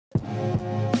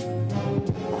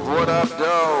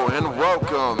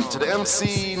welcome to the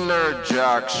MC Nerd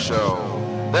Jock Show.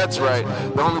 That's right,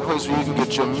 the only place where you can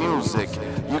get your music,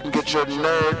 you can get your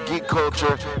nerd, geek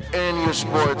culture, and your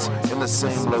sports in the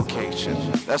same location.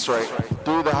 That's right,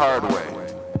 do the hard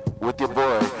way. With your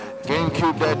boy,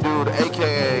 GameCube DatDude,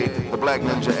 a.k.a. The Black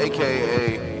Ninja,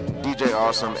 a.k.a. DJ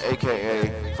Awesome,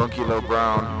 a.k.a. Funky Lil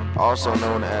Brown, also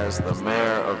known as the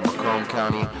Mayor of Macomb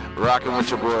County, rocking with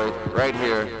your boy right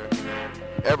here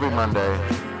every Monday.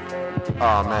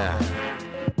 Oh man,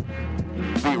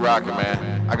 beat rocking,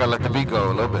 man. I gotta let the beat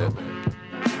go a little bit.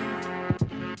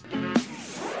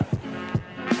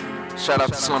 Shout out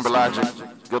to Slumber Logic,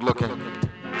 good looking.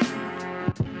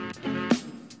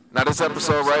 Now this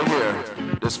episode right here,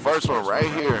 this first one right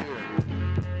here,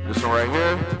 this one right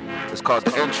here is called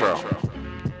the intro.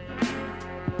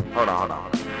 Hold on.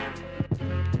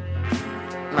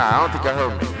 Nah, I don't think I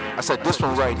heard me. I said this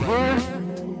one right here,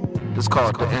 this is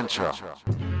called the intro.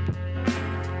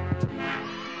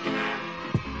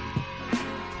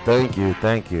 Thank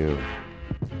you.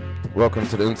 Welcome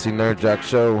to the MC Nerd Jock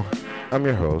Show. I'm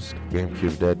your host,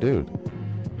 GameCube DatDude.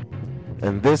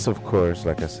 And this, of course,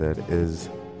 like I said, is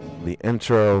the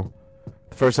intro.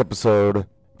 The first episode.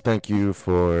 Thank you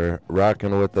for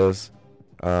rocking with us.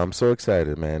 I'm so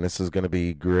excited, man. This is going to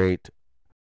be great.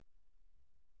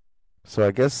 So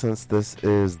I guess since this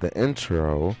is the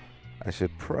intro, I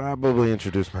should probably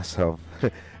introduce myself,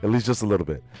 at least just a little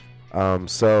bit.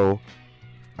 So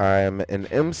I'm an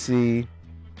MC,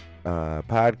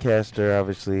 podcaster,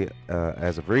 obviously,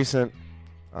 as of recent,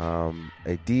 a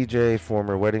DJ,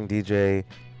 former wedding DJ,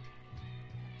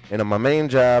 and in my main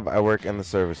job, I work in the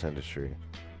service industry.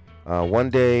 One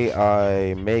day,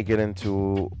 I may get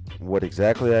into what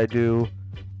exactly I do,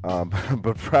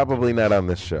 but probably not on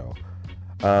this show.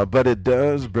 But it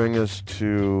does bring us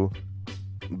to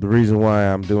the reason why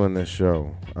I'm doing this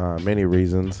show. Many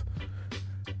reasons.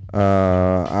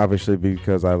 Obviously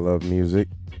because I love music,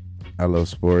 I love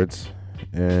sports,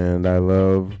 and I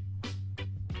love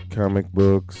comic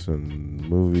books and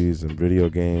movies and video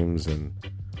games and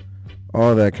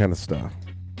all that kind of stuff.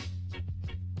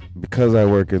 Because I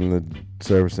work in the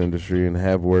service industry and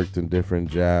have worked in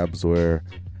different jobs where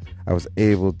I was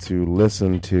able to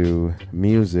listen to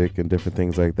music and different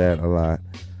things like that a lot.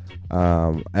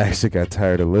 I actually got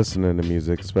tired of listening to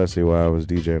music, especially while I was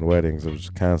DJing weddings. I was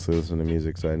just constantly listening to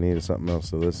music, so I needed something else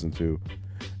to listen to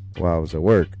while I was at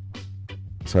work.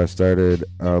 So I started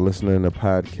listening to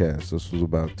podcasts. This was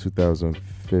about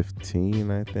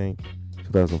 2015, I think,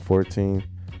 2014.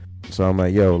 So I'm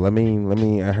like, yo, let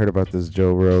me. I heard about this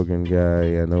Joe Rogan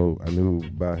guy. I knew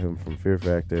about him from Fear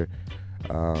Factor,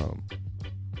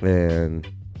 and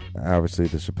obviously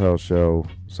the Chappelle Show.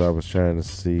 So I was trying to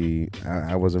see,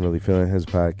 I wasn't really feeling his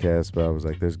podcast, but I was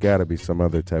like, there's got to be some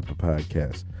other type of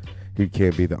podcast. He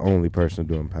can't be the only person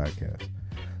doing podcasts.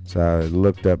 So I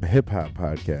looked up hip-hop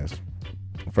podcasts.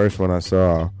 The first one I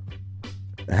saw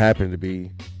happened to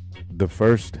be the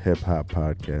first hip-hop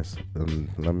podcast. And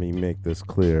let me make this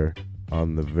clear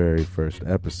on the very first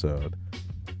episode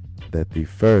that the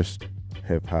first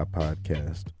hip-hop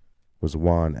podcast was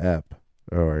Juan Ep,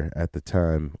 or at the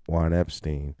time, Juan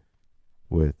Epstein,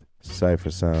 with Cypher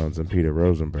Sounds and Peter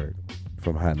Rosenberg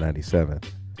from Hot 97.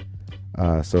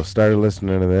 So started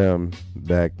listening to them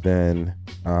back then,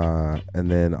 and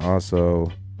then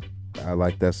also I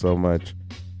liked that so much,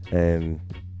 and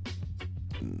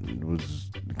was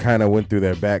kind of went through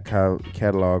their back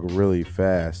catalog really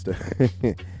fast.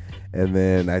 And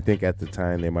then I think at the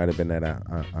time they might have been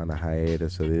on a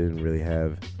hiatus, so they didn't really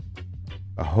have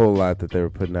a whole lot that they were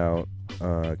putting out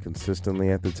consistently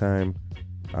at the time,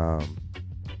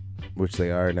 which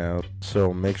they are now.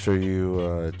 So make sure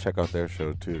you check out their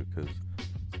show too, because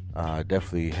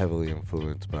definitely heavily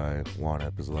influenced by Juan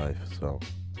Ep's life. So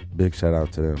big shout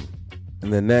out to them.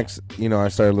 And then next, I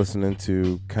started listening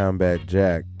to Combat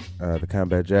Jack, the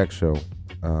Combat Jack show.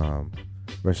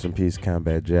 Rest in peace,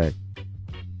 Combat Jack.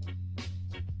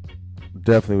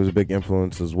 Definitely was a big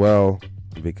influence as well,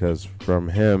 because from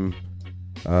him,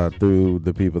 through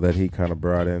the people that he kind of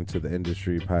brought into the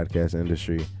industry, podcast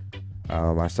industry,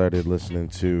 I started listening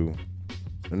to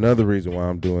another reason why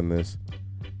I'm doing this,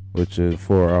 which is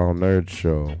For All Nerds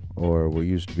Show, or what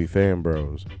used to be Fan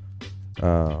Bros,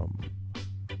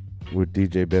 with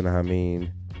DJ Ben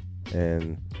Hameen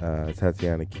and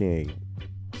Tatiana King.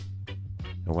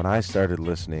 And when I started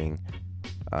listening,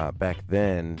 back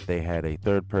then they had a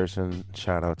third person.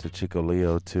 Shout out to Chico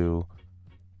Leo too.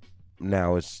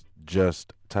 Now it's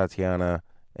just Tatiana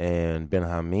and Ben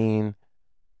Hameen,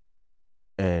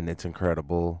 and it's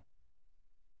incredible.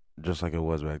 Just like it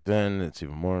was back then, it's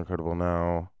even more incredible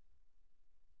now.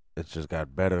 It's just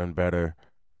got better and better.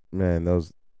 Man,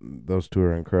 those those two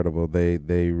are incredible. They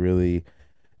really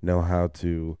know how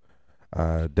to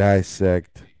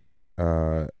dissect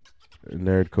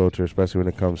nerd culture, especially when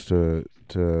it comes to.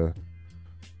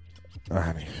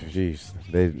 I mean, jeez,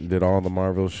 they did all the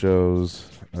Marvel shows,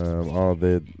 all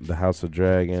the House of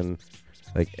Dragon,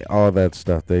 like all that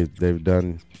stuff. They've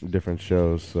done different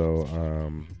shows, so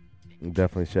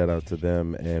definitely shout out to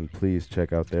them, and please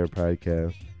check out their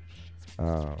podcast.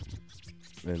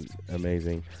 And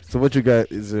amazing. So what you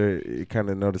got is kind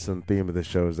of noticing the theme of the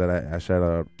show is that I shout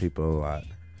out people a lot.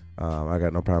 I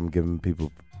got no problem giving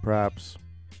people props,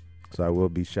 so I will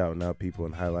be shouting out people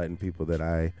and highlighting people that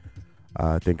I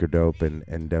think are dope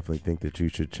and definitely think that you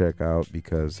should check out,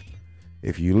 because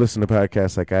if you listen to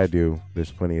podcasts like I do,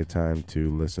 there's plenty of time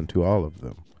to listen to all of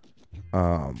them.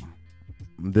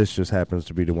 This just happens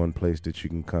to be the one place that you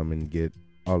can come and get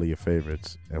all of your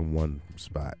favorites in one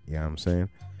spot. You know what I'm saying?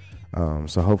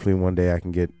 So hopefully one day I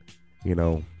can get,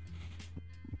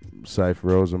 Cypher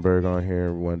Rosenberg on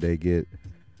here. One day get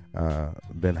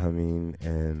Ben Hameen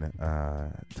and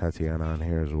Tatiana on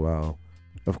here as well.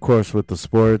 Of course, with the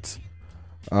sports.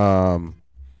 So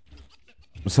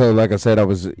like I said, I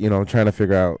was trying to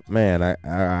figure out, man,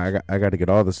 I got to get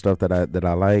all the stuff that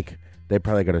I like. They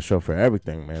probably got a show for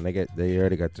everything, man. They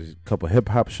already got a couple hip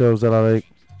hop shows that I like.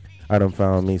 I done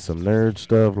found me some nerd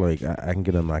stuff. Like I can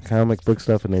get in my comic book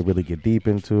stuff, and they really get deep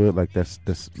into it. Like this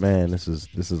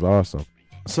is awesome.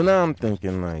 So now I'm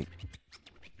thinking, like,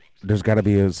 there's got to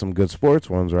be some good sports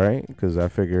ones, right? Because I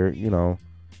figure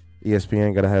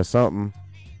ESPN got to have something.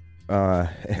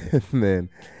 And then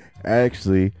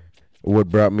actually, what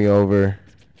brought me over,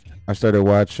 I started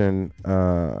watching,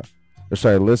 I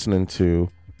started listening to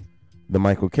the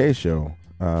Michael K show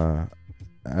out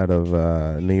of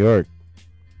New York,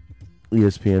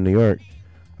 ESPN New York.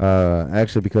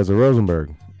 Actually, because of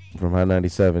Rosenberg from Hot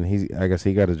 97. I guess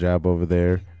he got a job over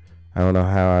there. I don't know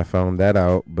how I found that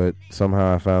out, but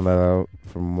somehow I found that out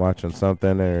from watching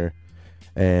something,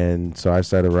 and so I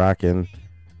started rocking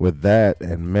with that.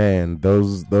 And man,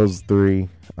 those three,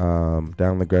 Down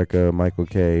the Greca, Michael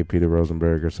K, Peter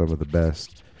Rosenberg, are some of the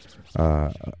best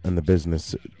in the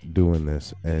business doing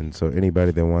this. And so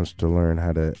anybody that wants to learn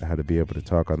how to be able to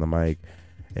talk on the mic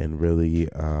and really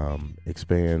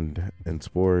expand in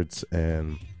sports,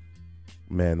 and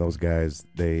man, those guys,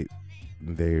 they're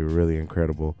really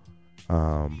incredible.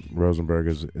 Rosenberg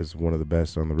is one of the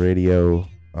best on the radio,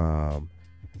 and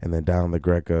then Down the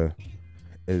Greca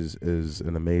is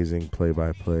an amazing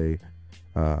play-by-play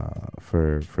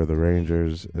for the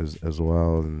Rangers as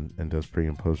well, and does pre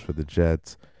and post for the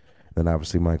Jets. Then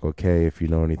obviously Michael K, if you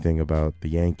know anything about the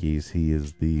Yankees, he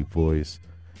is the voice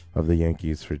of the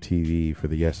Yankees for TV for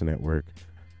the Yes Network,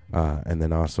 and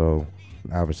then also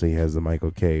obviously he has the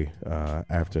Michael K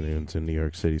afternoons in New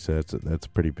York City, so that's a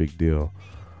pretty big deal.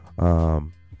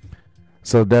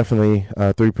 So definitely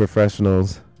three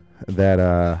professionals that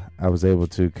I was able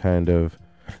to kind of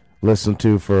listen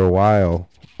to for a while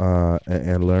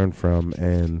and learn from,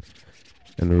 and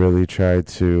really try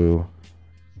to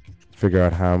figure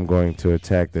out how I'm going to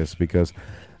attack this, because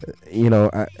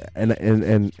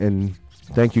and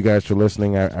thank you guys for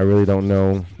listening. I really don't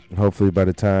know. Hopefully by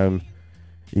the time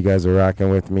you guys are rocking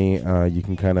with me, you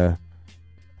can kind of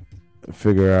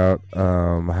figure out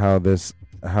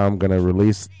how I'm going to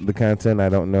release the content. I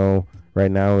don't know right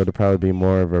now. It'll probably be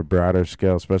more of a broader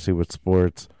scale, especially with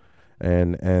sports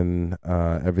and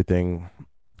everything.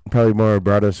 Probably more a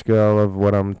broader scale of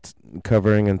what I'm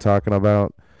covering and talking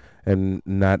about, and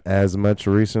not as much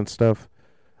recent stuff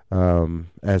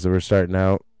as we're starting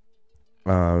out.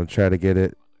 Try to get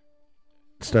it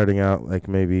starting out like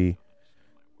maybe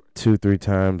 2-3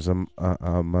 times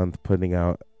a month, putting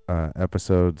out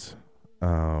episodes.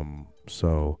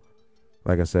 So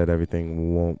like I said,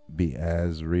 everything won't be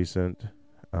as recent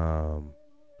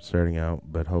starting out,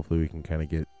 but hopefully we can kind of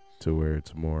get to where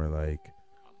it's more like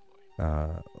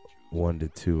 1 to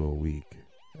 2 a week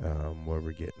where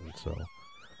we're getting. So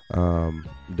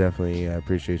definitely I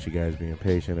appreciate you guys being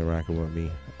patient and rocking with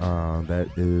me. That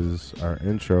is our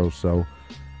intro. So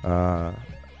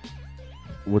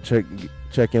we'll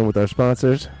check in with our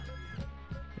sponsors,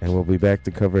 and we'll be back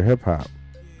to cover hip hop.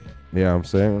 You know what I'm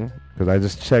saying? Because I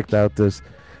just checked out this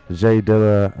Jay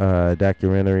Dilla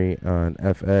documentary on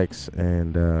FX,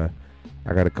 and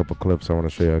I got a couple clips I want to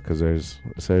show you, because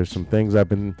there's some things I've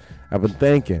been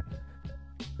thinking,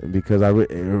 because it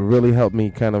really helped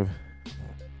me kind of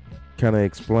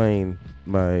explain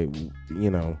my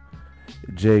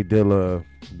Jay Dilla,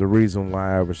 the reason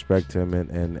why I respect him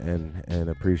and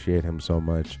appreciate him so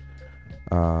much.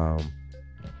 And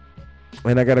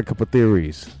I got a couple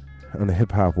theories on the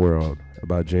hip hop world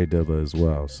about Jay Dilla as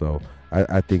well. So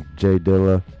I think Jay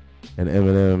Dilla and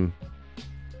Eminem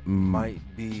might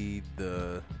be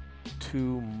the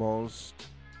two most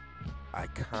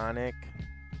iconic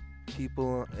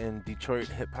people in Detroit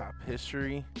hip hop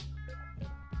history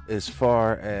as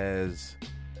far as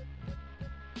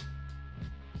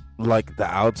like the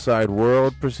outside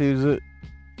world perceives it.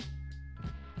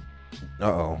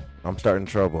 I'm starting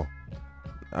trouble.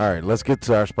 All right, let's get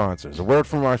to our sponsors. A word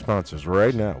from our sponsors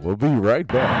right now. We'll be right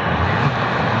back.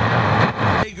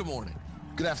 Hey, good morning,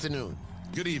 good afternoon,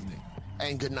 good evening,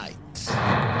 and good night.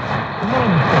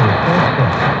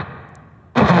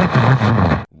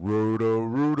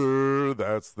 Roto-Rooter,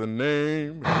 that's the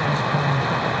name.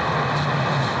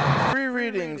 Free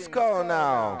readings, call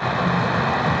now.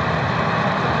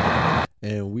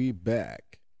 And we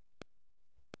back.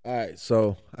 All right,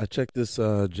 so I checked this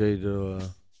Jay Dilla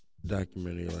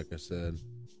documentary, like I said,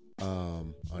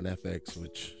 on FX,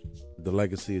 which The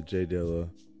Legacy of Jay Dilla,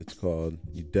 it's called.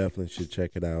 You definitely should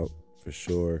check it out for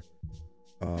sure.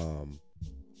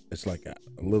 It's like a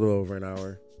little over an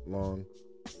hour long,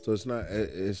 so it's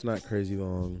not crazy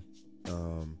long.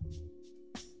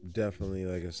 Definitely,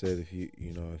 like I said, if you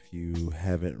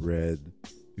haven't read,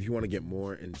 if you want to get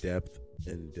more in depth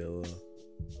in Dilla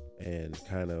and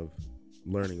kind of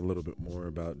learning a little bit more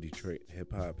about Detroit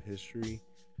hip hop history.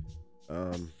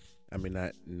 I mean,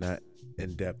 not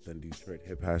in depth in Detroit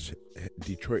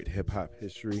hip hop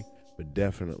history, but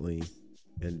definitely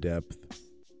in depth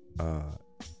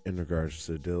in regards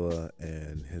to Dilla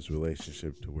and his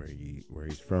relationship to where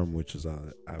he's from, which is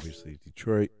obviously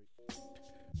Detroit.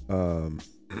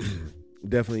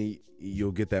 Definitely,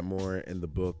 you'll get that more in the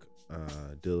book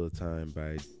Dilla Time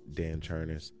by Dan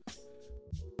Charnas.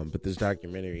 But this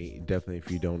documentary, definitely, if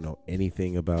you don't know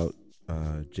anything about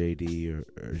JD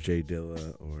or Jay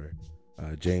Dilla or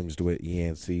James DeWitt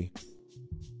Yancey,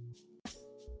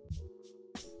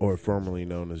 or formerly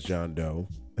known as John Doe,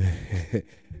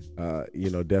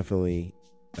 definitely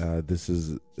this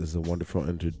is a wonderful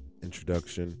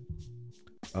introduction,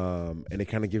 and it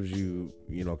kind of gives you,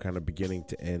 kind of beginning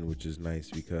to end, which is nice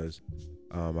because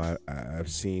I've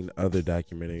seen other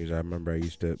documentaries. I remember I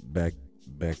used to back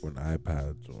when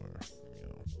iPods or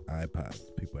iPods,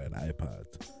 people had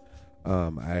iPods.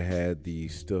 I had the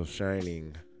Still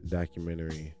Shining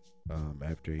documentary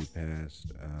after he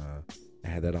passed. I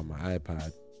had that on my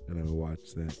iPod, and I would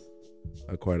watch that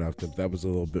quite often. That was a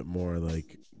little bit more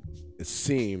like, it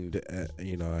seemed,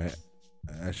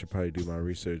 I should probably do my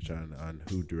research on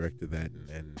who directed that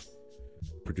and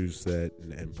produced that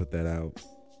and put that out.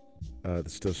 The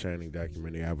Still Shining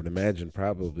documentary. I would imagine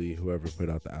probably whoever put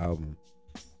out the album,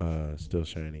 Still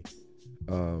Shining.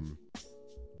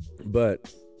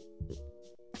 But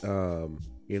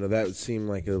that seemed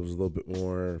like it was a little bit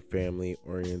more family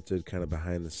oriented, kind of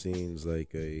behind the scenes,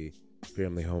 like a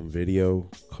family home video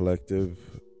collective,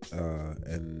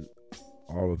 and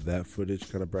all of that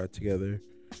footage kind of brought together,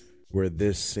 where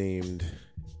this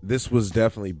was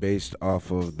definitely based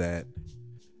off of that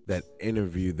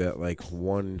interview, that like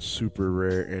one super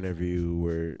rare interview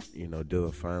where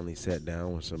Dilla finally sat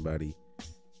down with somebody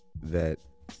that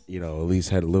at least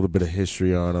had a little bit of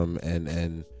history on him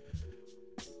and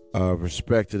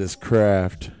respected his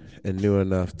craft and knew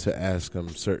enough to ask him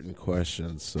certain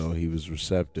questions, so he was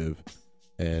receptive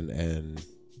and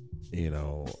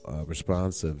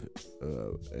responsive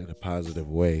in a positive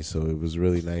way. So it was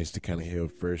really nice to kind of hear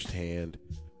firsthand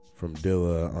from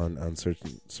Dilla on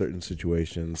certain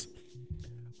situations,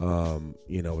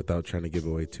 without trying to give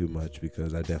away too much,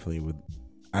 because I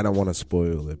don't want to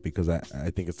spoil it, because I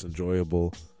think it's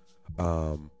enjoyable.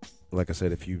 Like I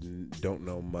said, if you don't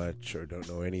know much or don't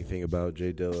know anything about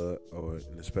Jay Dilla,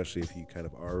 and especially if you kind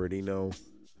of already know,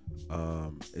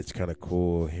 it's kind of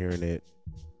cool hearing it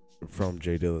from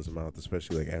Jay Dilla's mouth,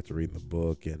 especially like after reading the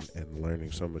book and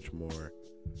learning so much more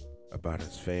about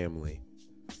his family,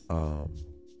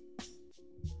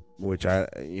 which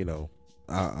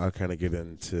I'll kind of get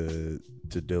into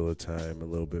Dilla Time a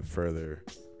little bit further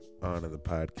on in the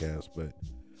podcast, but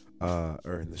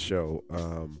or in the show,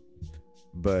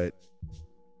 but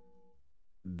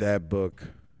that book,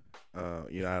 I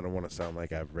don't want to sound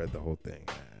like I've read the whole thing.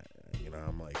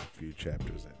 I'm like a few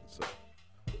chapters in, so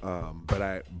but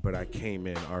I came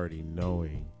in already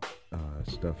knowing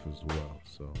stuff as well.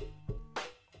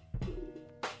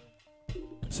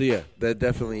 So yeah, that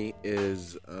definitely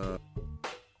is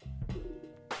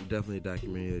definitely a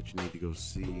documentary that you need to go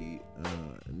see,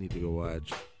 need to go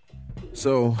watch.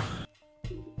 So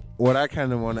what I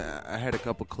kind of I had a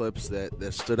couple clips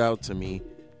that stood out to me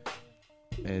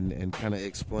and kind of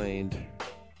explained,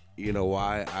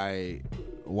 why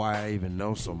I even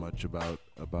know so much about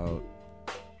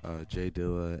Jay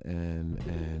Dilla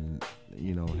and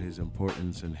his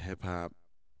importance in hip hop,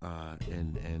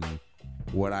 and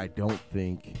what I don't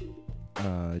think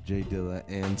Jay Dilla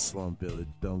and Slum Village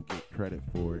don't get credit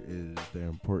for is their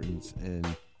importance in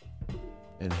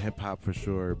hip hop for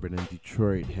sure, but in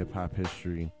Detroit hip hop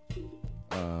history.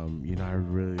 I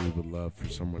really would love for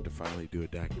someone to finally do a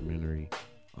documentary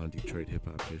on Detroit hip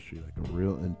hop history, like a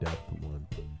real in-depth one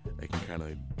that can kind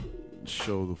of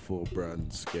show the full breadth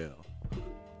and scale.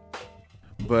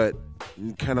 But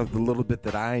kind of the little bit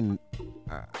that I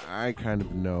kind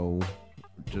of know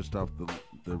just off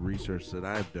the research that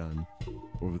I've done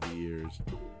over the years,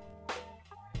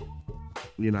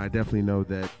 I definitely know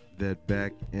that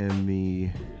back in the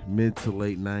mid to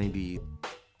late 90s,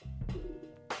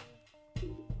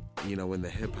 when the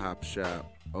hip hop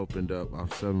shop opened up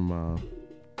off 7 Mile,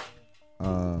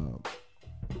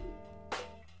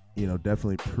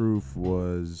 definitely Proof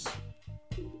was,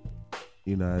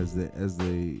 as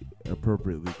they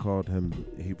appropriately called him,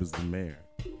 he was the mayor.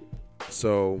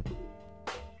 So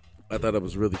I thought it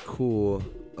was really cool.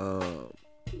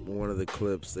 One of the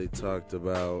clips they talked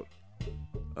about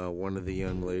one of the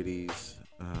young ladies,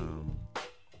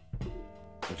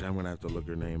 which I'm gonna have to look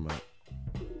her name up,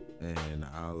 and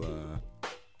I'll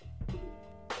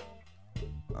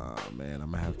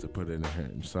I'm gonna have to put it in here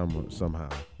somehow.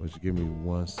 Which give me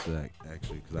one sec,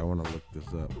 actually, because I want to look this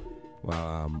up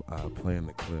while I'm playing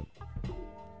the clip.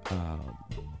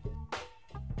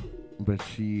 But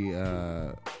she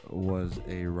was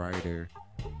a writer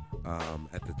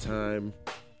at the time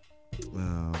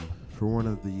for one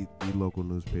of the local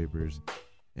newspapers,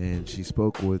 and she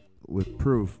spoke with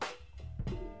Proof,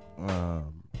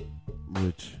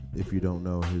 which, if you don't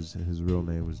know, his real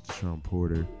name was Deshaun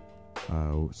Porter.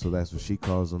 So that's what she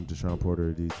calls him, Deshaun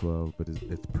Porter, D12, but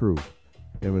it's Proof,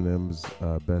 Eminem's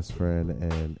best friend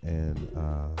and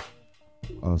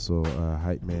also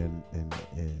hype man and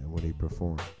when he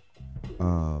performed.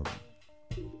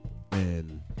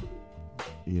 And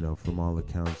from all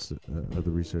accounts of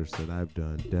the research that I've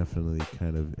done, definitely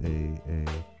kind of a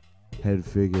head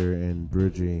figure in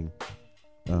bridging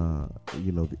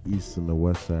the east and the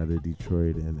west side of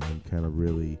Detroit, and kind of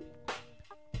really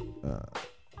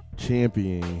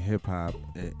championing hip hop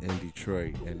in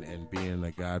Detroit, and being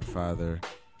a godfather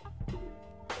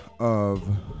of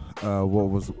what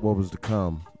was to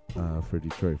come for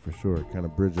Detroit for sure. Kind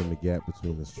of bridging the gap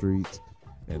between the streets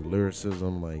and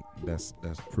lyricism, like that's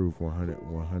Proof 100,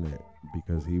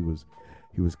 because he was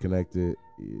connected.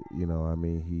 He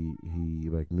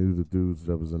like knew the dudes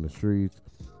that was in the streets,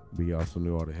 but he also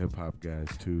knew all the hip hop guys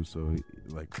too. So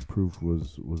Proof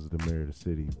was the mayor of the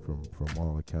city from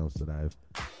all accounts that I've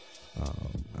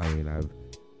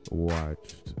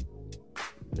watched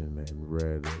and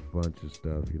read a bunch of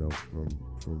stuff,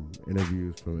 from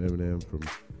interviews from Eminem, from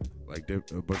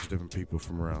a bunch of different people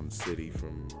from around the city,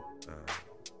 from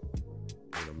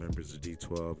members of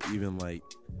D12, even like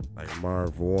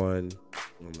Marv One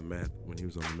on the Math, when he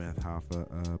was on the Math Hoffa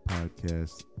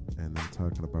podcast, and then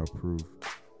talking about Proof.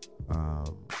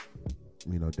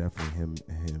 Definitely him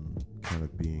kind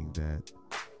of being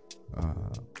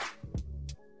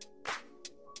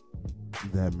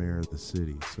that mayor of the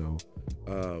city.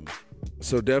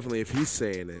 So definitely, if he's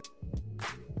saying it,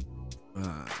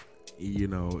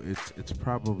 it's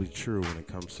probably true when it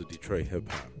comes to Detroit hip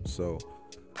hop. So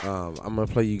I'm gonna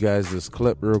play you guys this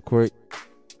clip real quick,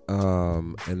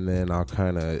 and then I'll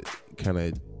kind of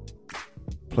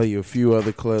play you a few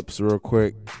other clips real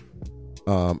quick,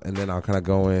 and then I'll kind of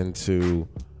go into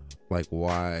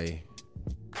why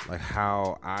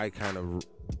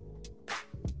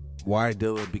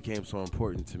Dilla became so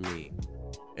important to me,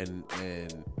 and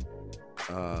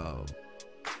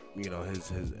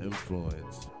his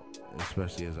influence,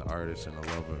 especially as an artist and a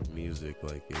lover of music.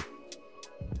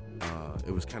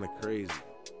 It was kind of crazy.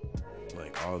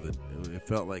 It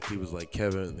felt like he was like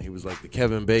the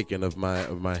Kevin Bacon of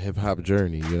my hip hop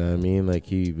journey. You know what I mean?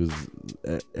 He was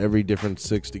at every different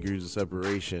 6 degrees of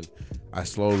separation. I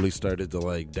slowly started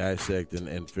to dissect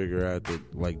and figure out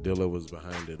that Dilla was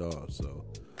behind it all. So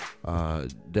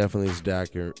definitely this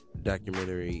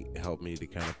documentary helped me to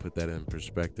kind of put that in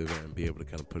perspective and be able to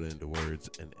kind of put it into words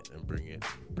and bring it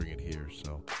here.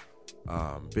 So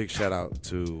big shout out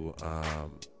to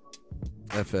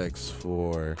FX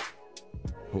for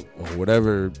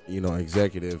whatever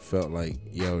executive felt like,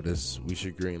 we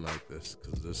should green like this,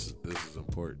 because this is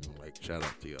important. Shout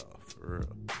out to y'all for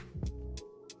real.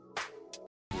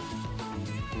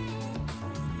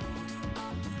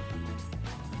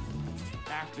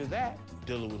 After that,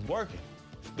 Dilla was working,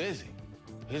 busy.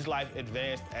 His life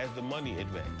advanced as the money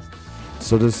advanced.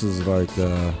 So this is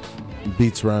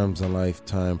Beats, rhymes, and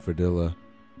lifetime for Dilla.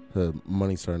 The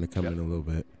money's starting to come in a little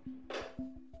bit.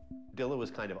 Dilla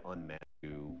was kind of unmanaged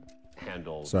to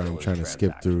handle. Sorry, I'm trying to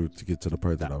skip through to get to the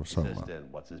part that I was talking about.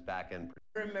 What's his back end?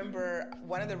 Remember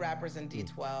one of the rappers in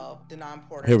D12, Denon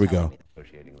Porter. Here we go.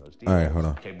 Negotiating those deals. All right, hold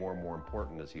on. Became more and more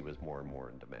important as he was more and more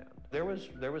in demand. There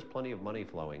was plenty of money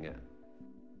flowing in.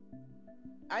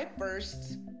 I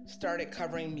first started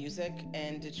covering music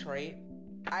in Detroit.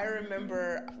 I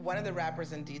remember one of the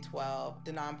rappers in D12,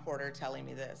 Denon Porter, telling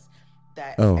me this,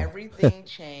 that everything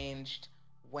changed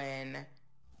when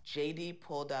JD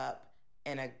pulled up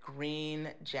in a green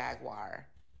Jaguar,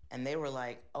 and they were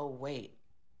like, oh, wait,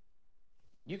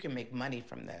 you can make money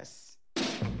from this.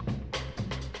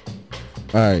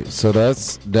 All right, so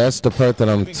that's the part that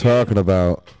I'm talking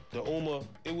about. The UMA,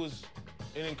 it was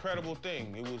an incredible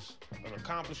thing. It was an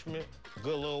accomplishment. A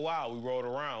good little while we rode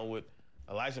around with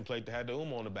a license plate that had the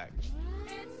UMA on the back.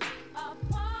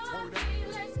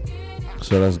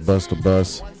 So that's Busta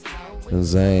Bus and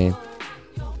Zane.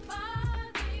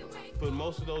 But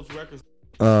most of those records.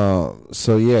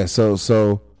 So yeah,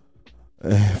 so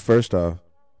first off,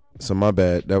 so my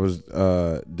bad. That was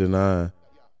Denon,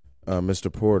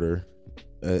 Mr. Porter,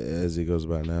 as he goes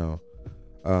by now.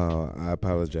 I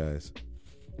apologize.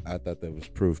 I thought that was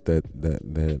proof that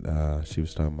she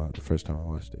was talking about the first time I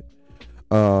watched it.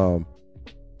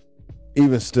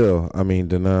 Even still, I mean,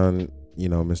 Denon, you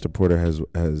know, Mr. Porter has,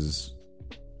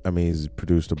 I mean, he's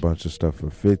produced a bunch of stuff for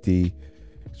 50.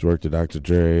 He's worked with Dr.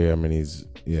 Dre. I mean, he's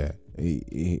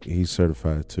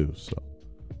certified too.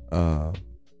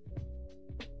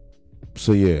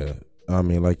 So yeah, I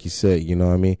mean, like you said, you know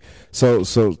what I mean? So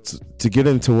to get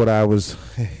into what I was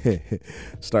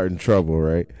starting trouble,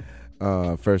 right?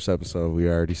 First episode, we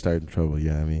already started trouble, you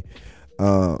know what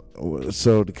I mean?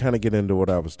 So to kind of get into what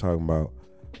I was talking about,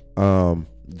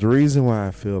 the reason why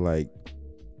I feel like,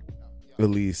 at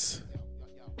least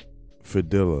for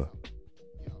Dilla,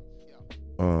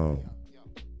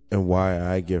 and why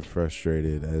I get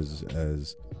frustrated as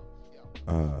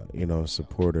you know, a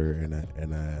supporter, and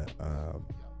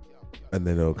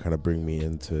then it'll kind of bring me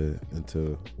into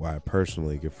why I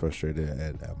personally get frustrated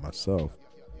at myself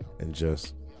and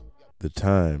just the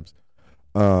times.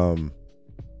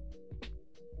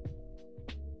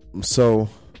 So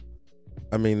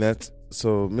I mean,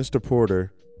 so Mr.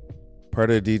 Porter, part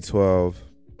of D12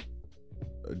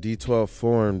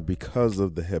 formed because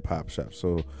of the hip hop shop.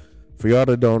 So for y'all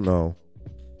that don't know,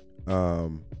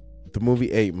 the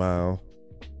movie 8 Mile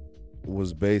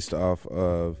was based off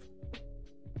of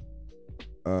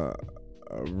a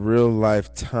real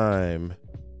life time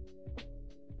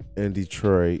in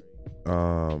Detroit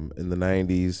in the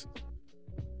 90s,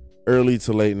 early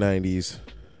to late 90s.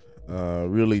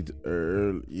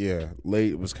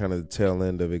 Late was kind of the tail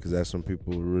end of it, because that's when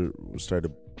people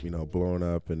started, you know, blowing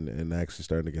up and actually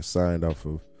starting to get signed off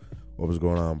of what was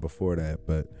going on before that.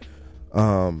 But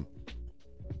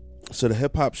so the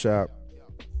hip hop shop,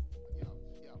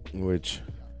 which,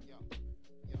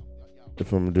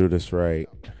 if I'm gonna do this right,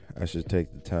 I should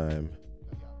take the time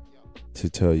to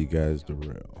tell you guys the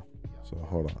real. So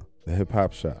hold on. The hip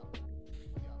hop shop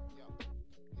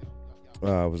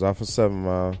was off of 7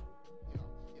 Mile.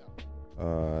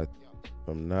 If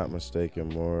I'm not mistaken,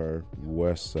 more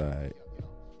west side.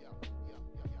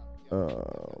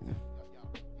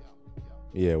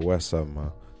 West 7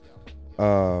 Mile.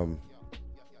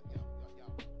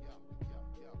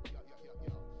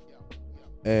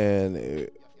 And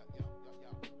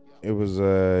it was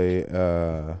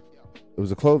a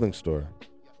clothing store.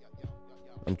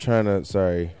 I'm trying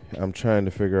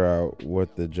to figure out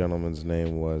what the gentleman's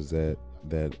name was that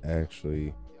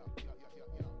actually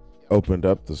opened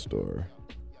up the store.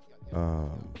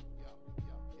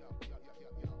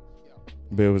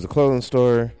 But it was a clothing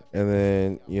store, and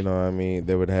then, you know what I mean,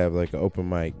 they would have like an open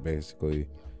mic basically,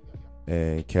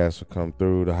 and cats would come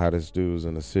through, the hottest dudes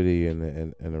in the city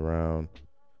and around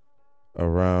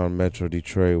Metro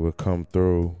Detroit would come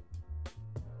through,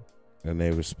 and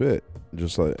they would spit,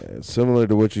 just like similar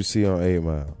to what you see on 8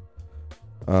 Mile.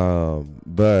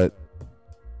 But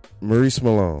Maurice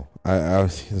Malone,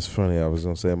 it's funny, I was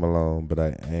gonna say Malone, but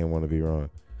I ain't want to be wrong.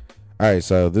 All right,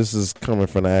 so this is coming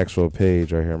from the actual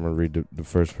page right here. I'm gonna read the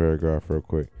first paragraph real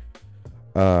quick.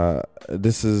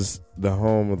 This is the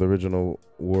home of the original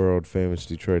world famous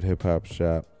Detroit hip hop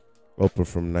shop, opened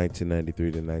from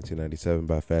 1993 to 1997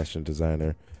 by fashion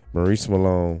designer Maurice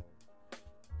Malone.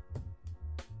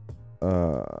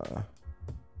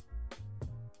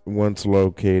 Once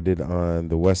located on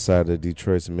the west side of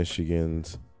Detroit's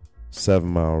Michigan's 7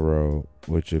 Mile Road,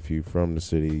 which, if you're from the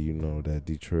city, you know that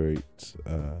Detroit's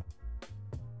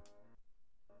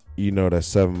you know that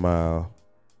 7 Mile,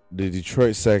 the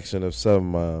Detroit section of 7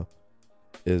 Mile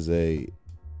is a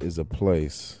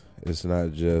place. It's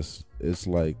not just. It's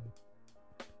like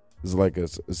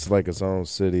its own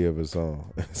city of its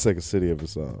own. It's like a city of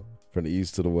its own. From the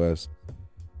east to the west,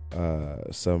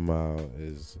 7 Mile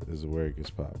is where it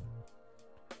gets popped.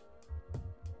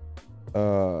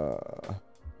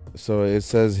 So it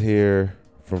says here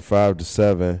from 5 to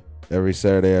 7 every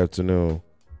Saturday afternoon.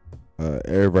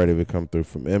 Everybody would come through,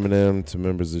 from Eminem to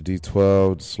members of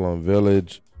D12 to Slum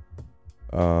Village.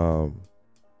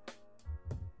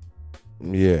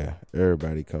 Yeah,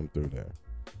 everybody come through there.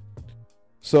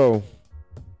 So,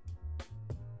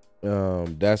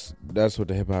 that's what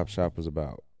the hip hop shop was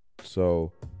about.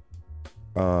 So,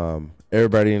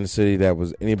 everybody in the city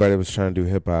anybody that was trying to do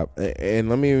hip hop, and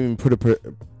let me even put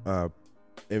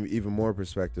in even more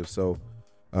perspective. So,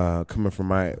 coming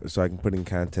from so I can put in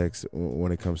context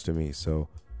when it comes to me. So,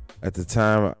 at the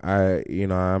time,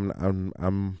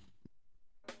 I'm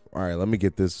all right. Let me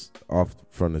get this off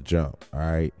from the jump. All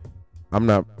right, I'm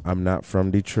not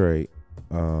from Detroit.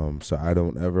 So I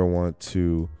don't ever want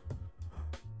to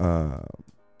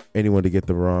anyone to get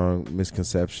the wrong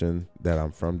misconception that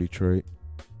I'm from Detroit.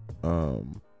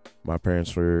 My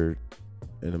parents were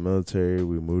in the military.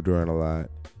 We moved around a lot.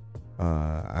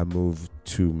 I moved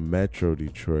to Metro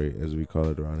Detroit, as we call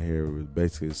it around here. It was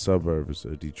basically the suburbs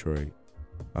of Detroit.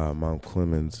 Mount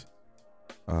Clemens,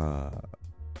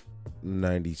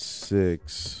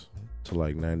 96 to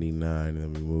like 99, and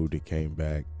then we moved and came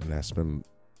back, and I spent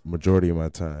majority of my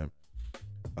time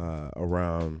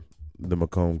around the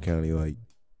Macomb County,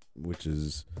 which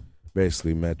is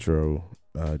basically Metro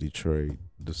Detroit,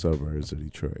 the suburbs of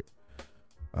Detroit.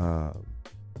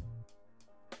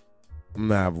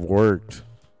 Now I've worked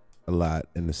a lot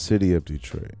in the city of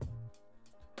Detroit,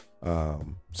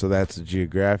 so that's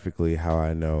geographically how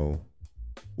I know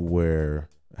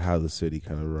how the city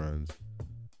kind of runs.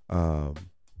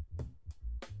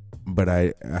 But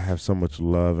I have so much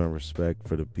love and respect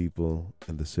for the people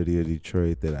in the city of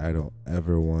Detroit that I don't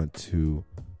ever want to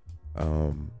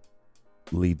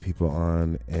lead people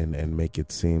on and make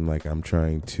it seem like I'm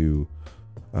trying to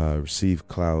receive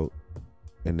clout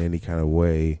in any kind of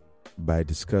way by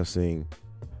discussing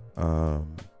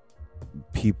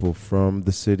people from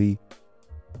the city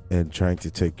and trying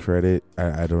to take credit.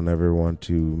 I don't ever want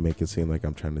to make it seem like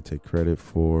I'm trying to take credit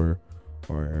for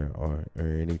or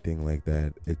anything like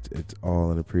that. It's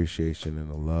all an appreciation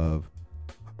and a love.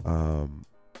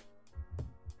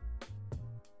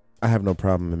 I have no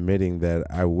problem admitting that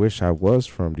I wish I was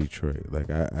from Detroit. Like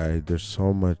I there's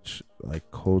so much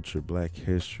like culture, Black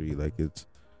history. Like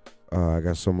I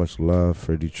got so much love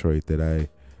for Detroit that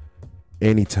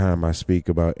anytime I speak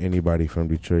about anybody from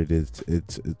Detroit,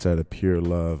 it's out of pure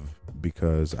love,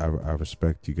 because I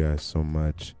respect you guys so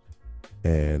much,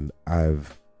 and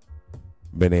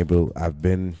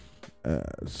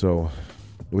so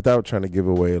without trying to give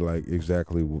away like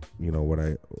exactly what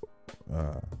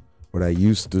I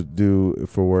used to do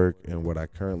for work and what I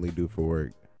currently do for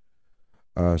work.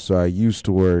 So I used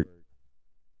to work.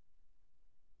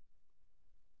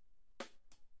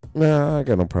 Nah, I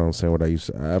got no problem saying what I used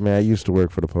to. I used to work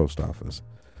for the post office.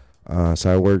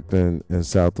 So I worked in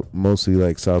mostly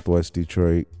like Southwest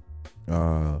Detroit.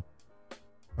 I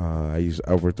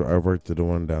worked at the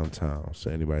one downtown. So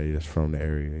anybody that's from the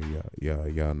area,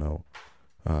 y'all know.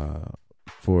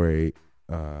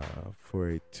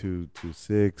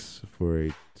 48226,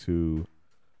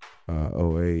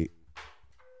 48208.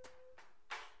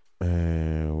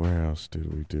 And where else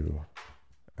did we do?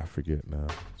 I forget now.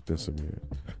 It's been some years.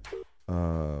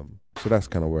 So that's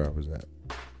kind of where I was at.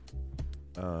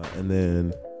 And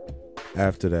then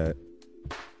after that,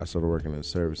 I started working in the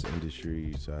service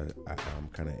industry. So I'm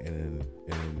kind of in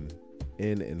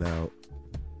and out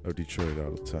of Detroit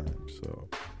all the time. So,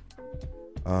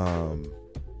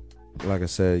 like I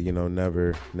said,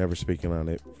 never speaking on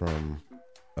it from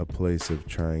a place of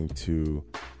trying to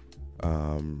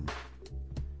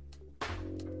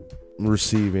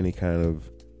receive any kind of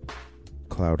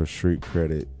clout or street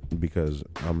credit, because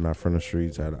I'm not from the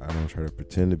streets. I don't try to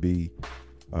pretend to be.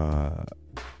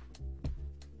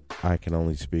 I can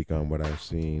only speak on what I've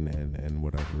seen and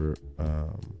what I've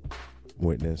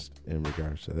witnessed in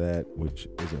regards to that, which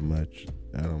isn't much.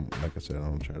 Like I said, I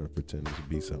don't try to pretend to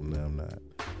be something that I'm not.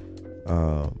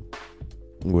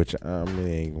 Which I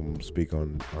ain't gonna speak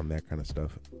on that kind of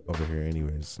stuff over here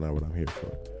anyways. It's not what I'm here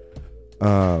for.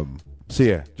 So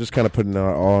yeah, just kind of putting it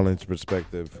all into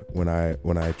perspective. When I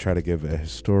try to give a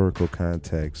historical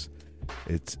context,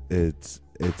 it's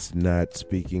not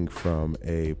speaking from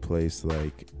a place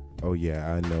like, oh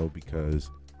yeah, I know because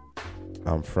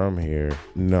I'm from here.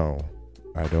 No,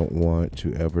 I don't want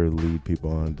to ever lead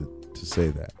people on to say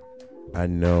that. I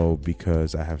know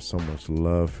because I have so much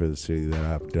love for the city that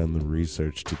I've done the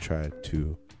research to try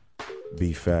to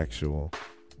be factual,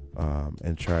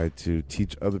 and try to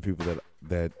teach other people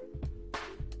that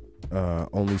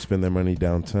only spend their money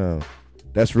downtown.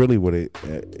 That's really what it,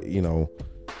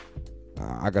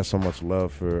 I got so much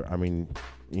love for, I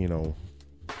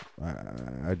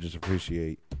just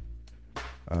appreciate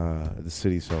the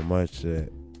city so much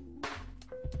that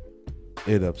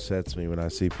it upsets me when I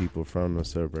see people from the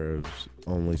suburbs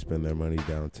only spend their money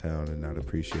downtown and not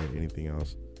appreciate anything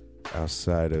else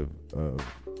outside of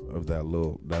that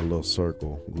little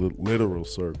circle, literal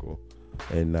circle,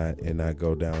 and not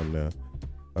go down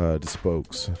the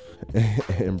spokes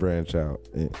and branch out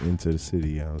into the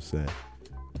city. You know what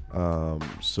I'm saying?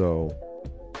 So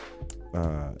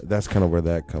that's kind of where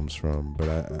that comes from. But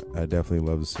I definitely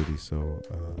love the city. So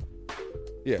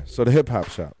yeah. So the hip hop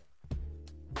shop.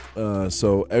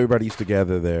 So everybody used to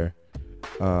gather there.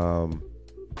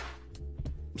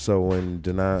 So when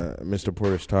Mr.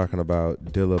 Porter's talking about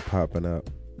Dilla popping up,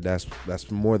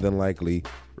 that's more than likely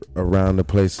around the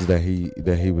places that he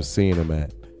was seeing him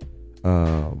at.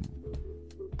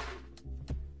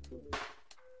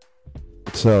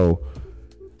 So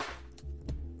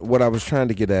what I was trying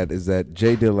to get at is that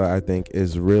Jay Dilla, I think,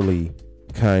 is really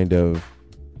kind of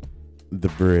the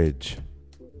bridge.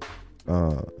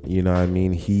 You know what I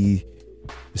mean? He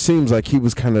seems like he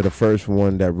was kind of the first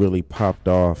one that really popped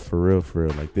off for real.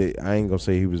 Like I ain't gonna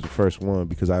say he was the first one,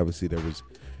 because obviously there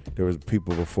was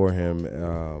people before him,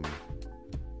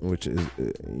 which is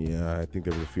I think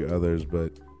there was a few others,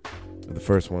 but the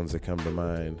first ones that come to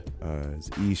mind is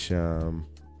Esham.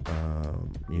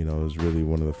 Is really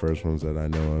one of the first ones that I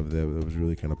know of that was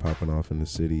really kind of popping off in the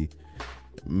city.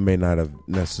 May not have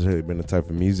necessarily been the type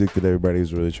of music that everybody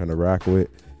was really trying to rock with.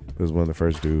 It was one of the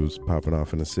first dudes popping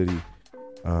off in the city.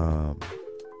 But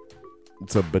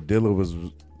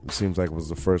Dilla seems like was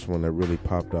the first one that really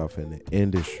popped off in the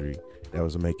industry that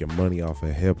was making money off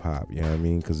of hip hop. You know what I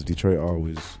mean? Because Detroit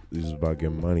always is about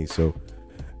getting money. So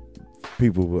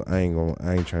people, I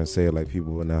ain't trying to say it like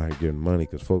people were out here getting money,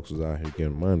 because folks was out here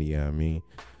getting money. You know what I mean?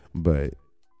 But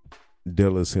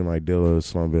Dilla seemed like Dilla,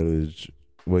 Slum Village.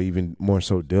 Well, even more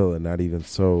so Dilla, not even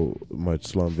so much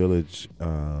Slum Village.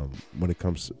 When it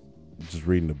comes to just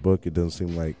reading the book, it doesn't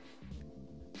seem like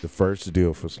the first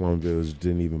deal for Slum Village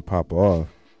didn't even pop off.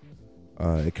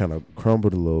 It kind of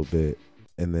crumbled a little bit,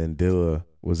 and then Dilla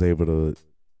was able to,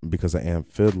 because of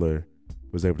Amp Fiddler,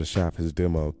 was able to shop his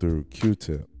demo through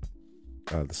Q-Tip,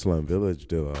 the Slum Village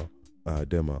demo,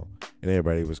 and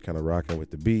everybody was kind of rocking with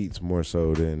the beats more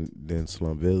so than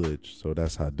Slum Village. So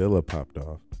that's how Dilla popped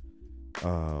off.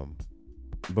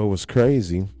 But what's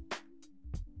crazy,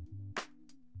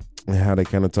 and how they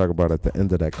kind of talk about at the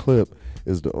end of that clip,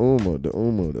 is the Uma.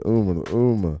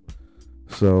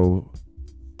 So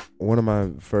one of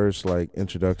my first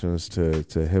introductions to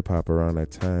hip hop around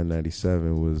that time,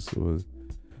 97, was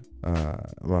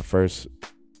my first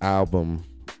album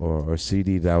or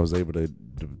CD that I was able to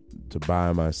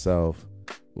buy myself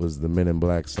was the Men in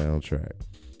Black soundtrack.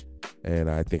 And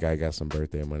I think I got some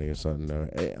birthday money or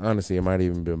something. Honestly, it might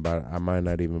even been I might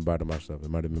not even buy it myself. It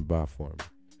might have been bought for me.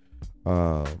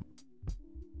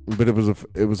 But it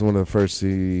was one of the first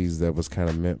CDs that was kind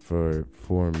of meant for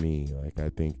me. Like, I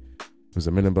think it was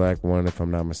a Men in Black one, if I'm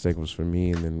not mistaken, was for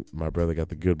me, and then my brother got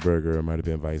the Good Burger. It might have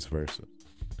been vice versa.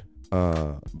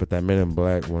 But that Men in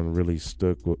Black one really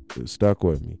stuck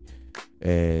with me,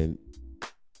 and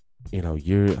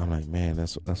I'm like, man,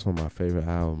 that's one of my favorite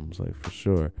albums, like, for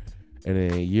sure. And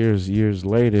then years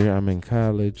later, I'm in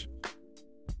college.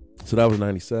 So that was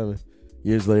 97.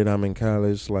 Years later, I'm in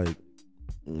college, like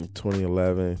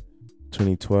 2011,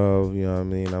 2012. You know what I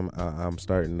mean? I'm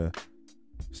starting to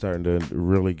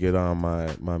really get on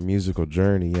my musical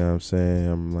journey. You know what I'm saying?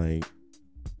 I'm like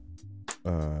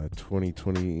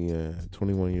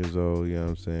 21 years old. You know what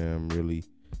I'm saying? I'm really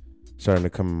starting to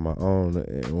come in my own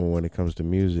when it comes to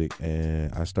music,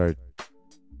 and I start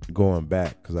going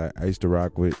back, because I used to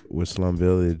rock with Slum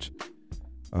Village,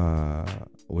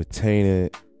 with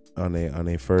Tainted on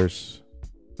their first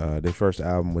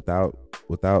album without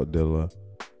Dilla,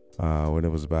 when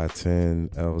it was by 10,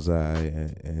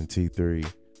 LZI, and T3.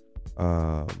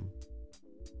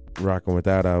 Rocking with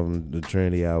that album, the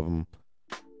Trinity album,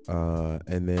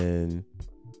 and then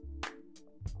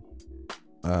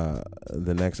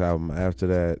the next album after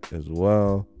that as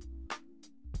well,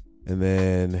 and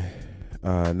then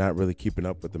not really keeping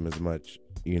up with them as much,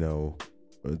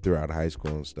 throughout high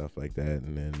school and stuff like that,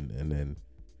 and then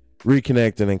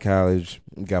reconnecting in college.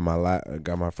 Got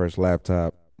my first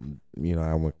laptop,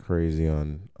 I went crazy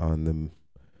on them.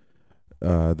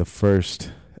 The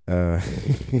first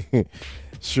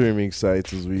streaming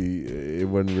sites it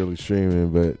wasn't really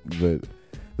streaming, but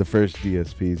the first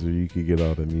DSPs where you could get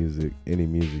all the music, any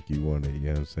music you wanted.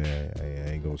 You know what I'm saying?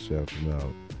 I ain't gonna shout them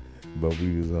out, but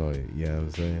we was on it. You know what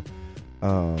I'm saying?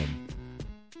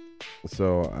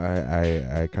 So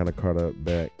I kind of caught up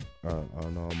back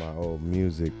on all my old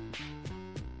music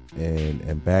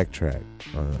and backtrack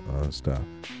on stuff.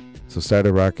 So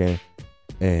started rocking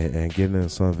and getting in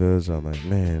Slum Village. I'm like,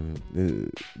 man,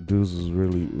 dudes was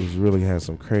really had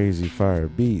some crazy fire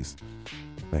beats.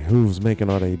 Like, who's making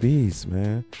all they beats,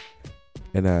 man?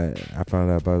 And I found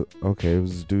out about, okay, it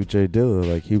was this dude Jay Dilla.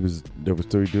 Like, there was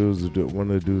 3 dudes. One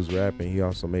of the dudes rapping, he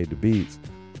also made the beats.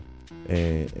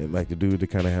 And like the dude that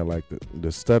kind of had like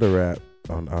the stutter rap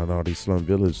on all these Slum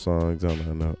Village songs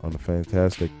on the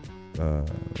Fantastic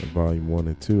Volume 1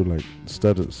 and 2, like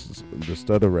the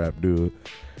stutter rap dude,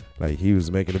 like he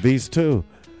was making the beats too.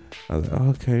 I was like,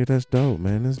 okay, that's dope,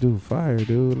 man. This dude fire,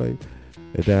 dude. Like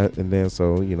that, and then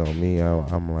so me,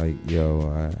 I'm like,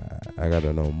 yo, I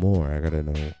gotta know more. I gotta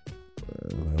know.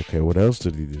 Okay, what else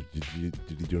did he do? Did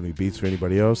he do any beats for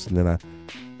anybody else? And then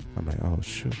I'm like, oh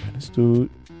shoot, man, this dude.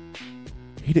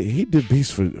 He did beats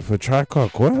for Tribe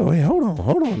Called Quest. Wait, hold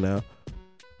on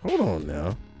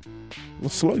now.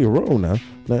 Let's slow your roll now.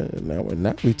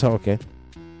 Now we talking.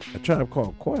 A Tribe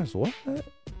Called Quest. What?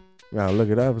 Now I look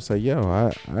it up and say, yo,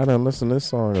 I done listened to this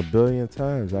song 1 billion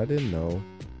times. I didn't know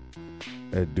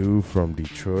a dude from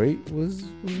Detroit was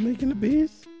making the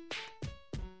beats.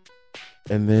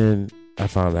 And then I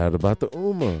found out about the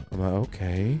Uma. I'm like,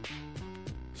 okay.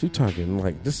 So you talking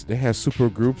like this? They had super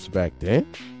groups back then.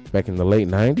 Back in the late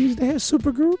 90s, they had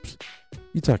super groups.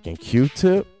 You talking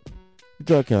Q-Tip? You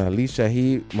talking Ali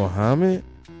Shaheed Muhammad?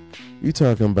 You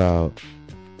talking about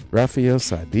Raphael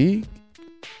Sadiq?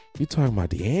 You talking about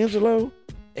D'Angelo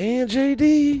and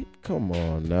JD? Come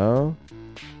on now.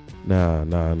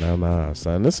 Nah,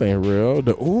 son. This ain't real.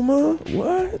 The Uma?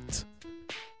 What?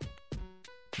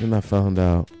 Then I found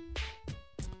out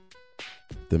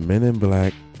the Men in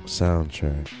Black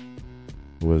soundtrack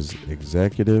was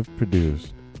executive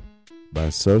produced by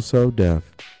So Def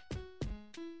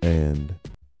and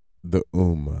the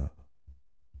Uma.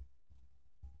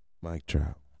 Mic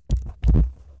drop.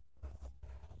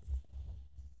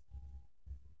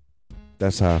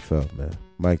 That's how I felt, man.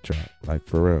 Mic drop, like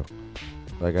for real.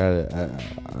 Like I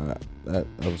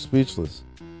was speechless.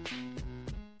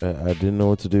 I didn't know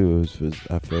what to do.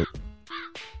 I felt.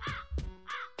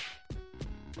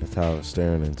 That's how I was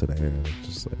staring into the air.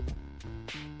 Just like,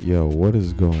 yo, what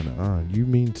is going on? You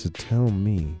mean to tell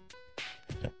me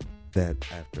that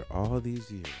after all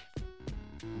these years,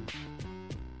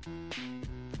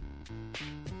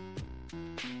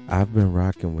 I've been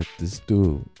rocking with this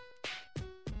dude.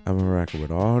 I've been rocking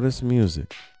with all this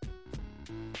music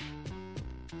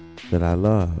that I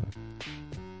love.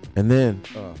 And then,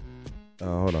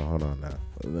 hold on now.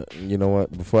 You know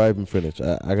what? Before I even finish,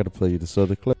 I got to play you this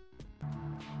other clip.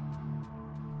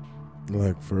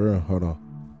 Like, for real, hold on.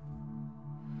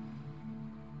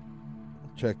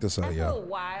 Check this out, y'all. After a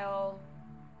while,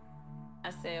 I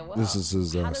said, well, this is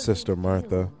his sister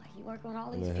Martha, you work on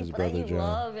all and these then his people that brother you John.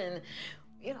 love, and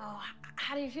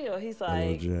how do you feel? He's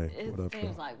like, Jay. it What up,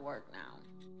 seems bro? like work now.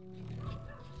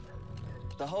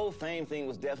 The whole fame thing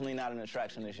was definitely not an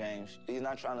attraction to James. He's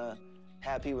not trying to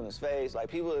have people in his face. Like,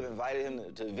 people have invited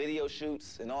him to video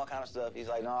shoots and all kind of stuff. He's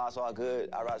like, no, it's all good.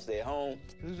 I'd rather stay at home.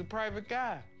 He's a private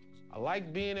guy. I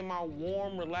like being in my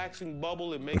warm, relaxing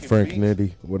bubble and making Frank beats,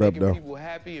 Nitty, what up, making though? people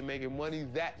happy and making money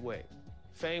that way.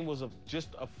 Fame was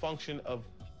just a function of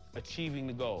achieving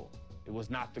the goal. It was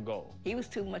not the goal. He was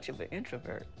too much of an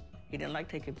introvert. He didn't like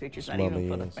taking pictures, not Mommy even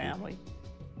for the is. family.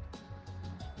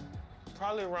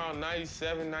 Probably around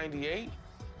 97, 98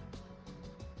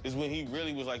 is when he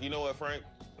really was like, you know what, Frank?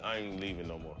 I ain't leaving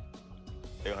no more.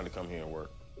 They're gonna have to come here and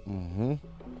work.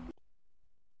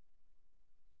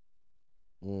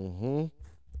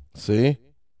 See,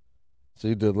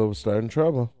 Diddler was starting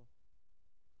trouble.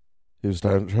 He was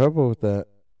starting trouble with that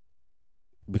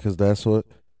because that's what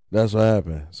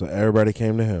happened. So everybody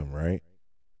came to him, right?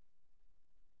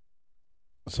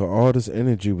 So all this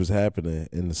energy was happening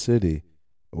in the city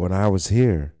when I was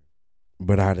here,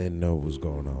 but I didn't know what was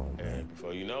going on, man. And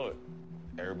before you know it,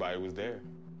 everybody was there.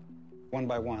 One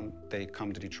by one, they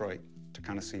come to Detroit to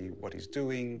kind of see what he's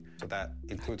doing. So that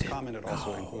includes Common. It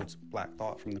also includes Black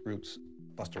Thought from the Roots,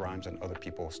 Busta Rhymes, and other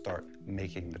people start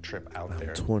making the trip out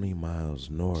there. 20 miles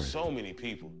north. So many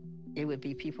people. It would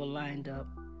be people lined up.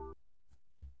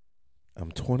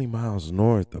 I'm 20 miles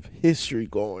north of history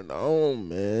going on,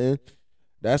 man.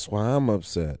 That's why I'm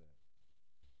upset.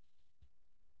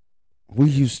 We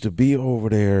used to be over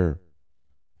there.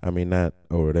 I mean, not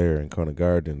over there in Kona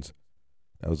Gardens.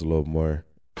 That was a little more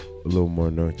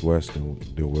northwest than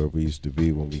where we used to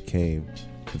be when we came.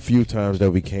 The few times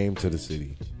that we came to the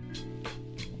city,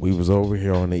 we was over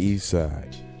here on the east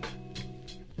side.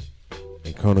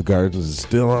 And Kona Gardens is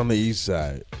still on the east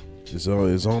side. It's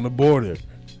on the border,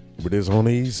 but it's on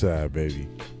the east side, baby.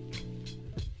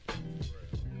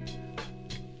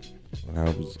 I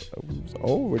was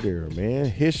over there, man.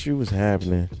 History was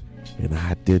happening, and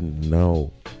I didn't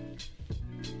know.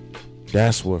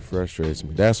 That's what frustrates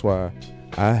me. That's why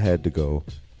I had to go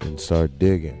and start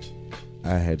digging.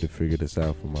 I had to figure this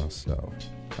out for myself.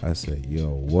 I said, yo,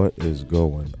 what is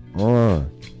going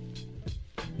on?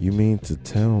 You mean to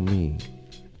tell me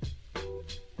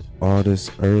all this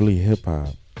early hip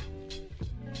hop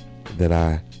that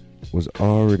I was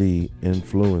already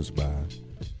influenced by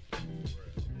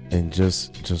and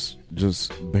just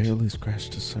barely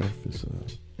scratched the surface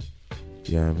of?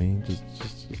 You know what I mean?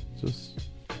 Just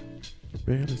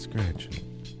barely scratching it.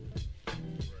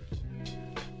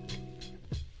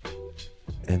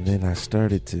 And then I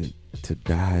started to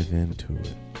dive into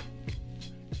it.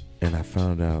 And I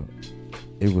found out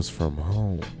it was from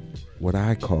home. What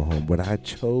I call home. What I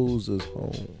chose as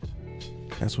home.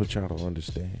 That's what y'all don't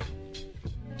understand.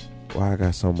 Why I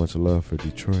got so much love for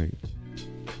Detroit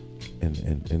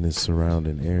and its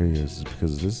surrounding areas is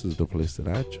because this is the place that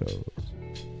I chose.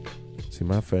 See,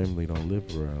 my family don't live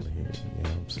around here. You know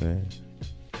what I'm saying?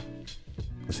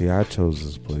 See, I chose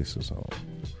this place as home.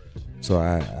 So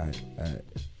I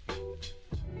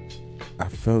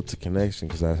felt the connection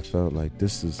because I felt like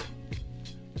this is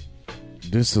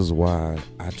why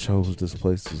I chose this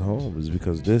place as home, is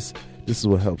because this is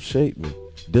what helped shape me.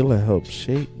 Dilla helped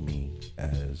shape me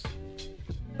as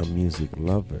a music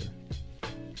lover,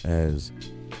 as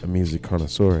a music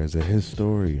connoisseur, as a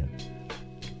historian.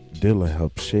 Dilla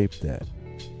helped shape that.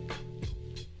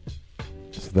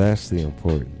 So that's the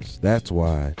importance. That's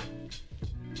why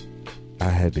I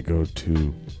had to go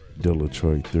to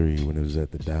Detroit 3 when it was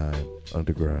at the Dime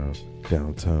Underground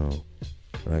downtown.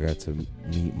 And I got to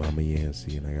meet Mama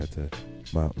Yancey, and I got to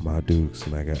my Dukes,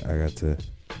 and I got to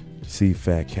see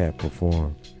Fat Cat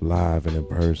perform live and in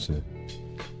person.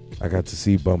 I got to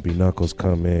see Bumpy Knuckles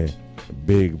come in,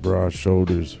 big broad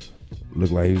shoulders, look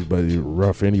like he was about to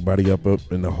rough anybody up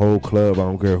in the whole club. I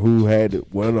don't care who had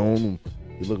it, what on him.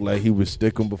 He looked like he would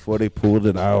stick them before they pulled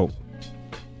it out.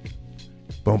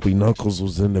 Bumpy Knuckles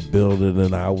was in the building,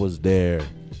 and I was there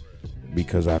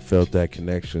because I felt that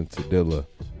connection to Dilla.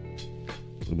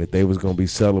 And that they was going to be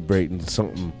celebrating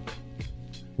something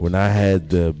when I had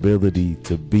the ability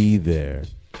to be there.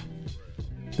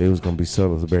 They was going to be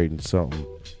celebrating something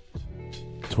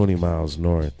 20 miles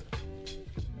north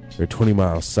or 20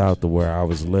 miles south of where I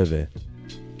was living.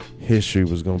 History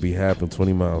was going to be happening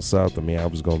 20 miles south of me. I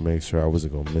was going to make sure I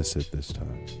wasn't going to miss it this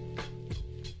time.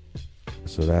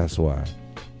 So that's why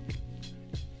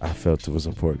I felt it was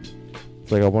important.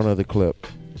 So I got one other clip.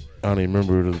 I don't even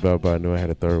remember what it was about, but I knew I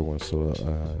had a third one. So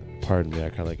pardon me, I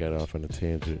kind of got off on a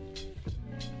tangent.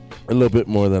 A little bit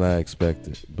more than I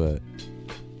expected. But,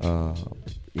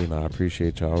 you know, I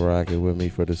appreciate y'all rocking with me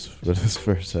for this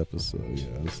first episode. You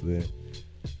know what I'm saying?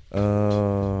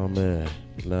 Oh, man.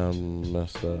 Now I'm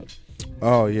messed up.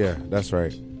 Oh, yeah, that's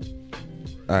right.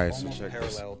 All right, Almost so check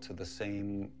parallel this. to the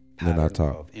same Then I'll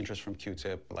pattern talk. of interest from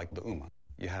Q-Tip, like the Uma.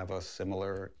 You have a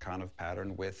similar kind of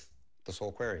pattern with the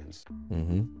Soulquarians.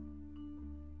 Mm-hmm.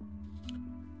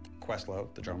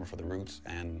 Questlove, the drummer for the Roots,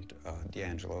 and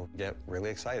D'Angelo get really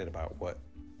excited about what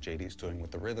JD's doing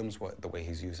with the rhythms, the way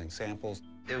he's using samples.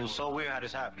 It was so weird how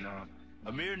this happened.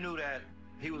 Amir knew that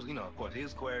he was, you know, of course, he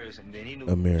was Aquarius, and then he knew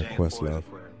Amir James Questlove. Ford was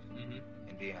Aquarius,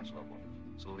 and D'Angelo.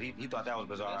 So he thought that was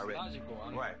bizarre already. Logical,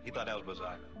 right, he thought that was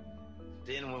bizarre.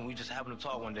 Then when we just happened to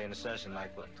talk one day in the session,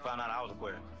 like, found out I was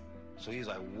Aquarius. So he's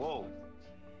like, whoa,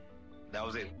 that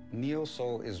was it. Neo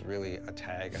Soul is really a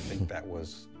tag, I think, that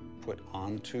was put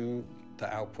onto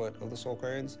the output of the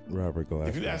Soulquarians. Robert Glass.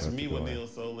 If you ask me what Neo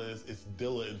Soul is, it's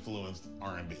Dilla influenced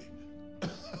R&B.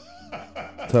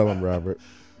 Tell him, Robert.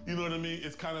 You know what I mean?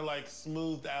 It's kind of like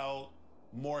smoothed out,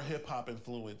 more hip hop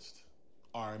influenced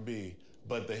R&B,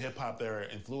 but the hip hop they're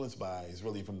influenced by is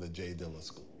really from the J Dilla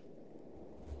school.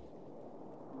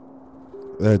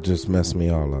 That just messed me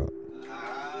all up.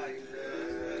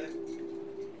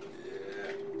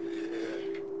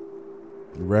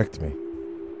 Wrecked me.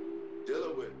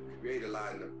 Dilla would create a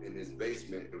lot in his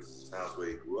basement. It was his house where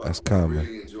he grew up. That's common. I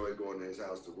really enjoyed going to his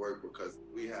house to work because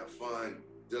we have fun.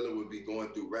 Dilla would be going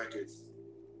through records.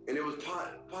 And it was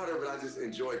part of it, I just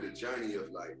enjoyed the journey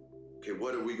of like okay,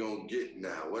 what are we gonna get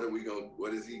now? What is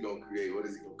he gonna create? What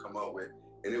is he gonna come up with?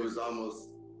 And it was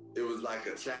like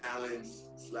a challenge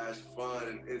 / fun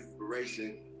and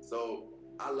inspiration. So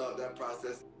I love that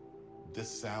process.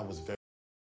 This sound was very.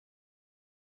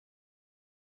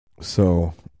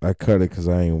 So I cut it because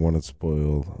I ain't want to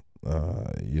spoil,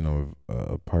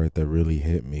 a part that really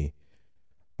hit me,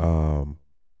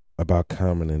 about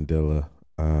Common and Dilla.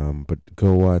 But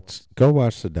go watch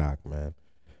the doc, man.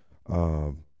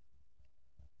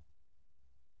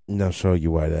 And I'll show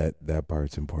you why that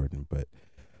part's important. But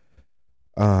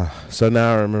so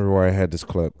now I remember why I had this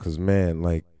clip, because man,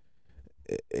 like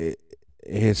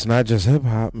it's not just hip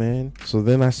hop, man. So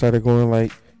then I started going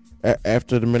like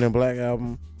after the Men in Black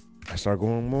album, I started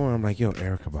going more. I'm like, yo,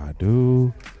 Erykah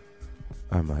Badu.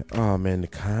 I'm like, oh man, the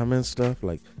Common stuff.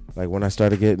 Like when I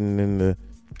started getting into,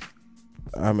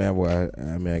 I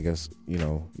guess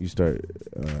you start.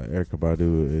 Erykah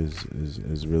Badu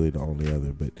is really the only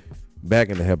other. But back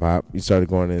into hip hop, you started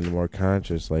going into more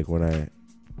conscious. Like when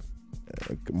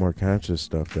more conscious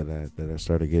stuff that I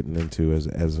started getting into as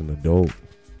an adult,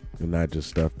 and not just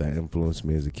stuff that influenced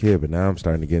me as a kid. But now I'm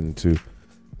starting to get into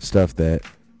stuff that,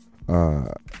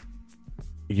 I'm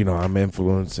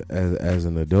influenced as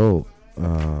an adult.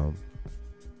 I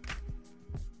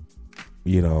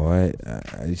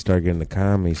start getting into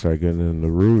comedy, you start getting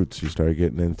into Roots, you start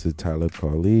getting into Talib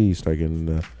Kweli, you start getting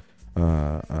into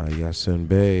Yasin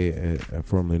Bey,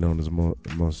 formerly known as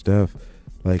Mos Def.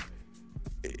 Like,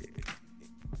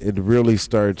 it really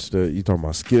starts to, you talking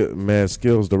about Mad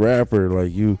Skills, the rapper,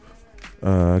 like you,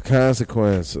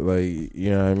 Consequence, like,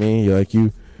 you know what I mean? You're like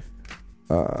you,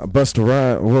 Busta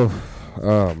Rhymes. Whoa.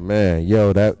 Oh man,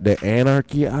 yo, the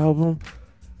Anarchy album,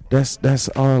 that's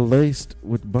all laced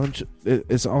with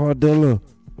it's all Dilla.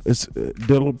 It's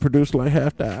Dilla produced like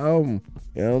half the album.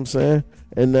 You know what I'm saying?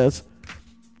 And that's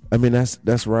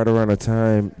right around the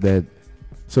time that.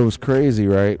 So it's crazy,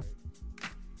 right?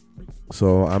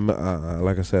 So I'm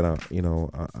like I said, I'm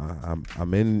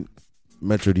in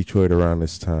Metro Detroit around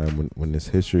this time when this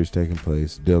history is taking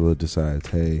place. Dilla decides,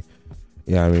 hey,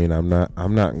 yeah, I'm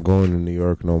not going to New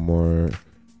York no more.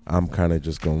 I'm kind of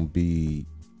just gonna be,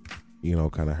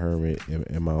 kind of hermit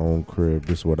in my own crib.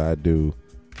 This is what I do.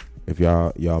 If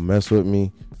y'all mess with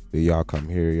me, then y'all come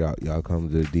here. Y'all come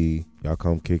to the D. Y'all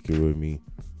come kick it with me.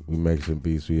 We make some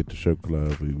beats. We hit the strip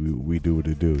club. We do what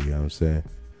it do. You know what I'm saying?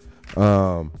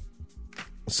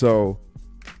 So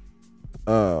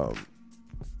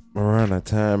around that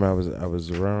time, I was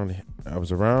around here. I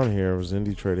was in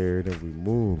Detroit area. Then we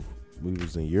moved. We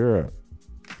was in Europe.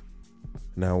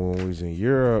 Now, when we was in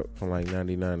Europe from like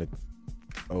 99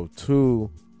 to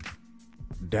 02,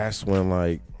 that's when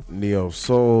like neo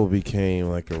soul became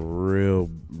like a real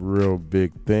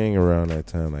big thing around that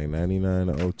time, like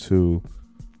 99 to 02.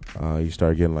 You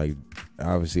start getting like,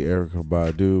 obviously Erykah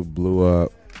Badu blew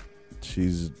up.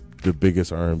 She's the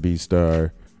biggest R&B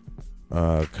star,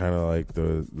 kind of like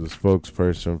the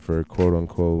spokesperson for quote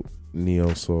unquote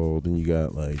neo soul. Then you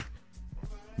got like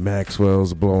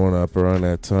Maxwell's blowing up around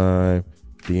that time.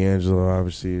 D'Angelo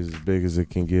obviously is as big as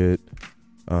it can get.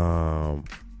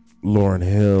 Lauryn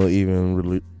Hill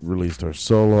even released her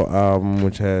solo album,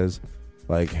 which has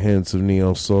like hints of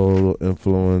neo soul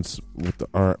influence with the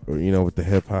art, with the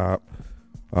hip hop.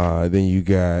 Then you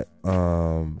got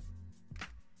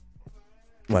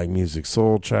like Music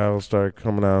Soul Child started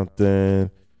coming out then.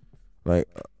 Like,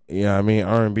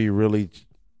 R&B really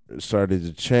started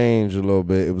to change a little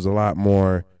bit. It was a lot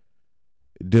more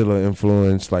Dilla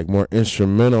influence, like more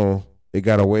instrumental. It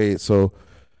got away. So,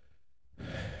 all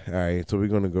right. So we're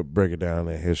gonna go break it down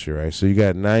in history, right? So you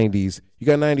got 90s. You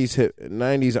got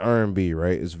 90s R&B,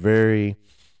 right? It's very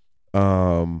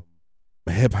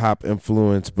hip hop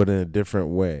influence, but in a different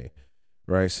way,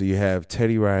 right? So you have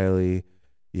Teddy Riley,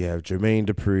 you have Jermaine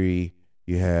Dupri,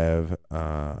 you have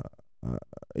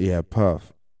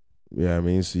Puff. Yeah,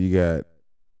 so you got.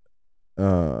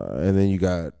 And then you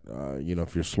got,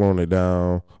 if you're slowing it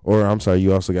down, or I'm sorry,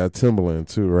 you also got Timbaland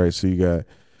too, right? So you got,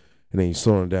 and then you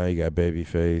slowing it down, you got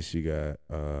Babyface, you got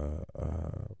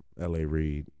L.A.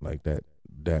 Reid, like that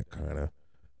kind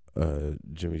of,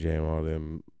 Jimmy Jam, all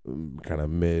them kind of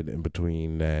mid in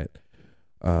between that,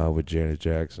 with Janet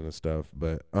Jackson and stuff.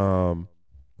 But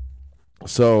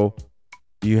so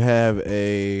you have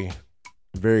a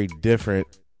very different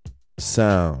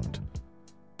sound.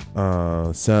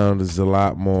 Sound is a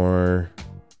lot more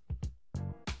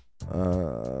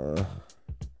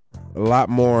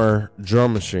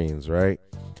drum machines, right?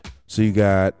 So you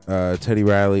got Teddy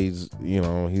Riley's,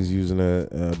 he's using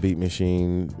a beat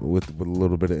machine with a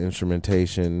little bit of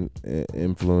instrumentation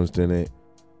influenced in it.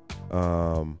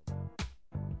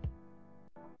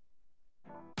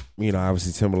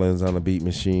 obviously Timbaland's on the beat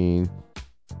machine.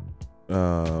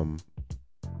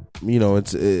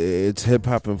 It's hip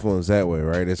hop influence that way,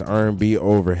 right? It's R&B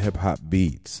over hip hop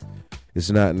beats.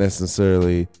 It's not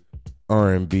necessarily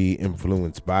R&B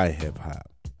influenced by hip hop,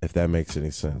 if that makes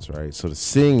any sense, right? So the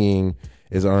singing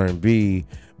is R&B,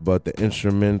 but the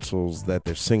instrumentals that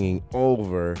they're singing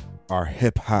over are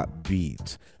hip hop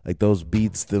beats. Like those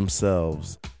beats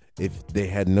themselves, if they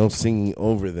had no singing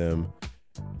over them,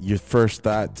 your first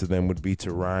thought to them would be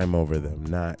to rhyme over them,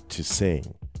 not to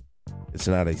sing. It's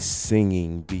not a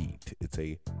singing beat. It's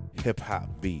a hip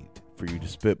hop beat for you to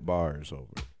spit bars over.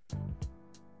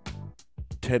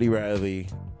 Teddy Riley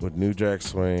with New Jack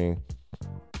Swing,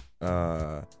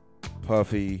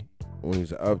 Puffy when he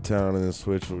was Uptown, and then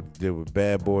switched what he did with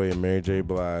Bad Boy and Mary J.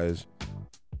 Blige,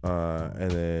 and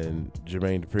then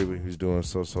Jermaine Dupri, who's doing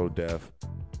So Def,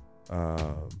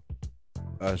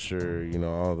 Usher,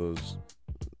 all those.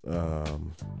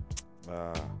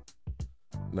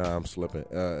 I'm slipping.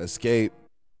 Escape,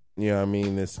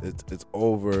 it's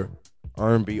over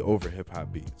R&B over hip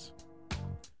hop beats.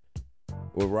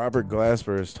 What Robert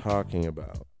Glasper is talking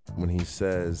about when he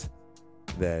says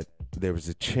that there was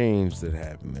a change that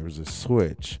happened, there was a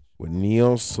switch. What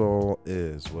neo soul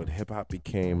is, what hip hop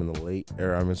became in the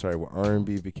what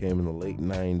R&B became in the late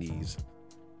 '90s,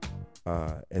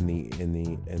 in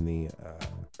the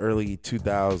early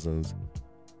 2000s,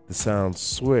 the sound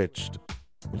switched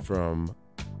from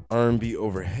R&B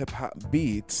over hip hop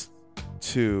beats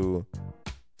to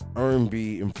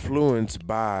R&B influenced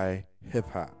by hip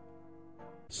hop.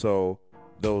 So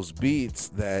those beats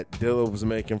that Dilla was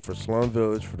making for Slum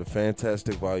Village, for the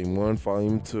Fantastic Volume 1,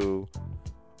 Volume 2,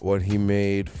 what he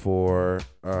made for,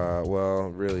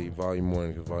 really Volume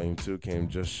 1, because Volume 2 came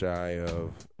just shy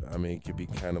of, it could be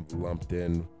kind of lumped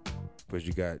in, because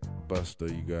you got Busta,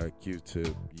 you got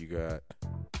Q-Tip, you got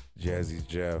Jazzy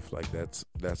Jeff, like that's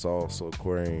all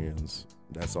Soulquarians.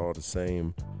 That's all the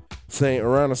same.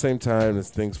 Around the same time as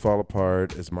Things Fall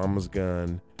Apart, as Mama's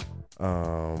Gun,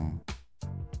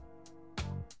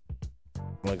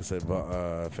 like I said,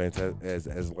 fantastic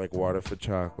as Like Water for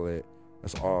Chocolate.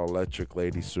 That's all Electric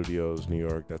Lady Studios, New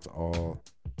York. That's all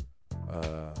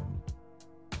the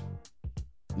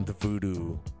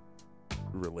Voodoo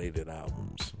related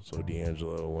albums. So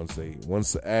D'Angelo once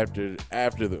after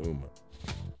the Ummah.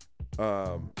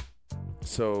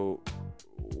 So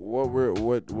what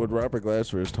Robert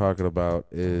Glasper is talking about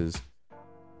is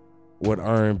what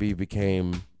R&B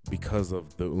became because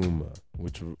of the Ummah,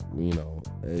 which,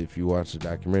 if you watch the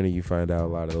documentary, you find out a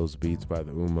lot of those beats by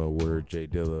the Ummah were Jay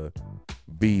Dilla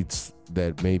beats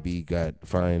that maybe got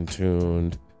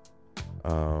fine-tuned,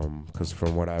 because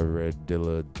from what I read,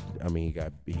 Dilla,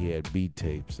 he had beat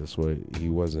tapes. That's what, he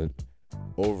wasn't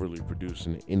overly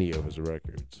producing any of his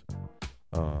records.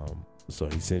 So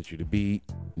he sent you the beat,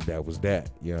 that was that,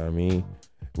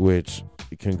 which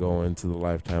can go into the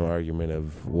lifetime argument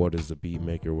of what is a beat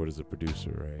maker, what is a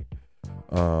producer, right?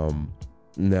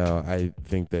 Now, I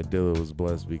think that Dilla was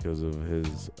blessed because of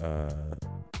his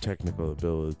technical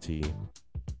ability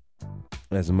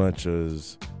as much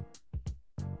as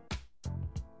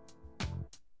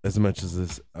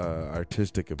his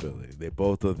artistic ability.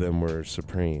 Both of them were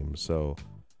supreme, so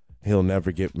he'll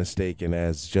never get mistaken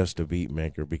as just a beat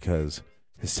maker because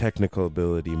his technical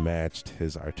ability matched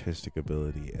his artistic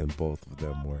ability, and both of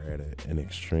them were at an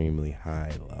extremely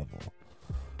high level.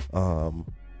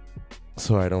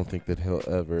 So I don't think that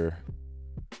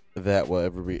that will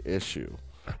ever be an issue.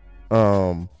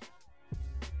 Now,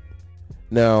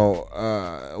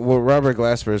 what Robert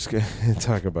Glasper is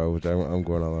talking about, which I'm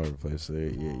going all over the place. So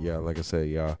yeah, like I said,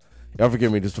 y'all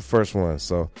forgive me. This is the first one,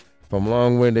 so if I'm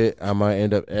long-winded, I might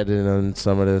end up editing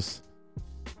some of this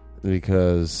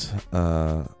because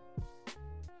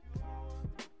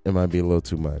it might be a little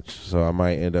too much. So I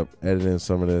might end up editing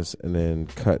some of this and then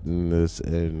cutting this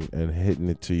and hitting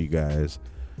it to you guys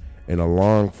in a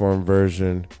long-form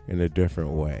version in a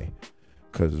different way.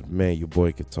 Because, man, your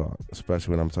boy could talk,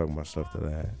 especially when I'm talking about stuff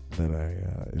that I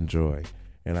enjoy.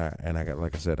 And I got,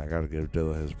 like I said, I got to give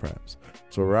Dilla his props.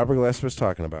 So what Robert Glasper is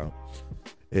talking about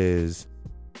is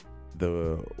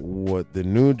what the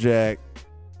New Jack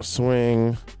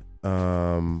Swing,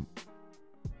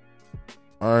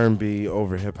 R&B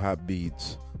over hip hop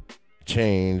beats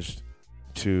changed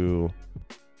to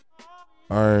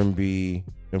R&B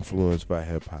influenced by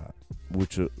hip hop,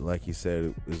 which, like he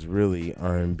said, is really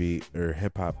R&B or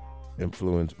hip hop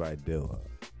influenced by Dilla,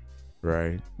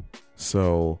 right?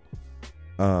 So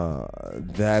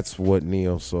that's what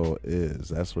neo soul is.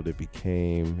 That's what it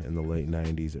became in the late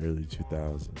 90s, early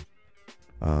 2000s.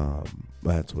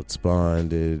 That's what Spawn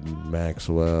did,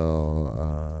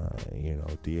 Maxwell,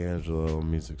 D'Angelo,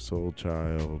 Music Soul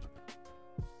Child,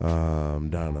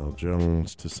 Donald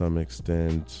Jones to some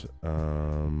extent,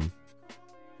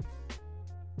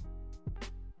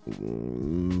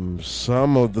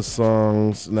 some of the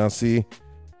songs. Now, see,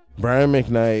 Brian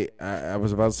McKnight, I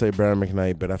was about to say Brian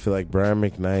McKnight, but I feel like Brian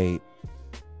McKnight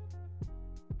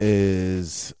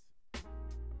is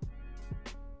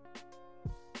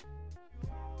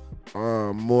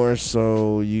more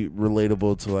so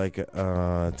relatable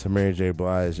to to Mary J.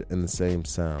 Blige in the same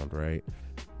sound, right?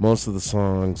 Most of the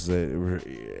songs even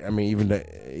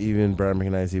Brian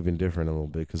McKnight's even different a little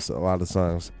bit, because a lot of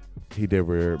songs he did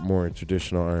were more in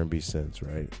traditional R&B sense,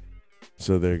 right?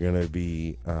 So they're gonna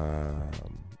be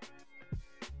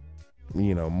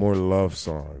more love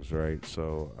songs, right?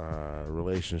 So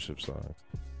relationship songs.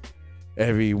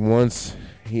 Once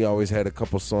he always had a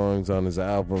couple songs on his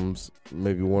albums,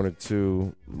 maybe one or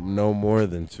two, no more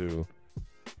than two,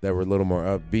 that were a little more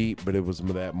upbeat, but it was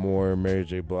that more Mary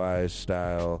J. Blige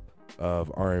style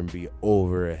of R&B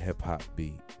over a hip-hop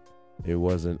beat. It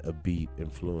wasn't a beat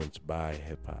influenced by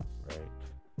hip-hop, right?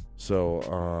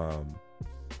 So,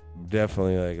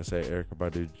 definitely, like I said, Erykah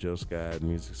Badu, Jill Scott,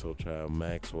 Music Soul Child,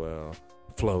 Maxwell,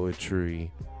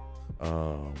 Floetry,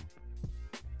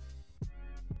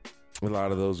 a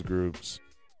lot of those groups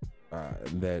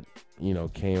that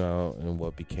came out and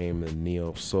what became the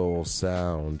neo soul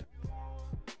sound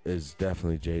is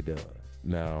definitely J Dilla.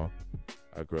 Now,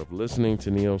 I grew up listening to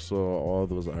neo soul. All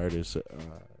those artists,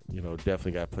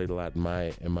 definitely got played a lot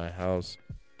in my house.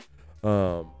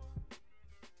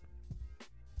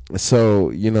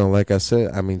 So like I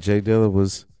said, I mean, J Dilla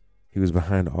was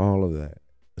behind all of that.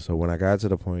 So when I got to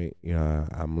the point,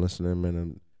 I'm listening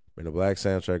in the Black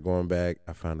soundtrack, going back,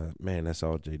 I found out, man, that's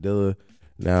all J Dilla.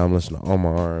 Now I'm listening to all my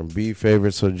R&B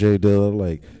favorites of J Dilla,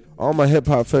 like all my hip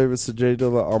hop favorites of J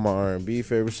Dilla, all my R&B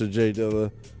favorites of J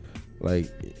Dilla.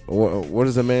 Like, what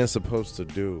is a man supposed to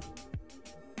do?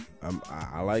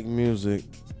 I like music.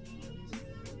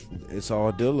 It's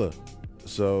all Dilla,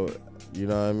 so you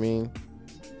know what I mean.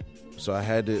 So I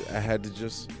had to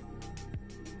just,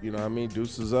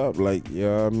 deuces up, like, you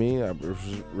know what I mean. I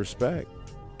respect.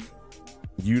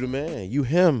 You the man. You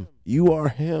him. You are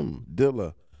him,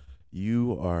 Dilla.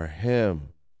 You are him.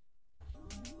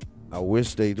 I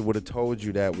wish they would have told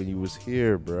you that when you was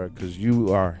here, bro, because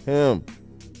you are him.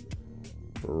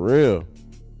 For real.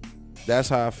 That's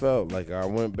how I felt. Like, I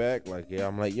went back, like, yeah,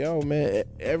 I'm like, yo, man,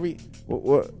 every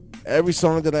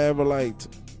song that I ever liked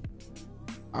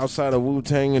outside of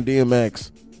Wu-Tang and DMX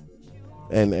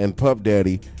and Puff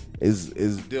Daddy is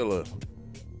Dilla.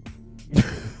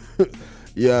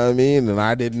 You know what I mean? And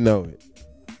I didn't know it.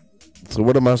 So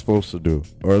what am I supposed to do?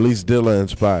 Or at least Dilla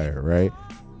inspired, right?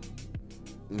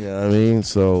 You know what I mean?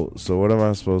 So what am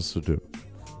I supposed to do?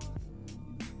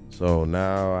 So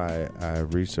now I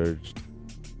researched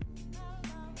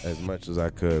as much as I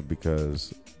could,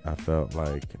 because I felt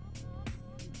like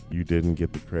you didn't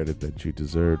get the credit that you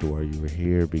deserved while you were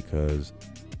here, because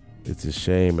it's a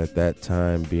shame. At that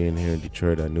time, being here in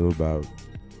Detroit, I knew about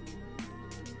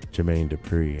Jermaine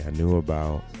Dupri. I knew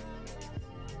about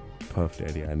Puff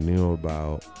Daddy. I knew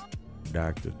about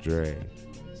Dr. Dre.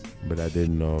 But I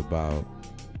didn't know about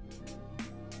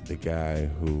the guy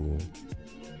who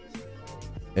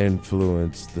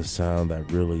influenced the sound that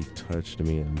really touched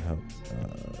me and helped,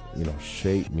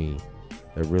 shape me.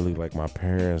 That really, like, my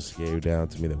parents gave down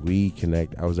to me, that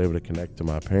I was able to connect to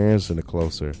my parents in a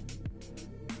closer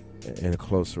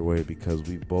way, because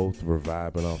we both were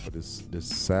vibing off of this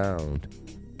sound.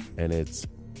 And it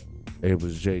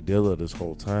was J Dilla this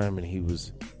whole time, and he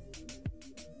was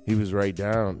right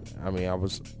down. I mean, I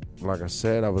was, like I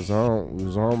said, we was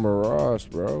on Maras,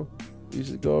 bro. We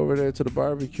used to go over there to the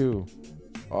barbecue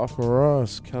off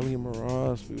Maras, Kelly and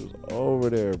Maras. We was over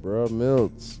there, bro.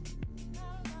 Milts.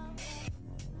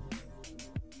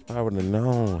 I would have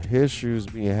known. His shoes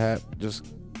being just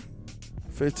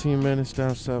 15 minutes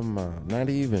down 7 Mile. Not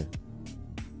even.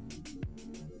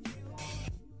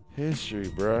 History,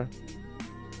 bruh.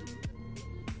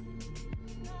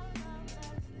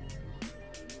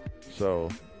 So,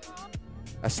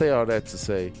 I say all that to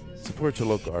say, support your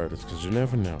local artists, because you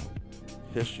never know.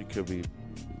 History could be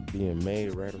being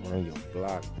made right around your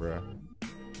block, bruh.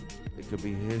 It could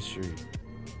be history.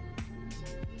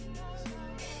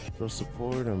 So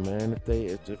support them, man.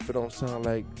 If it don't sound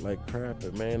like crap,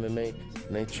 man, and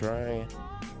they trying,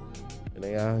 and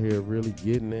they out here really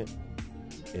getting it.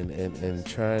 And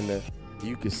trying to,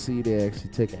 you can see they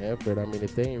actually take an effort. I mean,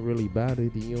 if they ain't really about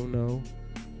it, you'll know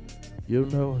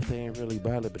if they ain't really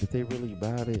about it. But if they really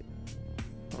about it,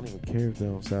 I don't even care if they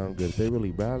don't sound good. If they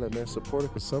really valid, man, support it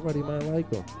because somebody might like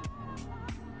them.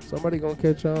 Somebody gonna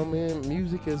catch on, man.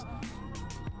 Music is.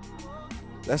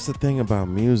 That's the thing about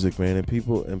music, man, and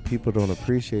people don't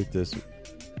appreciate this.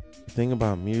 The thing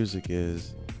about music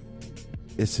is,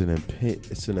 it's an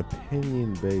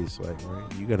opinion based, like,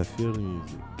 right? You gotta feel the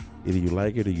music. Either you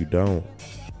like it or you don't.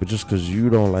 But just because you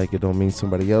don't like it don't mean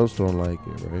somebody else don't like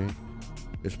it, right?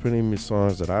 There's plenty of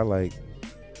songs that I like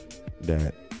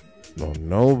that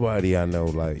nobody I know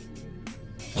like.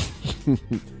 You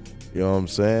know what I'm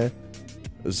saying?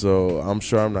 So I'm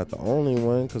sure I'm not the only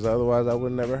one, because otherwise I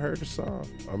would never heard the song.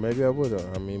 Or maybe I would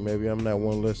have. I mean, maybe I'm that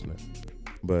one listener.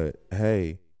 But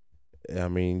hey, I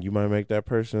mean, you might make that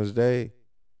person's day,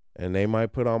 and they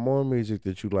might put on more music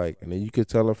that you like, and then you could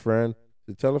tell a friend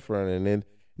to tell a friend, and then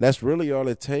that's really all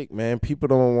it takes, man. People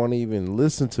don't want to even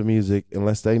listen to music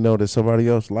unless they know that somebody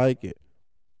else like it.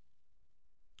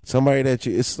 Somebody that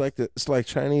it's like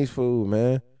Chinese food,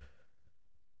 man.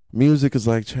 Music is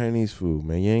like Chinese food,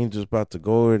 man. You ain't just about to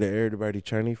go over to everybody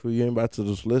Chinese food. You ain't about to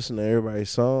just listen to everybody's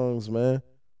songs, man.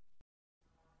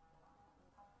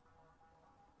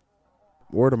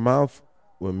 Word of mouth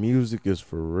with music is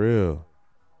for real.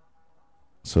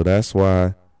 So that's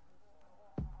why,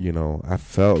 you know, I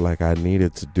felt like I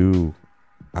have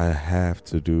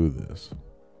to do this.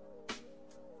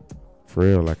 For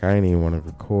real, like I ain't even want to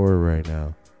record right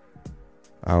now.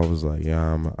 I was like, yeah,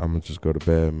 I'm gonna just go to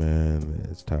bed, man.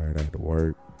 It's tired. I had to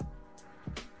work.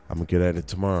 I'm gonna get at it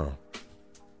tomorrow.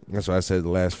 That's why I said the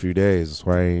last few days. That's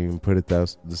why I ain't even put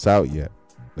this out yet.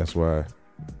 That's why.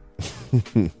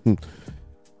 You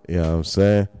know what I'm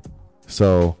saying?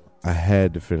 So I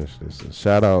had to finish this. And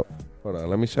shout out. Hold on.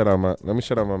 Let me shout out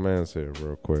my man's here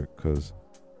real quick, because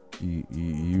he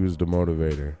was the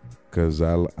motivator. Because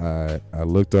I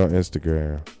looked on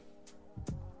Instagram.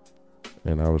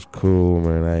 And I was cool,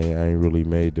 man. I ain't really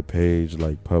made the page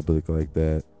like public like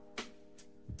that.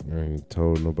 I ain't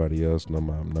told nobody else, none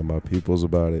of my peoples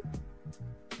about it.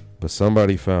 But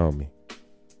somebody found me.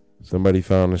 Somebody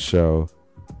found the show.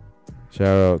 Shout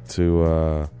out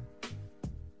to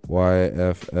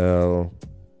YFL,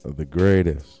 the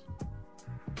greatest.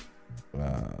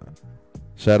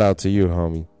 Shout out to you,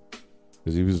 homie,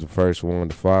 because he was the first one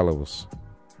to follow us.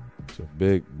 So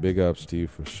big ups to you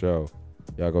for sure.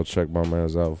 Y'all go check my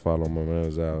man's out. Follow my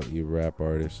man's out. He a rap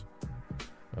artist.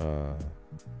 For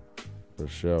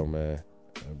sure, man.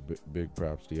 Big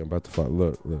props to you. I'm about to follow.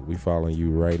 Look, we following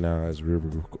you right now as we're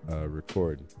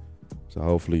recording. So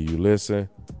hopefully you listen.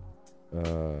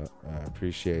 I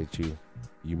appreciate you.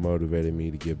 You motivated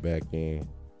me to get back in.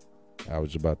 I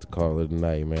was about to call it a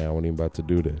night, man. I wasn't even about to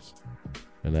do this.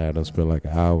 And I done spent like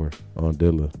an hour on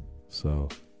Dilla. So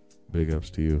big ups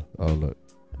to you. Oh, look.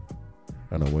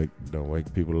 I don't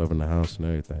wake people up in the house and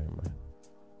everything,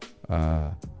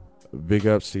 man. Big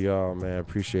ups to y'all, man.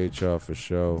 Appreciate y'all for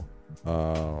sure.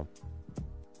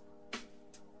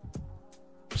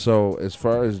 So as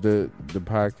far as the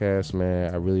podcast,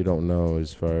 man, I really don't know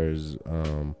as far as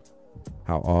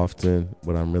how often.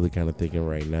 What I'm really kind of thinking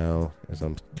right now, as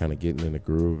I'm kind of getting in the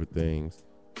groove of things,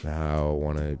 and how I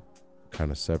want to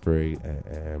kind of separate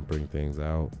and bring things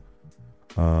out.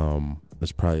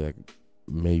 It's probably like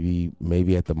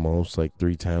maybe at the most like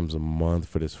 3 times a month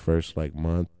for this first like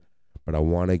month, but I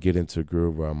want to get into a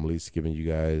groove where I'm at least giving you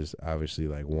guys obviously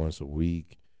like once a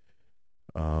week.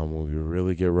 When we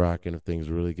really get rocking, if things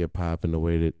really get popping the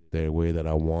way that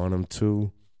I want them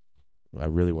to, I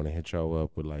really want to hit y'all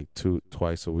up with like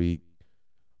twice a week.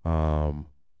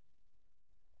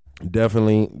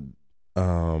 Definitely,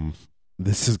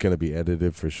 this is gonna be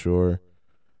edited for sure.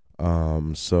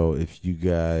 So if you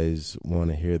guys want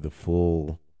to hear the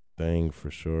full thing for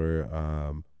sure,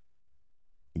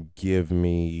 give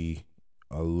me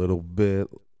a little bit,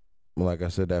 like I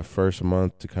said, that first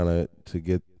month to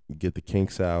get the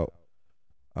kinks out.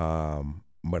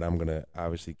 But I'm gonna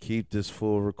obviously keep this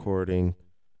full recording.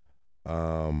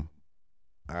 I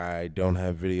don't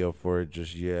have video for it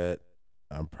just yet.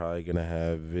 I'm probably gonna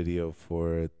have video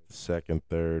for it, second,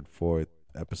 third, fourth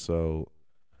episode.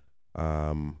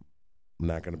 I'm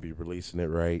not gonna be releasing it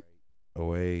right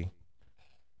away.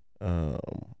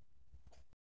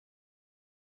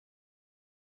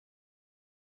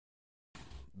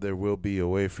 There will be a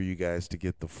way for you guys to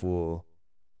get the full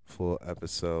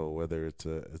episode, whether it's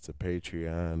a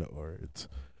Patreon or it's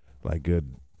like a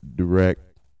direct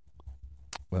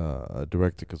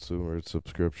to consumer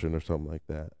subscription or something like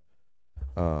that.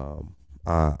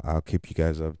 I'll keep you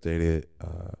guys updated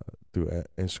through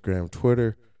Instagram,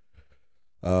 Twitter.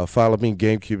 Follow me,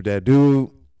 GameCube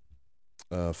DatDude.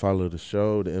 follow the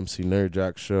show, the MC Nerd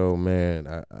Jock Show. Man,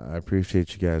 I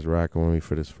appreciate you guys rocking with me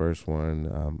for this first one.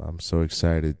 I'm so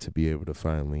excited to be able to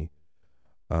finally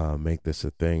make this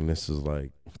a thing. This is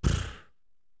like,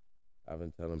 I've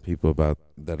been telling people about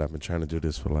that. I've been trying to do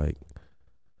this for like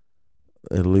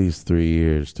at least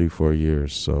 3-4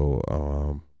 years.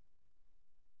 So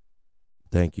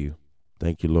thank you.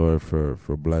 Thank you, Lord, for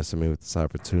blessing me with this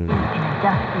opportunity.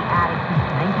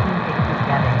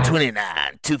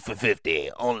 29, 2 for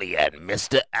 50, only at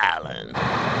Mr. Allen.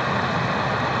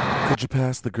 Could you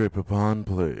pass the grape upon,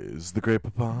 please? The grape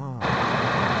upon.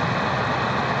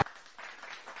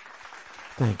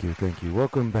 Thank you.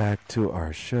 Welcome back to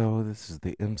our show. This is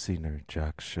the MC Nerd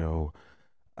Jock Show.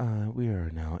 We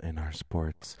are now in our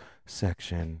sports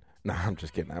section. Nah, I'm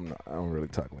just kidding. I don't really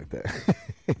talk like that.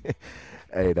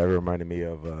 Hey, that reminded me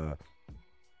of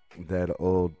that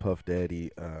old Puff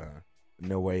Daddy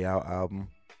No Way Out album.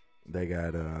 They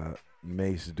got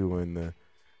Mace doing the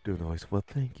voice. Well,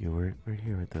 thank you. We're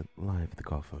here at the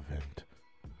golf event.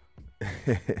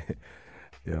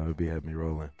 Yeah, it'd be having me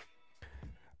rolling.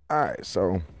 All right,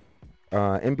 so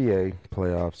NBA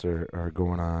playoffs are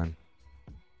going on.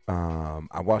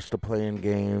 I watched the play-in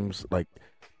games. Like,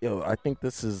 I think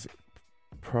this has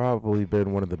probably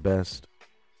been one of the best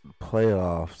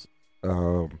playoffs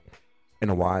in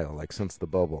a while, like since the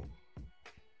bubble.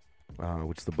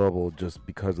 Which the bubble, just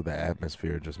because of the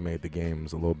atmosphere, just made the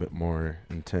games a little bit more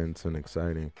intense and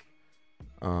exciting.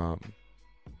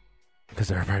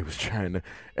 Because everybody was trying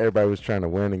to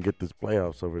win and get this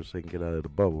playoffs over so they can get out of the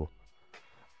bubble.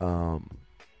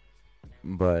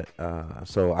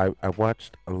 So I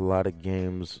watched a lot of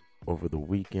games over the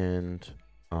weekend.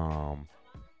 Some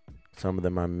of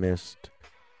them I missed.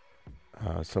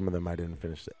 Some of them I didn't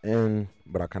finish the end,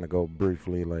 but I kind of go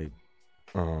briefly like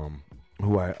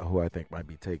who I think might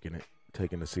be taking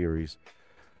the series.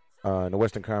 In the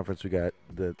Western Conference, we got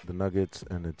the Nuggets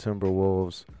and the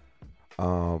Timberwolves.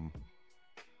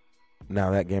 Now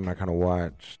that game I kind of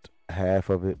watched half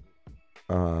of it.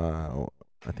 I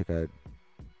think I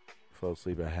fell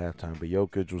asleep at halftime, but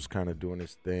Jokic was kind of doing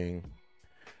his thing.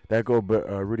 That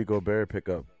Rudy Gobert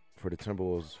pickup for the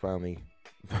Timberwolves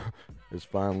is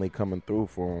finally coming through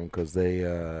for him, because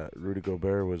Rudy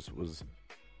Gobert was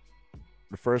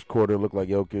the first quarter looked like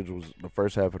Jokic was the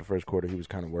first half of the first quarter he was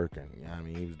kind of working. Yeah, I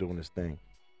mean, he was doing his thing,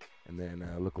 and then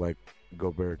it looked like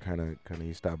Gobert kind of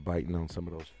he stopped biting on some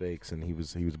of those fakes, and he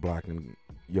was blocking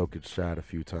Jokic's shot a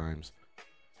few times.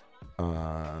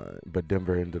 But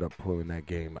Denver ended up pulling that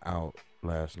game out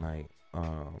last night.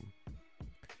 Now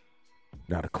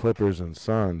the Clippers and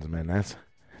Suns, man, that's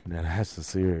the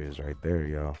series right there,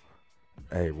 y'all.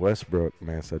 Hey, Westbrook,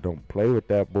 man, said don't play with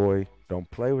that boy.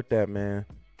 Don't play with that man.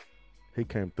 He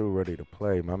came through ready to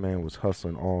play. My man was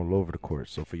hustling all over the court.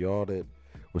 So for y'all that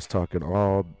was talking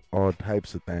all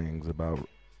types of things about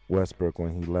Westbrook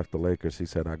when he left the Lakers, he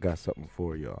said, I got something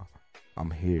for y'all.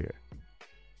 I'm here.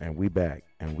 And we back,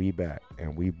 and we back,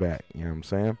 and we back. You know what I'm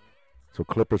saying? So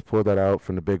Clippers pulled that out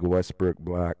from the big Westbrook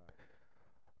block.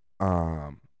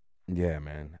 Yeah,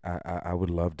 man. I would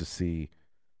love to see.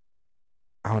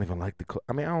 I don't even like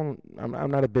I'm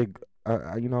not a big.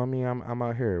 You know what I mean? I'm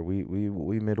out here. We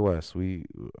Midwest. We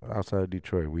outside of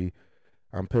Detroit.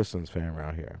 I'm Pistons fan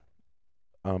around here.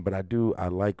 But I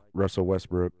like Russell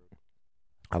Westbrook.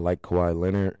 I like Kawhi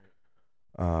Leonard.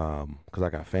 Because I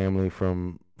got family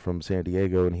from San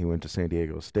Diego, and he went to San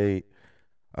Diego State.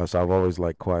 So I've always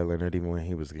liked Kawhi Leonard, even when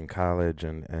he was in college,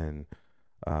 and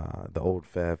the old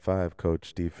Fab Five coach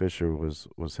Steve Fisher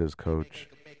was his coach,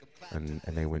 and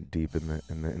they went deep in the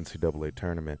NCAA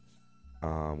tournament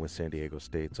with San Diego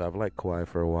State. So I've liked Kawhi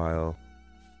for a while.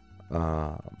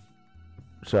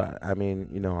 So I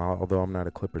mean, although I'm not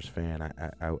a Clippers fan,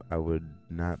 I would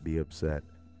not be upset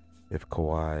if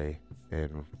Kawhi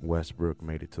and Westbrook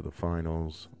made it to the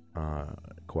finals.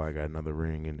 Kawhi got another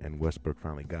ring, and Westbrook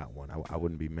finally got one. I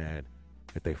wouldn't be mad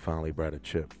if they finally brought a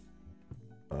chip,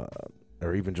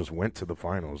 or even just went to the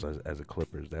finals as a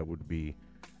Clippers. That would be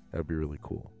really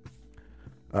cool.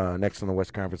 Next on the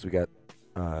West Conference, we got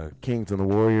Kings and the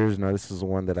Warriors. Now this is the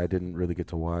one that I didn't really get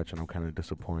to watch, and I'm kind of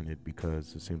disappointed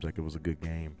because it seems like it was a good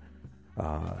game.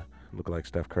 Looked like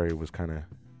Steph Curry was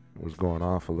going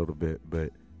off a little bit,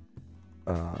 but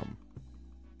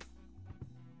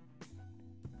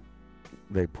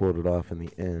they pulled it off in the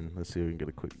end. Let's see if we can get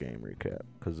a quick game recap,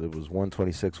 because it was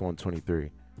 126-123.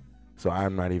 So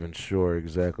I'm not even sure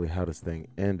exactly how this thing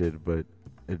ended, but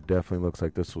it definitely looks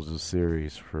like this was a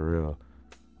series for real.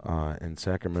 And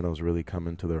Sacramento's really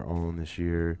coming to their own this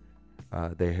year.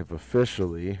 They have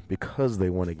officially, because they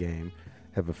won a game,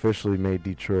 have officially made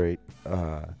Detroit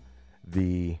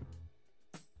the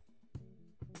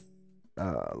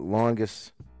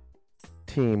longest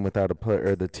team without a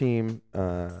player, or the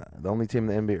only team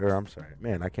in the NBA. Or I'm sorry,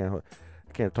 man, I can't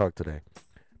talk today.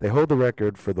 They hold the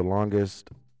record for the longest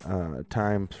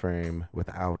time frame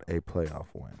without a playoff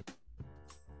win.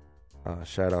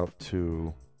 Shout out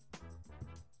to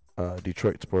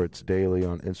Detroit Sports Daily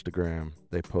on Instagram.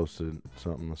 They posted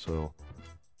something, so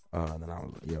then I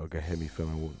was it had me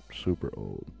feeling super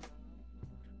old.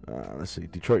 Let's see.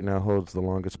 Detroit now holds the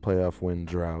longest playoff win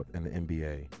drought in the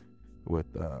NBA with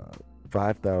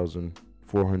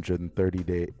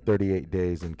 5,438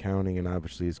 days and counting, and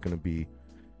obviously it's going to be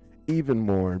even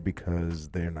more because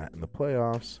they're not in the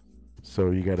playoffs.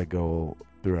 So you got to go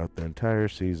throughout the entire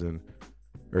season,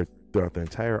 or throughout the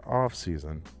entire off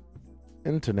season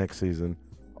into next season,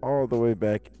 all the way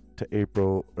back to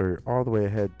April, or all the way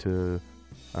ahead to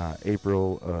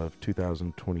April of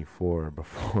 2024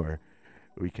 before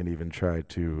we can even try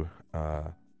to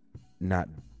not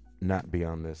be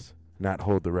on this, not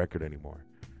hold the record anymore.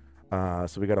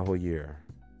 So we got a whole year.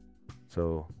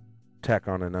 So tack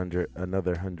on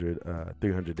another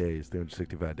 300 days,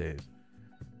 365 days.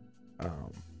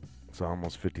 So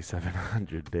almost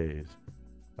 5,700 days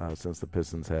since the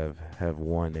Pistons have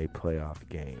won a playoff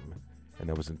game. And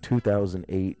that was in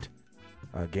 2008,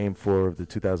 Game 4 of the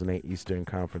 2008 Eastern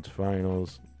Conference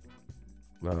Finals.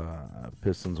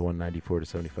 Pistons won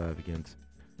 94-75 against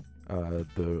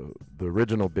the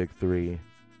original Big Three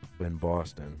in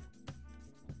Boston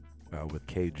with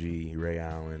KG, Ray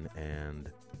Allen, and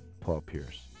Paul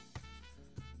Pierce.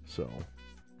 So,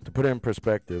 to put it in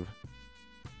perspective,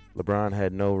 LeBron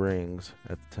had no rings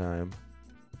at the time.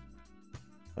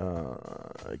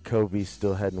 Kobe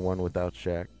still hadn't won without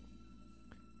Shaq.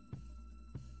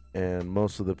 And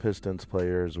most of the Pistons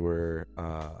players were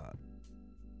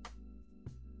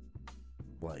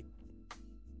like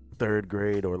third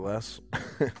grade or less.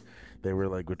 They were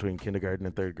like between kindergarten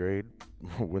and third grade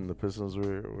when the Pistons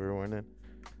were winning.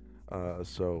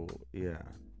 So yeah,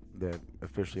 that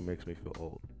officially makes me feel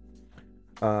old.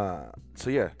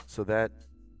 So that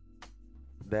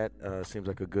seems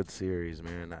like a good series,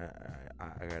 man.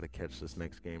 I gotta catch this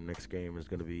next game. Next game is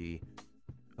gonna be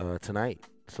tonight.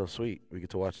 So sweet. We get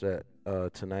to watch that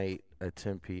tonight at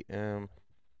 10 p.m.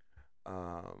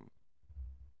 So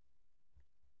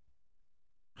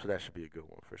that should be a good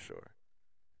one for sure.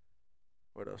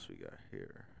 What else we got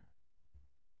here?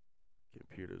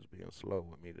 Computer's being slow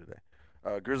with me today.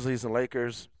 Grizzlies and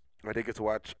Lakers. I did get to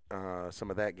watch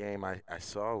some of that game. I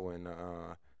saw when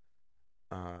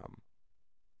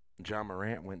John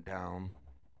Morant went down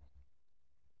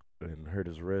and hurt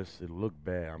his wrist. It looked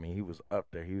bad. I mean, he was up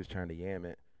there. He was trying to yam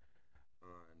it.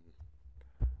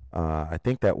 I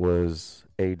think that was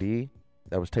AD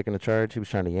that was taking the charge. He was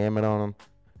trying to yam it on him,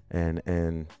 and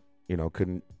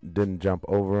didn't jump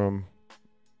over him,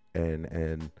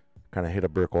 and kind of hit a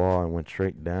brick wall and went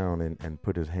straight down and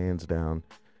put his hands down.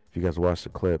 If you guys watch the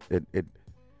clip,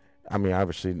 I mean,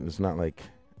 obviously it's not like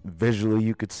visually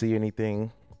you could see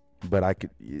anything, but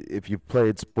if you've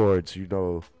played sports,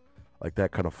 like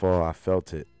that kind of fall, I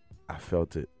felt it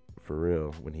for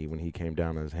real when he came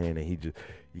down on his hand, and you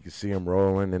could see him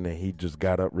rolling, and then he just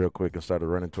got up real quick and started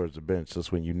running towards the bench.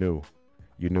 That's when you knew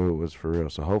it was for real.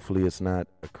 So hopefully it's not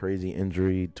a crazy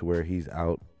injury to where he's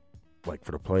out like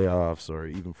for the playoffs or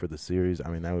even for the series. I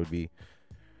mean, that would be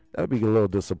a little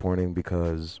disappointing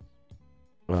because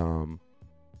I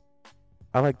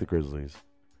like the Grizzlies.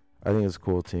 I think it's a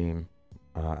cool team.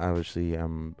 Obviously, I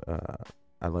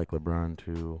like LeBron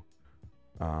too.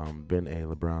 Been a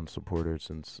LeBron supporter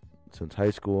since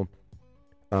high school.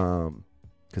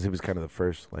 Because he was kind of the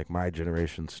first, like, my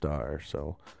generation star.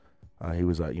 So he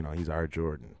was, he's our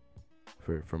Jordan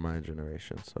for my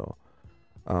generation. So,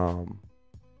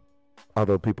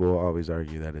 although people will always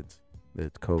argue that it's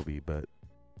Kobe, but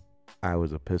I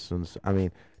was a Pistons. I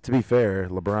mean, to be fair,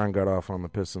 LeBron got off on the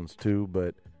Pistons too,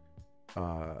 but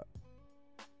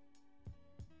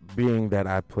being that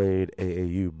I played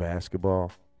AAU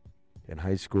basketball in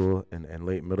high school and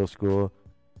late middle school,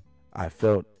 I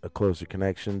felt a closer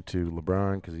connection to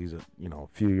LeBron because he's a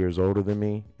few years older than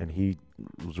me, and he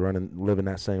was living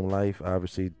that same life,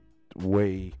 obviously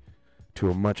way to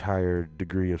a much higher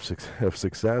degree of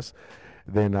success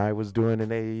than I was doing in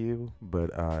AAU, but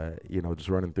just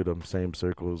running through them same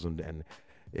circles, and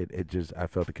it just, I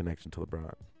felt a connection to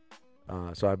LeBron.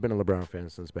 So I've been a LeBron fan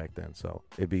since back then. So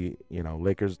it'd be,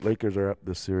 Lakers are up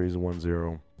this series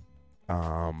 1-0.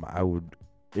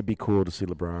 It'd be cool to see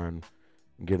LeBron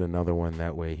get another one.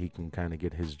 That way he can kind of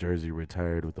get his jersey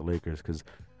retired with the Lakers, because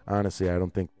honestly, I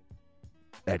don't think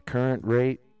at current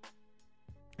rate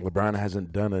LeBron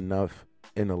hasn't done enough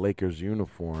in the Lakers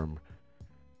uniform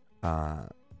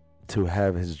to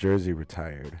have his jersey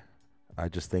retired. I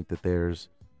just think that there's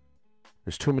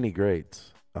too many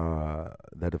greats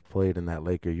that have played in that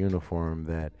Laker uniform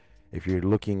that if you're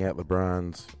looking at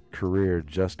LeBron's career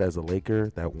just as a Laker,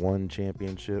 that one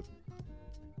championship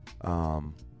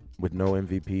with no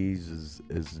MVPs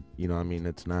is you know, I mean,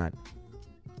 it's not.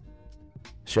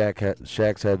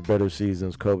 Shaq's had better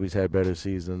seasons. Kobe's had better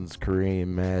seasons. Kareem,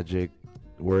 Magic,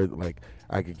 where like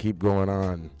I could keep going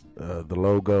on. The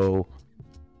logo,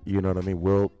 you know what I mean.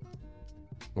 Wilt,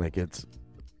 like it's.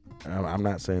 I'm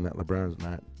not saying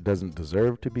that doesn't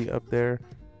deserve to be up there.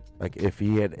 Like if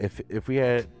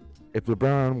LeBron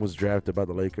was drafted by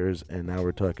the Lakers and now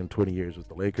we're talking 20 years with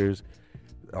the Lakers,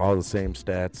 all the same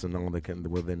stats and all that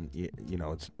then you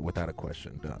know, it's without a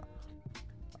question.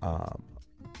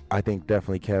 I think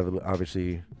definitely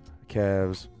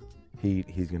Cavs,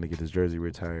 he's going to get his jersey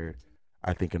retired.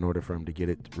 I think in order for him to get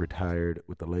it retired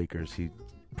with the Lakers, he's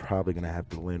probably going to have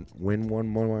to win one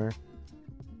more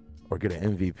or get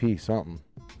an MVP, something.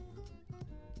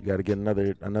 You got to get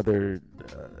another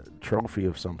trophy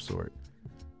of some sort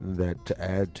that to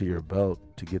add to your belt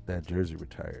to get that jersey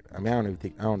retired. I mean, I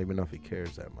don't even know if he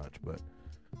cares that much, but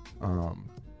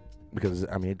because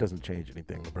I mean, it doesn't change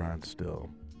anything. LeBron's still,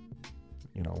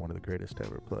 you know, one of the greatest to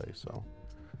ever play. So,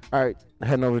 all right,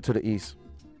 heading over to the East.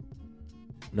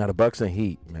 Now the Bucks and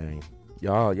Heat, man,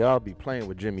 y'all be playing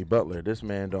with Jimmy Butler. This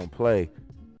man don't play.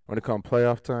 When it comes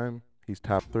playoff time, he's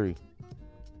top 3,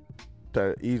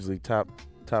 easily top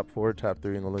 4, top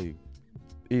 3 in the league,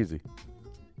 easy.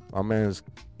 My man's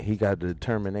he got the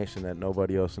determination that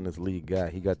nobody else in this league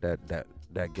got. He got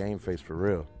that game face for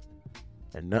real,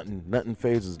 and nothing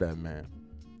phases that man.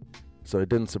 So it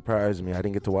didn't surprise me. I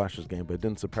didn't get to watch this game, but it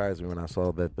didn't surprise me when I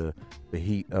saw that the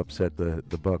Heat upset the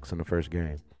Bucks in the first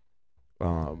game.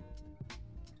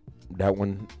 That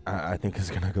one I think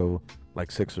is gonna go like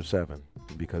 6 or 7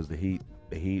 because the Heat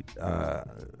they've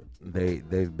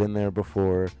been there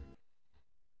before.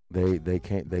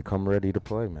 They come ready to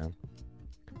play, man.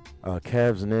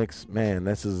 Cavs Knicks, man,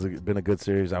 this has been a good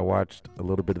series. I watched a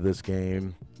little bit of this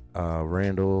game.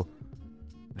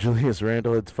 Julius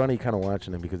Randle. It's funny kind of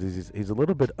watching him because he's a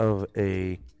little bit of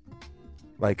a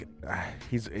like I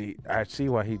see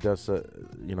why he does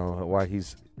you know, why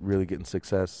he's really getting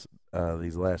success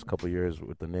these last couple of years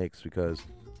with the Knicks, because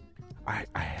I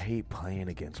hate playing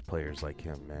against players like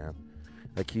him, man.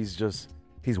 Like he's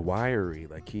wiry.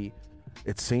 Like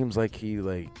it seems like he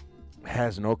like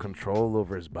has no control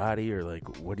over his body or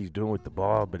like what he's doing with the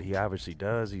ball, but he obviously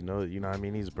does. You know what I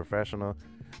mean? He's a professional,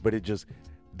 but it just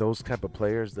those type of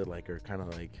players that like are kind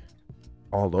of like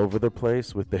all over the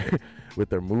place with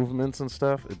their movements and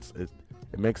stuff. It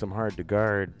makes them hard to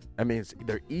guard. I mean,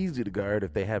 they're easy to guard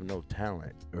if they have no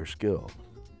talent or skill,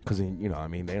 because you know, I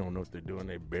mean, they don't know what they're doing.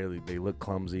 They look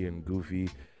clumsy and goofy,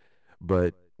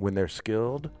 but when they're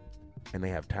skilled and they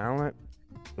have talent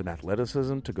and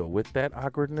athleticism to go with that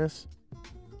awkwardness,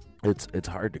 it's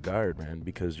hard to guard, man,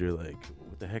 because you're like,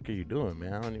 what the heck are you doing,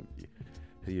 man?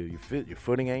 Your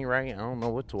footing ain't right. I don't know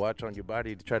what to watch on your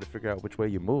body to try to figure out which way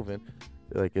you're moving.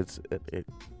 Like it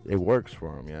works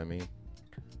for him, you know what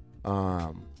I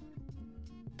mean?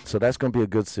 So that's gonna be a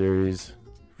good series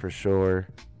for sure.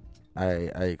 I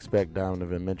expect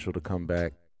Donovan Mitchell to come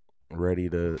back ready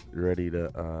to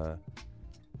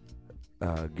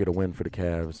get a win for the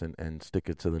Cavs and stick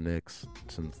it to the Knicks,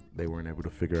 since they weren't able to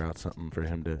figure out something for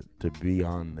him to be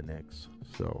on the Knicks.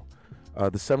 So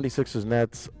the 76ers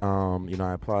Nets, you know,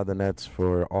 I applaud the Nets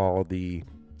for all the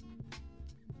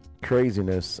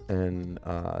craziness and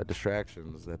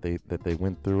distractions that they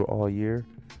went through all year,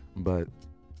 but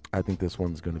I think this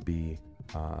one's gonna be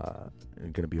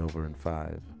over in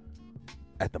 5.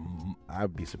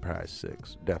 I'd be surprised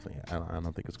 6. Definitely, I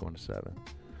don't think it's going to 7.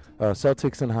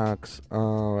 Celtics and Hawks.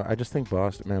 I just think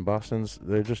Boston's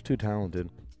they're just too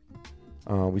talented.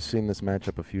 We've seen this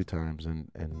matchup a few times, and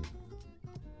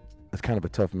it's kind of a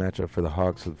tough matchup for the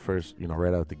Hawks at first, you know,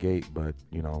 right out the gate. But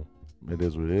you know, it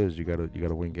is what it is. You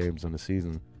gotta win games in the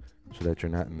season so that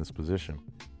you're not in this position.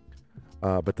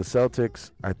 But the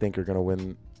Celtics, I think, are gonna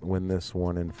win this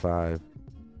one in 5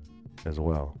 as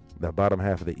well. That bottom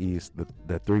half of the East,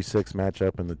 the 3-6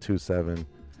 matchup and the 2-7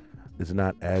 is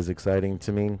not as exciting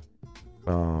to me.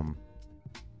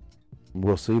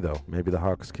 We'll see though. Maybe the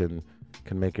Hawks can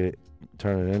make it,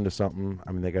 turn it into something.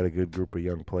 I mean, they got a good group of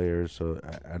young players, so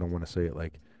I don't want to say it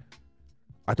like.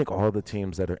 I think all the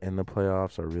teams that are in the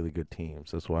playoffs are really good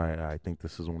teams. That's why I think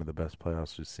this is one of the best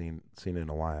playoffs we've seen in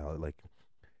a while. Like,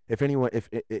 if any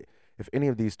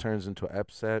of these turns into an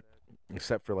upset,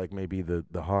 except for like maybe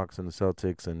the Hawks and the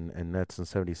Celtics and Nets and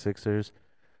 76ers,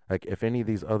 Like, if any of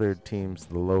these other teams,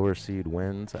 the lower seed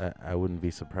wins, I wouldn't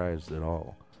be surprised at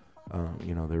all.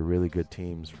 You know, they're really good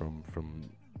teams from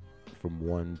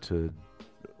 1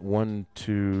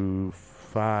 to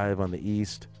 5 on the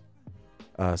East.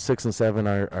 6 and 7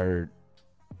 are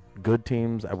good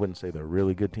teams. I wouldn't say they're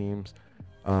really good teams.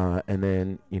 And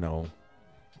then, you know,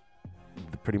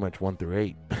 pretty much 1 through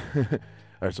 8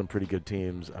 are some pretty good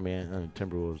teams. I mean,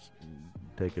 Timberwolves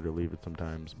take it or leave it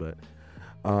sometimes, but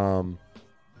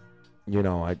you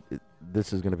know,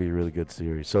 this is going to be a really good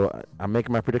series. So I'm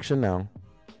making my prediction now.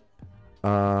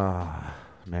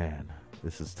 Man,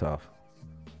 this is tough.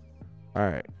 All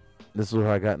right, this is what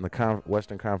I got in the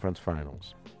Western Conference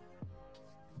Finals.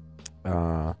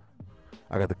 I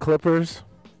got the Clippers.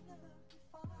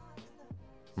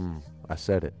 I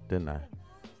said it, didn't I?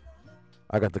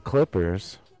 I got the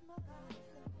Clippers.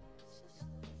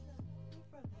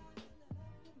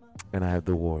 And I have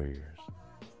the Warriors.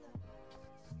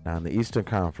 Now in the Eastern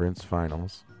Conference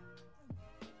Finals,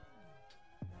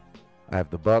 I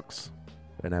have the Bucks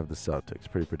and I have the Celtics.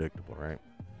 Pretty predictable, right?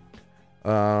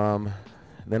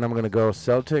 Then I'm going to go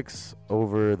Celtics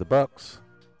over the Bucks.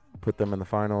 Put them in the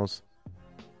finals.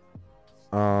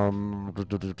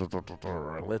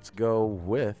 Let's go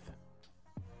with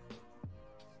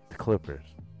the Clippers.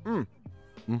 I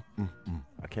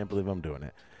can't believe I'm doing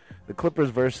it. The Clippers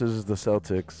versus the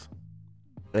Celtics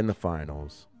in the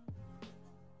finals.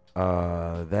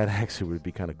 That actually would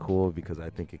be kind of cool because I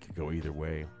think it could go either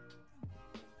way.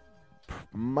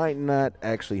 Might not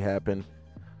actually happen,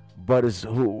 but it's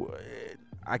who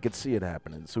I could see it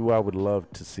happening. It's who I would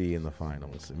love to see in the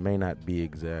finals. It may not be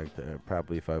exact.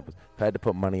 Probably if I had to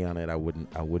put money on it, I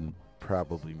wouldn't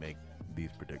probably make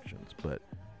these predictions. But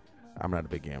I'm not a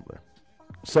big gambler,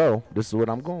 so this is what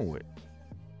I'm going with.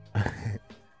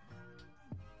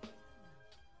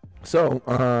 So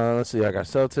let's see. I got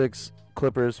Celtics,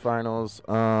 Clippers finals.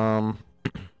 All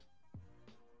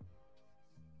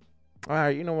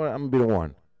right, you know what? I'm gonna be the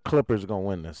one. Clippers are gonna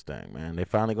win this thing, man. They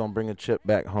finally gonna bring a chip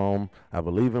back home. I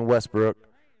believe in Westbrook.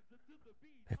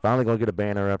 They finally gonna get a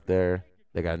banner up there.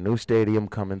 They got a new stadium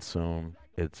coming soon.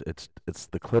 It's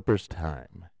the Clippers'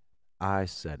 time. I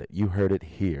said it. You heard it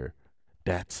here.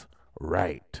 That's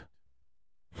right.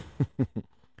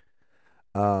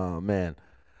 Man.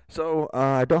 So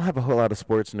I don't have a whole lot of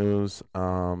sports news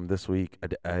this week.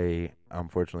 I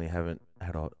unfortunately haven't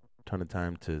had a ton of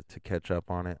time to catch up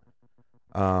on it.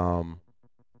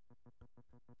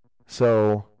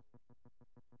 So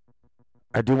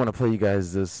I do want to play you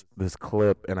guys this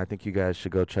clip, and I think you guys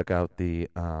should go check out the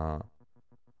All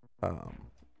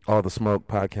the Smoke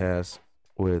podcast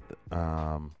with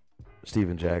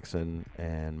Steven Jackson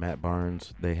and Matt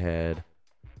Barnes. They had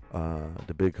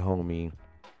the big homie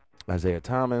Isaiah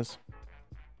Thomas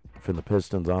from the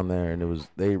Pistons on there, and it was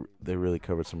they really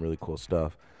covered some really cool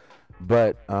stuff.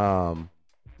 But I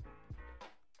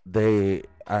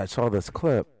saw this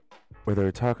clip where they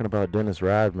were talking about Dennis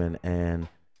Rodman, and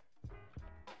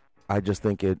I just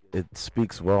think it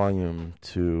speaks volume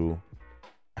to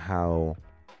how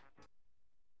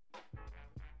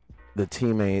the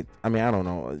teammate. I mean, I don't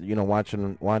know. You know,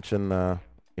 watching you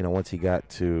know, once he got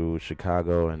to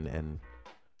Chicago and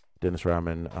Dennis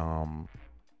Rodman,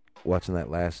 watching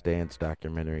that Last Dance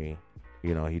documentary,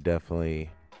 you know, he definitely.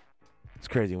 It's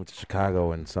crazy. He went to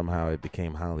Chicago and somehow it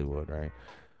became Hollywood, right?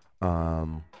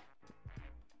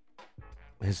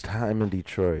 His time in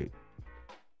Detroit,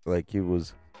 like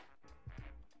it's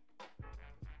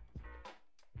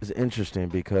interesting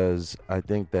because I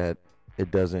think that he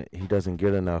doesn't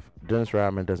get enough. Dennis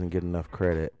Rodman doesn't get enough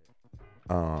credit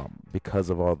because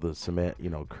of all the cement, you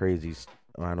know, crazy.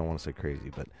 I don't want to say crazy,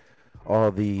 but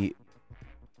all the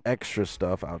extra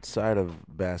stuff outside of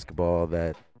basketball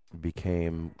that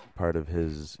became part of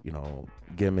his, you know,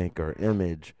 gimmick or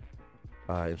image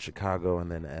in Chicago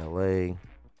and then LA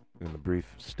in the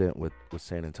brief stint with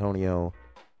San Antonio.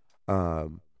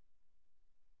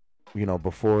 You know,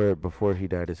 before he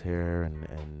dyed his hair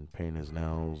and painted his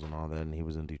nails and all that, and he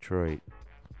was in Detroit,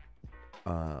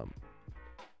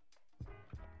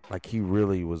 like he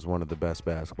really was one of the best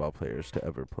basketball players to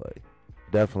ever play.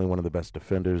 Definitely one of the best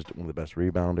defenders, one of the best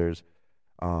rebounders.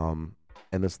 And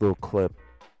this little clip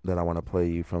that I want to play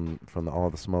you from the All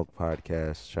the Smoke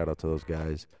podcast, shout out to those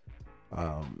guys,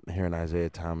 hearing Isaiah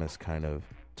Thomas kind of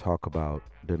talk about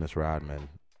Dennis Rodman,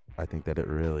 I think that it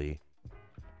really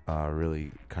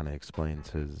kind of explains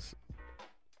his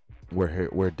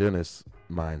where Dennis'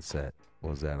 mindset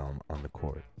was at on the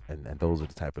court, and those are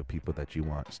the type of people that you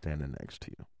want standing next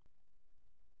to you.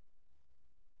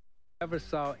 Never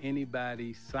saw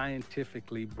anybody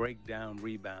scientifically break down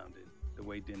rebounding the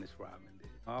way Dennis Rodman did.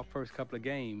 Our first couple of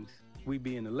games, we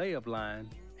be in the layup line,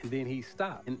 and then he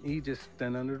stopped, and he just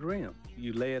stand under the rim.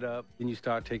 You lay it up, and you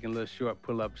start taking little short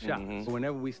pull-up shots. So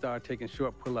whenever we started taking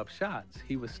short pull-up shots,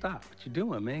 he would stop. What you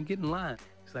doing, man? Get in line.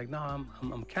 He's like, no,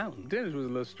 I'm counting. Dennis was a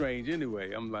little strange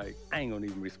anyway. I'm like, I ain't gonna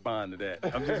even respond to that.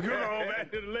 I'm just going on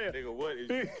back to the left. Nigga, what is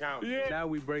you counting? Yeah. Now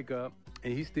we break up,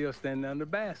 and he's still standing under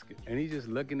the basket, and he's just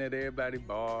looking at everybody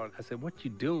ball. I said, what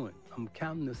you doing? I'm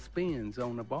counting the spins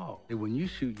on the ball. And when you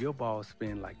shoot, your ball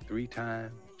spin like 3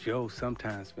 times. Joe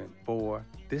sometimes spent 4.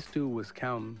 This dude was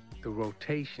counting the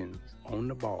rotations on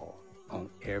the ball on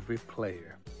every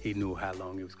player. He knew how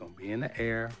long it was going to be in the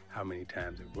air, how many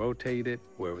times it rotated,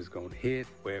 where it was going to hit,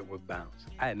 where it would bounce.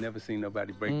 I had never seen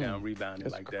nobody break down rebounding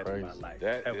like that in my life.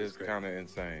 That was is kind of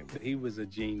insane. He was a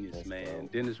genius, man.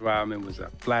 Dennis Rodman was a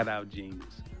flat-out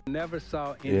genius. Never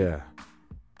saw any... Yeah.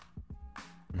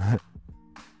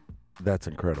 That's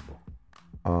incredible.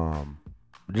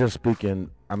 Just speaking,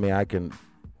 I mean, I can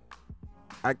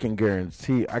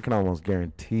almost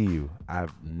guarantee you,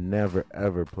 I've never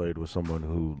ever played with someone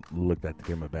who looked at the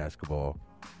game of basketball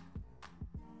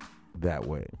that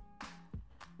way.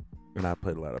 And I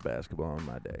played a lot of basketball in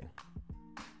my day.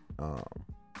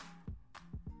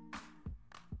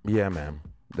 Yeah, man,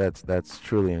 that's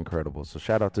truly incredible. So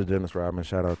shout out to Dennis Rodman,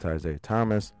 shout out to Isaiah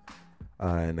Thomas,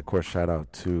 and of course shout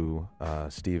out to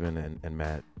Steven and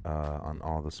Matt on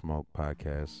All the Smoke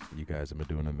podcast. You guys have been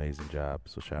doing an amazing job,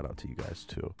 so shout out to you guys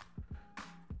too.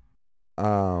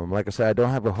 Like I said, I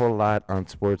don't have a whole lot on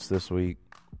sports this week.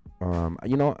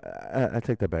 I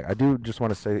take that back. I do just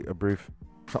want to say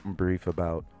something brief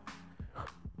about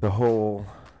the whole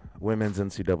women's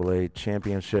NCAA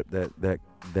championship that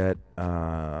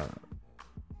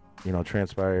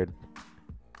transpired.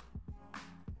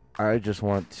 I just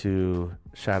want to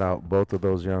shout out both of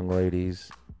those young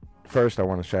ladies. First, I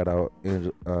want to shout out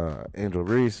Angel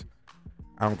Reese.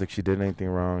 I don't think she did anything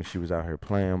wrong. She was out here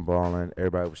playing, balling.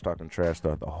 Everybody was talking trash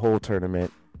throughout the whole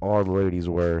tournament. All the ladies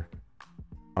were.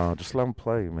 Just let them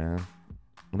play, man.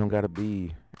 You don't got to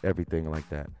be everything like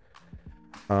that.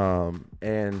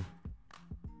 And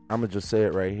I'm going to just say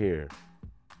it right here,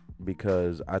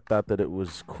 because I thought that it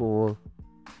was cool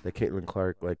that Caitlin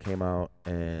Clark came out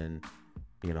and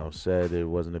said it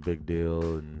wasn't a big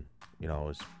deal and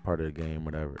it's part of the game,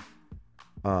 whatever.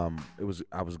 I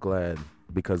was glad,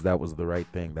 because that was the right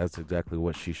thing. That's exactly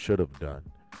what she should have done.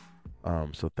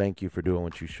 So thank you for doing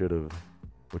what you should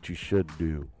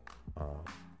do.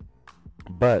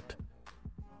 But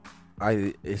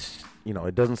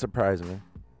it doesn't surprise me.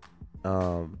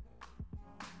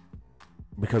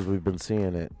 Because we've been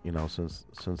seeing it,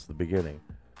 since the beginning.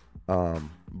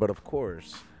 But of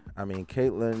course, I mean,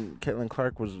 Caitlin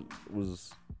Clark was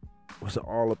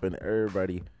all up in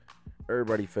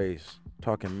everybody face,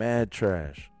 talking mad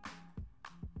trash,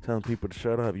 telling people to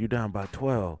shut up. You down by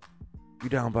 12, you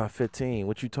down by 15.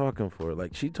 What you talking for?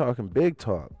 She talking big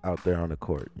talk out there on the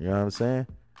court. You know what I'm saying?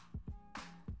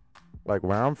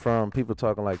 Where I'm from, people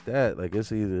talking like that.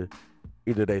 It's either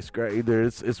they scratch, either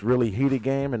it's really heated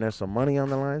game and there's some money on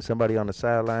the line, somebody on the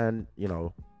sideline,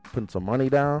 putting some money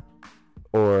down,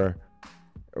 or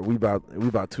we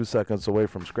about 2 seconds away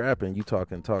from scrapping. You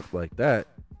talk like that.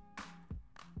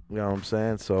 You know what I'm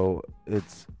saying? So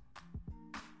it's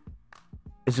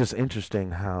just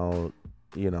interesting how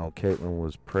Caitlin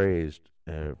was praised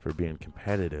for being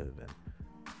competitive, and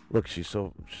look, she's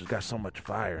got so much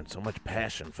fire and so much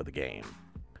passion for the game.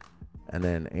 And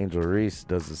then Angel Reese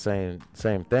does the same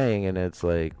thing, and it's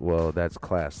well, that's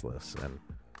classless, and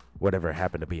whatever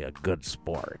happened to be a good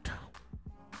sport.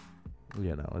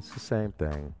 It's the same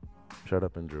thing. Shut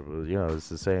up and dribble. It's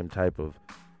the same type of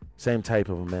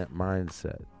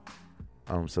mindset.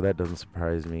 So that doesn't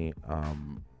surprise me.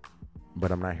 But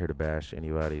I'm not here to bash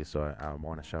anybody, so I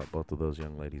want to shout both of those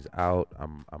young ladies out.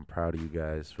 I'm proud of you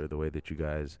guys for the way that you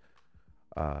guys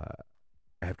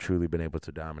have truly been able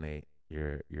to dominate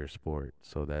your sport.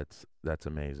 So that's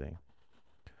amazing.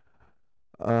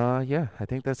 Yeah, I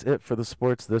think that's it for the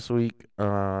sports this week.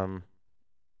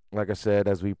 Like I said,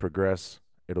 as we progress,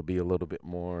 it'll be a little bit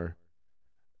more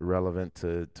relevant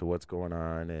to what's going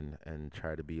on and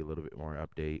try to be a little bit more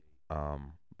update.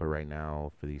 But right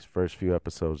now, for these first few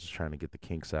episodes, just trying to get the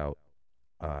kinks out.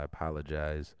 I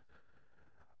apologize.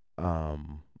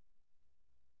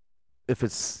 If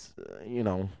it's,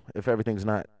 if everything's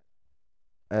not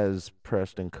as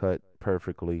pressed and cut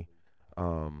perfectly,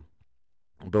 but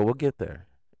we'll get there.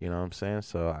 You know what I'm saying?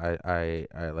 So I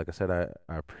like I said, I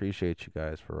appreciate you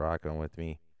guys for rocking with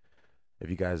me.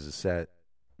 If you guys have sat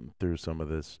through some of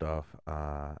this stuff,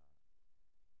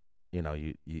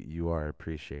 you are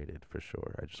appreciated for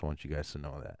sure. I just want you guys to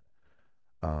know that.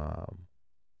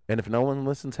 And if no one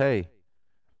listens, hey,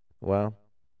 well,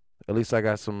 at least I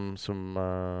got some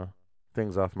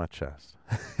things off my chest.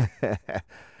 All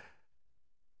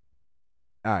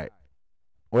right.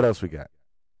 What else we got?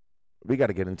 We got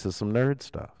to get into some nerd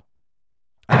stuff.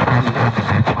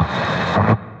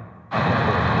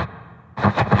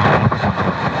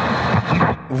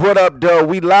 What up, though?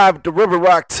 We live at the River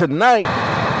Rock tonight. Gonna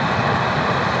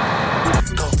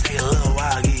take a little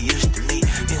while to get used to me.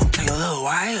 It's gonna take a little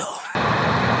while.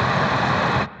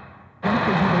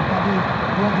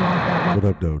 What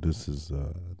up, though? This is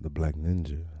the Black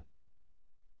Ninja.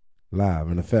 Live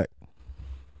in effect.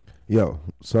 Yo,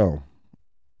 so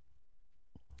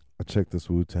I checked this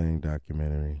Wu-Tang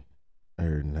documentary.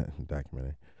 Not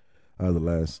documentary. The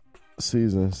last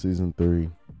season 3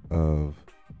 of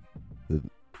the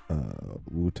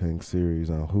Wu-Tang series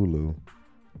on Hulu.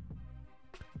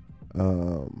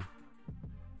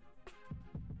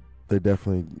 They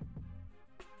definitely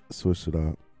switched it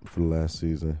up for the last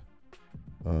season.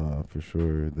 For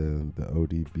sure. The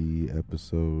ODB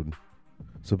episode.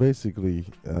 So basically,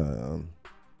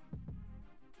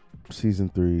 season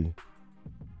 3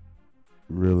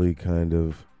 really kind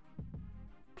of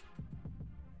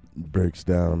breaks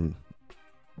down,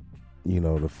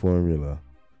 the formula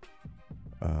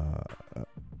of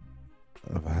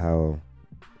how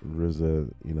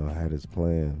RZA, had his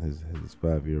plan, his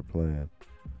 5-year plan.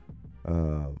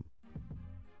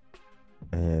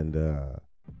 And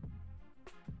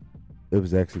it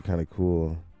was actually kind of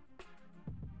cool,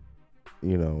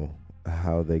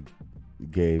 how they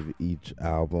gave each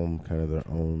album kind of their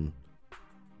own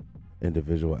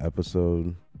individual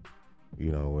episode,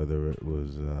 whether it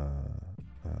was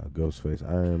Ghostface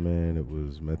Iron Man, it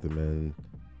was Method Man,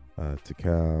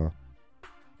 Tikal,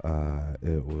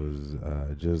 it was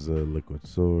GZA Liquid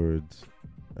Swords,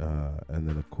 and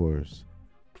then of course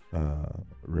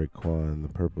Raekwon, the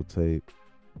Purple Tape,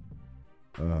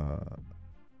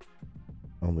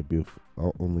 only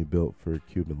built for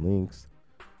Cuban Links,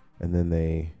 and then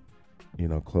they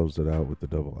closed it out with the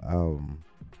double album,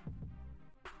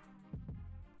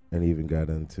 and even got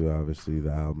into obviously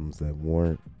the albums that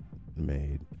weren't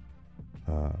made,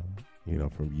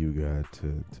 from You God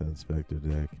to Inspector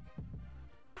Deck,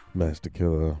 Master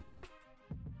Killer.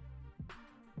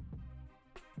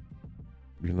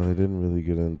 They didn't really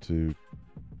get into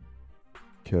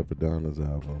Capadonna's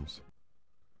albums.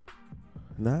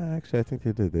 Nah, actually, I think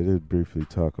they did. They did briefly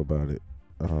talk about it.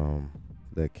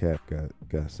 That Cap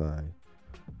got signed.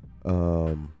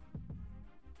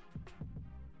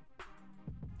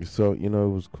 So it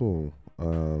was cool.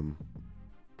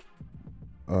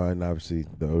 And obviously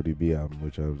the ODB album,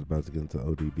 which I was about to get into.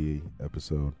 ODB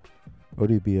episode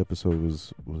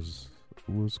was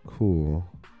cool.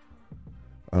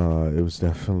 It was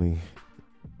definitely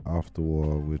off the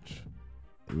wall, which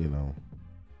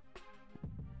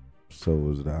so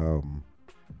was the album.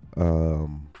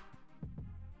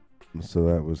 So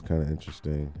that was kind of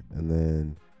interesting. And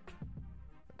then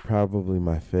probably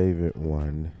my favorite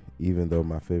one, even though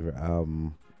my favorite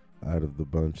album out of the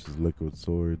bunch is Liquid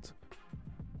Swords,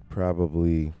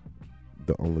 probably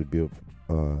the only built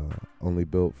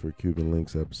for Cuban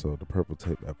Links episode, the Purple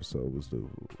Tape episode, was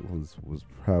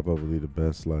probably the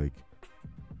best. Like,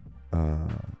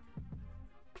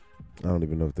 I don't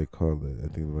even know what they call it. I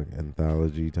think like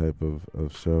anthology type of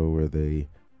show where they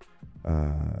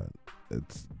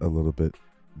it's a little bit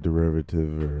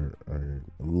derivative or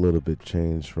a little bit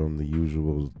changed from the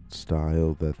usual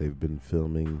style that they've been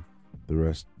filming the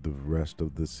rest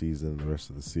of the season, the rest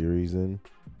of the series in,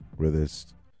 where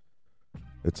it's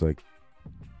like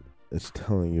it's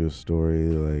telling you a story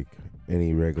like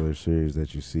any regular series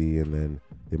that you see, and then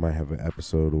they might have an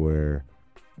episode where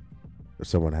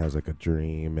someone has like a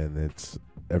dream and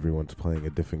everyone's playing a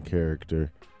different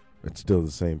character. It's still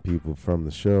the same people from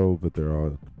the show, but they're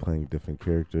all playing different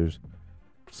characters.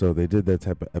 So they did that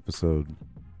type of episode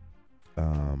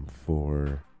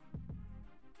for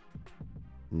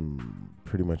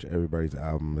pretty much everybody's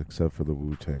album except for the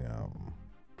Wu-Tang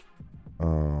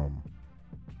album.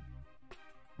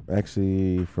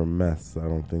 Actually, for Meth's, I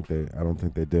don't think they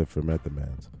did for Method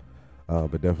Man's,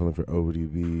 but definitely for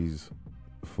ODB's,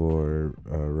 for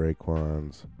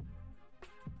Raekwon's.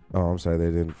 Oh, I'm sorry, they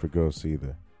didn't for Ghost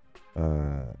either.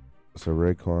 So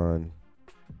Raekwon,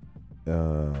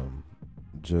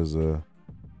 GZA,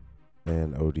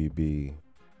 and ODB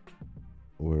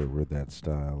were that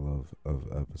style of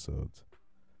episodes.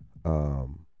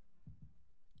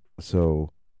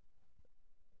 So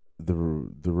the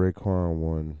Raekwon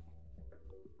one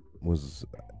was,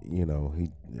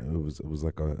 it was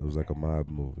like a mob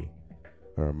movie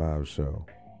or a mob show.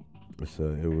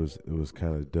 So it was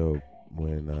kind of dope.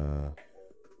 when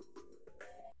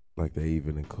like they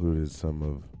even included some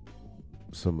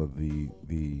of the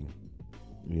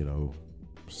you know,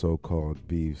 so-called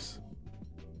beefs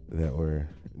that were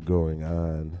going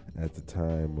on at the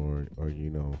time, or you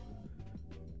know,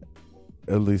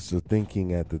 at least the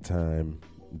thinking at the time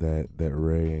that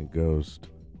Ray and Ghost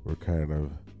were kind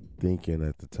of thinking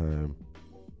at the time,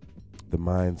 the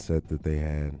mindset that they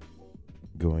had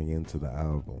going into the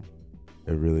album.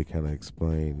 It really kind of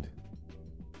explained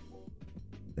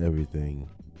everything,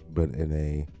 but in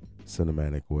a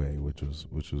cinematic way, which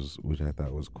I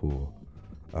thought was cool,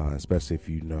 especially if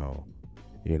you know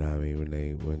what I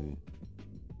mean, when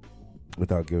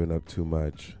without giving up too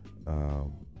much,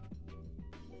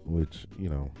 which you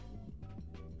know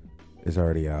is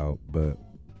already out, but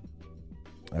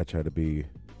I try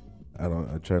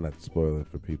not to spoil it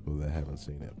for people that haven't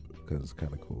seen it because it's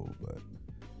kind of cool. But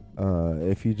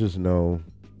if you just know,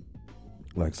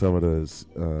 like some of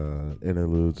the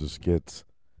interludes or skits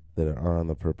that are on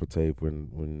the Purple Tape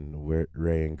when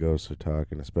Ray and Ghost are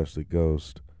talking, especially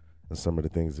Ghost, and some of the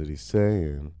things that he's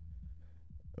saying,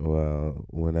 well,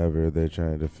 whenever they're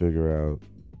trying to figure out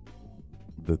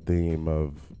the theme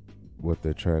of what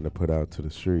they're trying to put out to the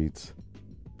streets,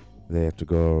 they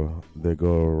go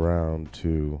around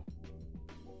to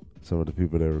some of the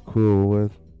people they were cool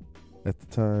with at the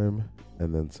time,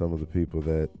 and then some of the people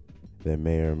that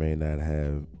may or may not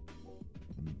have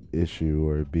issue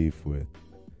or beef with.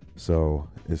 So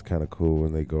it's kind of cool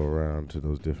when they go around to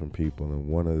those different people. And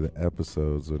one of the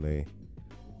episodes when they,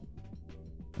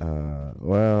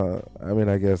 well, I mean,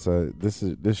 I guess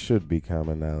this should be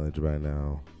common knowledge by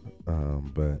now,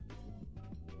 but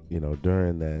you know,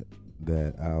 during that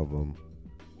album,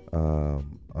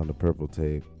 on the Purple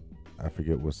Tape, I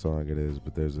forget what song it is,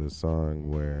 but there's a song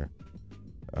where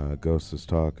Ghost is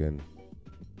talking,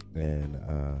 and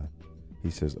he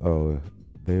says, "Oh,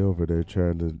 they over there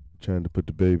trying to put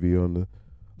the baby on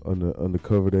the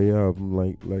cover of their album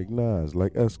like Nas,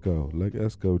 like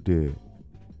Esco did,"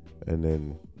 and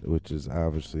then, which is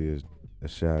obviously a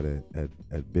shot at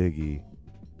Biggie,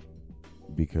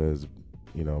 because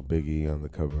you know Biggie on the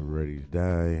cover of Ready to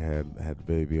Die had the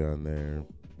baby on there,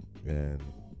 and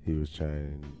he was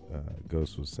trying.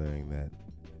 Ghost was saying that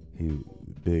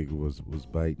Big was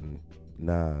biting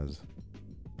Nas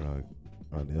on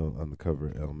the cover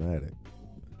of Illmatic.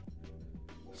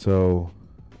 So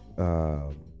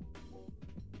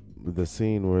the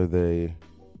scene where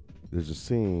there's a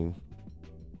scene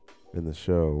in the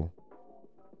show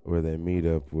where they meet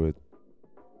up with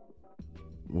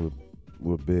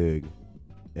Big,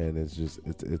 and it's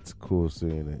a cool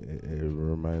scene. It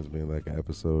reminds me of like an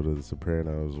episode of The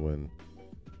Sopranos when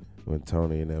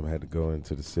Tony and them had to go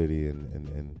into the city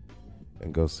and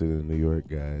go see the New York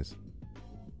guys,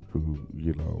 who,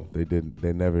 you know,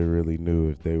 they never really knew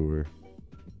if they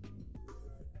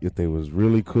was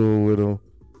really cool with them.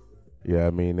 Yeah,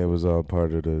 I mean, it was all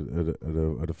part of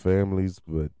the families,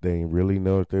 but they didn't really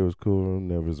know if they was cool with them.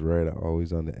 They was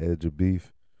always on the edge of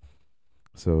beef.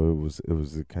 So it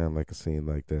was kind of like a scene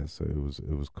like that. So it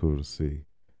was cool to see.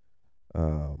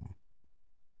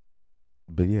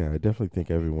 But yeah, I definitely think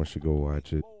everyone should go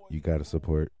watch it. You gotta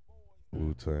support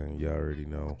Wu-Tang. You already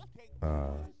know.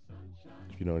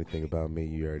 If you know anything about me,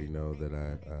 you already know that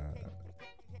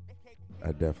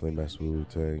I definitely mess with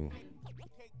Wu-Tang.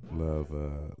 Love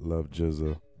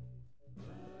Jizza.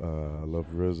 Love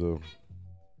RZA.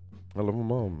 I love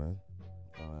them all, man.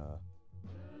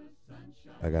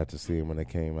 I got to see him when they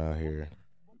came out here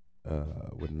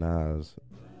with Nas,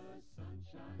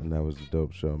 and that was a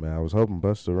dope show, man. I was hoping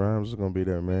Busta Rhymes was gonna be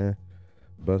there, man.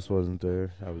 Bus wasn't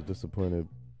there. I was disappointed,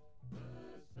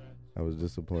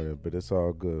 but it's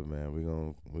all good, man. We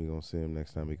gonna see him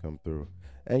next time he come through.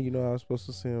 And you know, I was supposed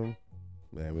to see him.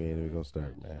 Man, we ain't even gonna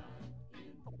start, man.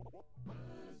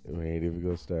 We ain't even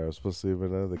gonna start. I was supposed to see him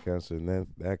at another concert, and then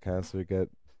that concert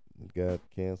got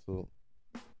canceled.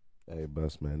 Hey,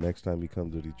 Bus, man, next time you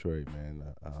come to Detroit, man,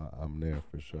 I'm there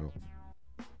for sure.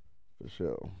 For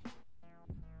sure.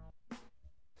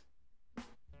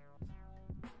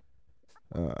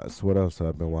 So what else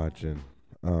I've been watching?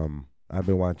 I've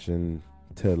been watching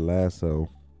Ted Lasso.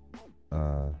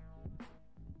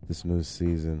 This new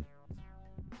season.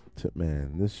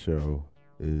 Man, this show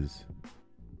is.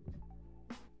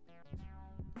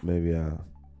 Maybe I'll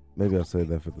say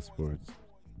that for the sports.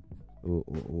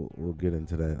 We'll get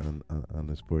into that on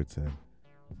the sports end.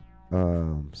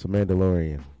 So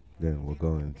Mandalorian. Then we'll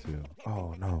go into.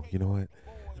 Oh no! You know what?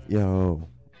 Yo,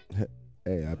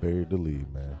 hey, I buried the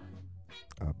lead, man.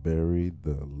 I buried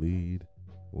the lead.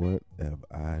 What have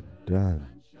I done?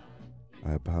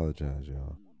 I apologize,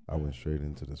 y'all. I went straight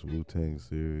into this Wu-Tang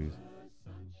series.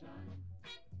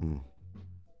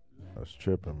 I was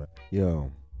tripping, man.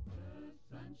 Yo,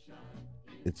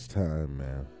 it's time,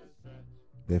 man.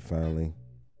 They finally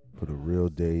put a real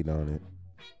date on it.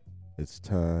 It's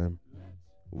time.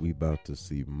 We about to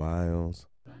see Miles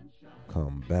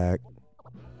come back.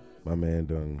 My man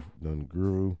done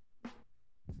grew.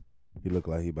 He look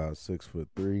like he about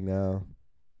 6'3" now.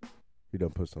 He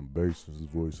done put some bass in his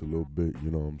voice a little bit,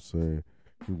 you know what I'm saying?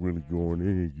 He really going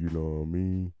in, you know what I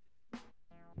mean?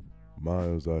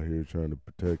 Miles out here trying to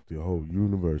protect the whole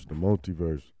universe, the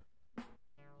multiverse.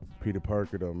 Peter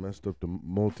Parker done messed up the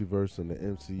multiverse and the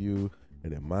MCU,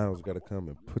 and then Miles got to come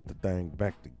and put the thing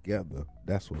back together.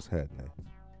 That's what's happening.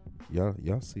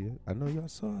 Y'all see it? I know y'all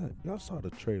saw it. Y'all saw the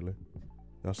trailer.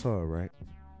 Y'all saw it, right?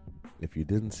 If you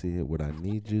didn't see it, what I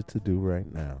need you to do right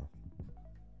now,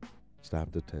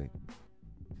 stop the tape.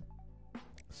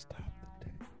 Stop the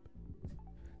tape.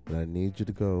 And I need you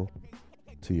to go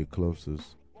to your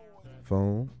closest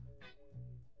phone,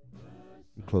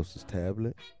 your closest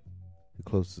tablet, your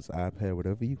closest iPad,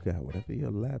 whatever you got, whatever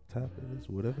your laptop is,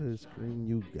 whatever screen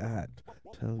you got.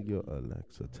 Tell your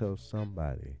Alexa, tell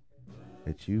somebody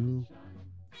that you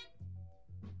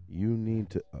need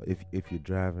to, if you're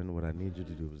driving, what I need you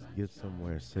to do is get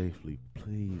somewhere safely.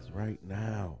 Please, right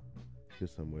now, get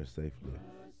somewhere safely.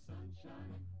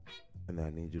 And I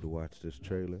need you to watch this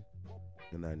trailer.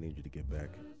 And I need you to get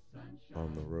back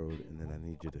on the road. And then I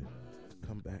need you to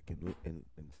come back and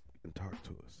talk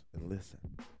to us and listen.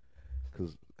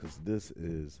 Because this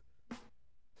is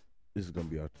going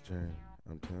to be off the chain.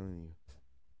 I'm telling you.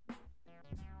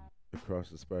 Across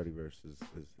the Spider-Verse is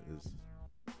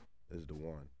the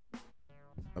one.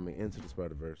 I mean, Into the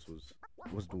Spider-Verse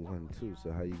was the one too.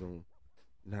 So how you gonna?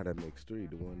 Now that makes three.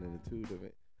 The one and the two.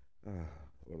 What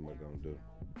am I gonna do?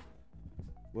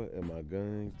 What am I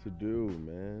going to do,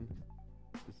 man?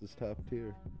 This is top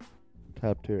tier.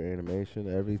 Top tier animation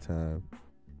every time.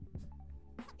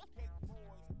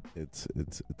 It's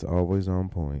always on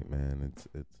point, man.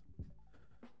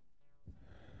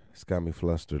 It's got me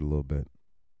flustered a little bit.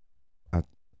 I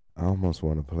almost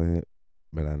want to play it,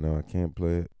 but I know I can't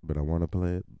play it, but I want to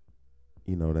play it.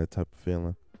 You know, that type of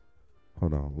feeling.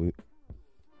 Hold on.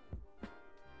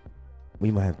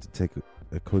 We might have to take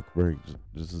a quick break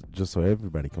just so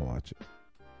everybody can watch it.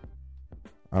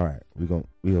 All right, we gonna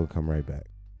come right back.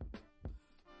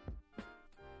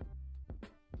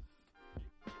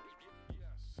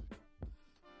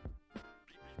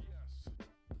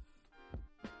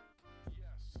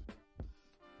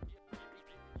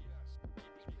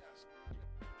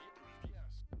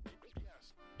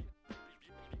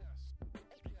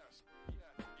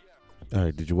 All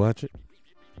right, did you watch it?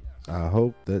 I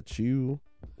hope that you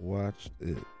watched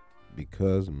it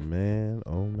because, man,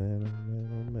 oh man, oh man,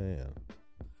 oh man.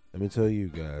 Let me tell you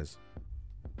guys.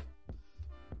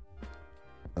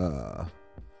 For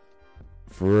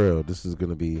real, this is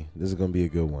gonna be a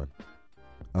good one.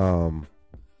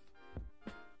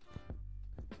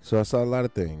 So I saw a lot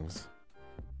of things.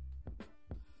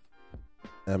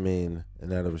 I mean,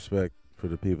 and out of respect for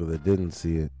the people that didn't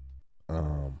see it,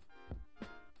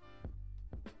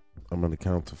 I'm going to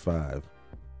count to 5.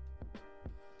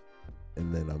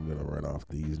 And then I'm going to run off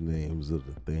these names of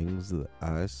the things that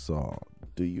I saw.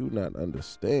 Do you not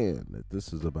understand that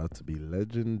this is about to be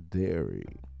legendary?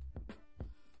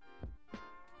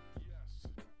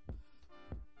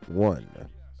 1,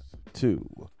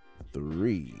 2,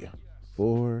 3,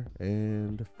 4,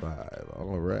 and 5.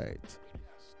 All right.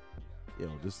 Yo,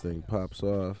 this thing pops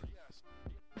off.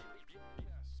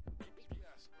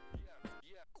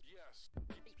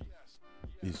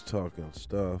 He's talking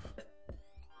stuff,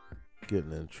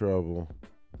 getting in trouble.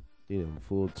 He done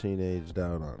full teenaged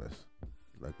out on us,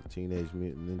 like a Teenage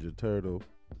Mutant Ninja Turtle.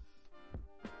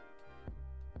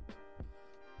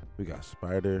 We got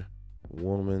Spider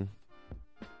Woman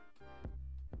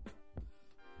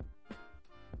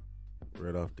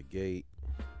right off the gate.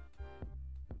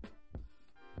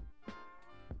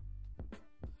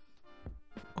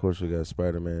 Of course, we got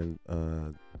Spider-Man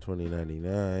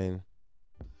 2099.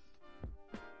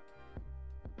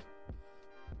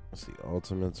 Let's see,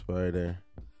 Ultimate Spider,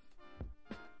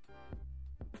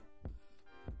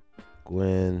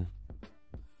 Gwen,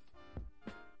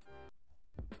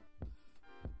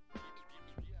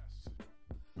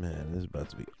 man, this is about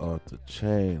to be off the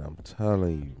chain. I'm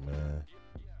telling you, man.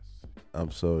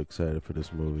 I'm so excited for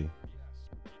this movie.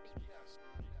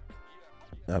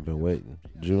 I've been waiting.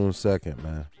 June 2nd,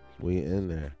 man. We in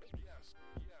there.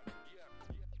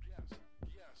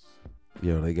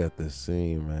 Yo, they got this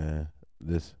scene, man.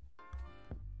 This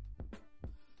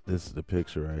is the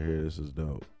picture right here. This is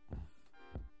dope.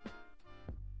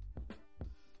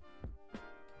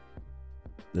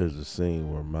 there's a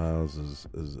scene where Miles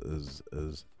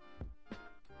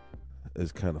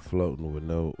is kind of floating with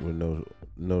no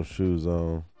shoes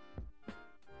on,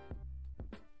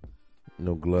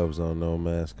 no gloves on, no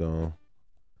mask on,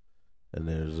 and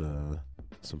there's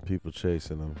some people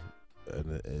chasing him,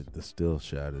 and the still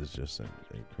shot is just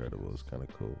incredible. It's kind of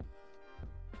cool.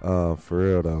 For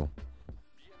real though,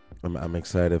 I'm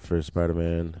excited for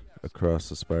Spider-Man Across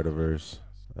the Spider-Verse.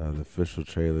 The official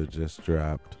trailer just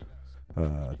dropped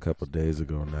a couple days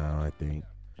ago now, I think.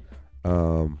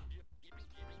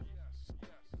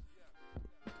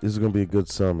 This is gonna be a good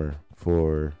summer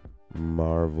for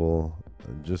Marvel.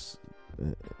 Just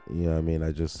I mean,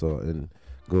 I just saw, and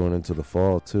going into the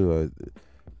fall too.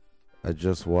 I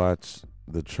just watched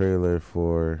the trailer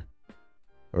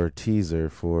or teaser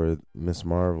for Miss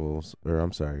Marvel's, or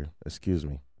I'm sorry, excuse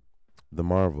me, the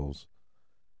Marvels,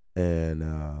 and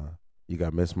you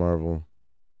got Miss Marvel,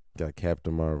 got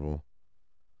Captain Marvel,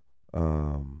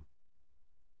 and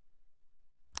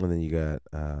then you got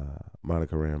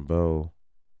Monica Rambeau.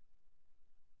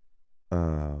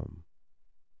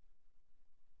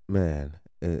 Man,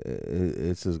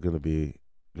 it's just gonna be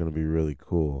really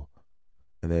cool.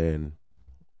 And then,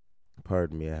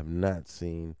 pardon me, I have not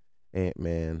seen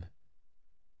Ant-Man.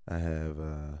 I have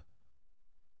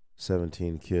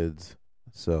 17 kids,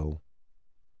 so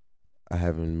I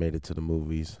haven't made it to the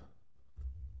movies.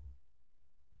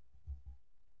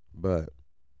 But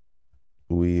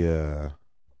we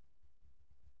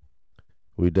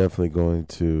definitely going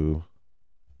to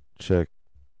check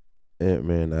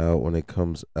Ant-Man out when it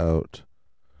comes out.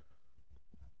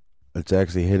 It's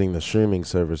actually hitting the streaming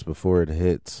service before it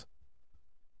hits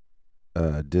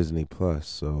Disney Plus,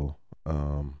 so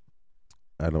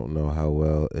I don't know how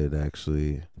well it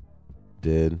actually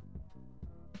did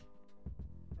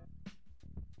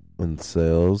in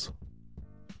sales.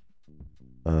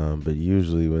 But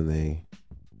usually when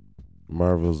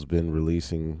Marvel's been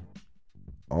releasing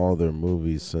all their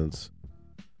movies since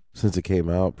it came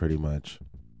out, pretty much.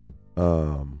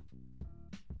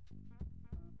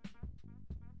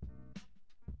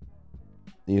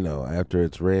 After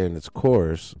it's ran its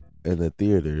course in the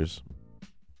theaters,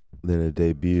 then it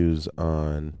debuts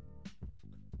on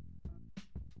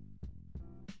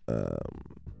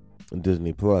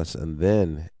Disney Plus, and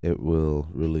then it will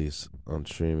release on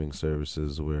streaming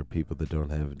services where people that don't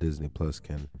have Disney Plus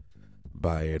can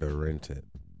buy it or rent it.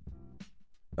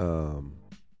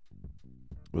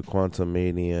 With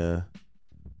Quantumania,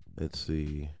 let's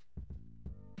see.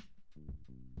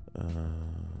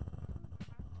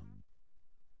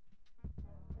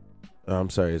 I'm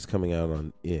sorry, it's coming out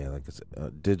on like I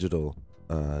said, digital,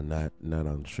 not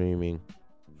on streaming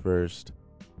first.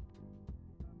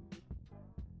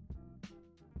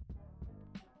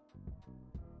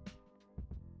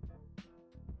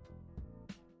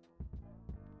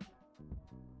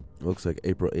 Looks like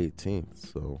April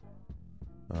 18th, so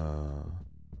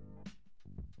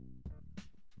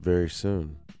very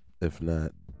soon, if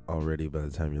not already by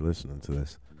the time you're listening to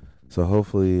this. So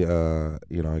hopefully, I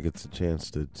get the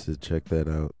chance to check that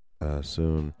out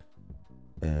soon,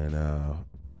 and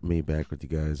me back with you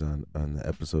guys on the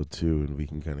episode 2, and we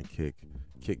can kind of kick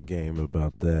game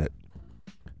about that.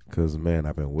 Cause man,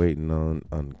 I've been waiting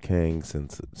on Kang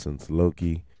since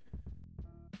Loki.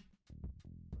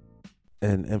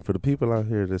 And for the people out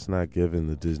here that's not giving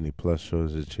the Disney Plus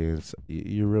shows a chance,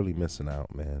 you're really missing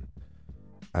out, man.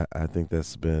 I think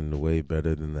that's been way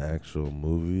better than the actual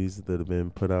movies that have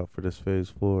been put out for this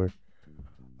Phase 4.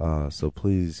 So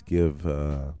please give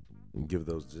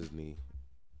those Disney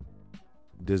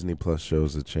Plus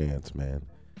shows a chance, man.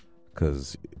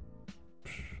 Because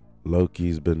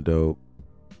Loki's been dope.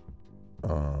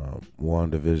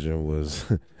 WandaVision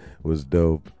was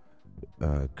dope.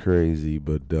 Crazy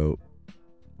but dope.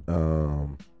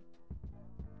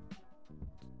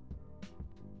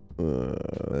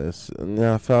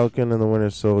 Falcon and the Winter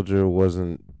Soldier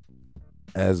wasn't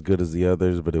as good as the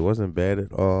others, but it wasn't bad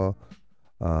at all.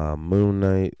 Moon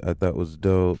Knight I thought was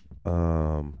dope.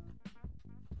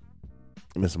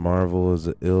 Miss Marvel is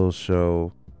an ill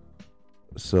show.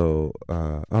 So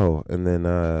and then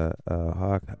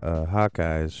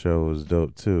Hawkeye's show was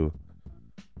dope too.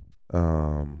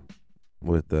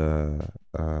 With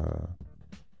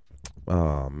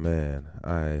oh man,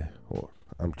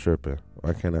 I'm tripping.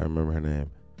 Why can't I remember her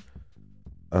name?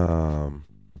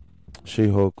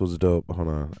 She-Hulk was dope. Hold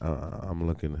on, I'm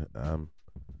looking.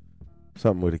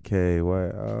 Something with a K. Why?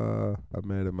 I'm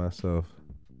mad at myself.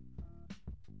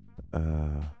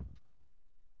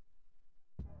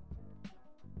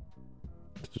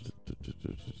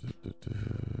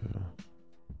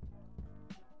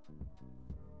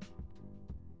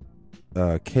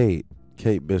 Kate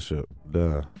Bishop.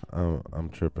 Duh, I'm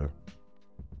tripping.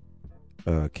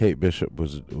 Kate Bishop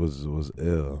was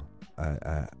ill.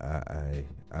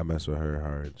 I mess with her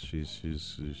hard. She's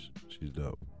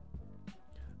dope.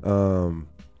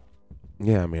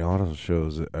 Yeah, I mean all those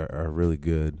shows are really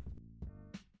good.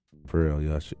 For real,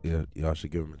 y'all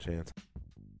should give them a chance.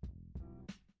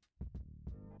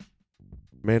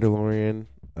 Mandalorian.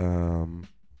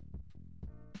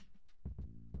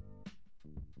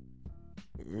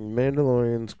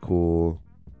 Mandalorian's cool.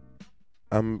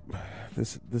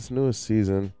 This newest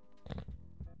season.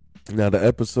 Now the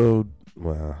episode.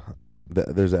 Well,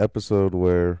 there's an episode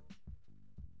where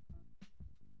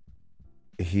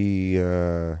he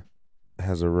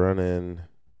has a run-in.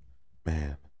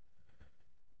 Man,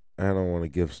 I don't want to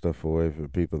give stuff away for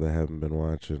people that haven't been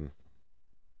watching.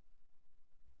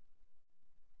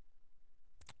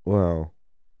 Well,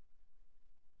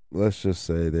 let's just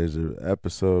say there's an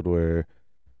episode where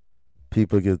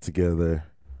people get together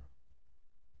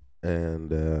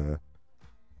and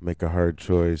make a hard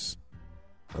choice.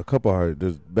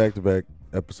 There's back-to-back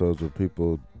episodes where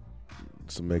people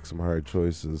make some hard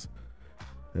choices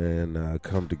and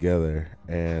come together.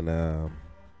 And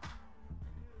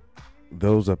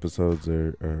those episodes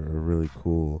are really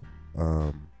cool.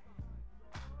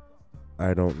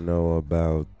 I don't know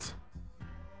about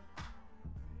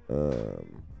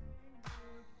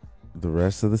the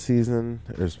rest of the season,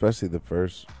 especially the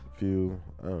first few.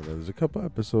 I don't know. There's a couple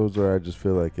episodes where I just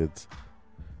feel like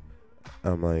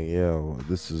I'm like, yo,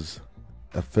 this is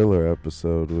a filler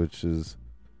episode, which is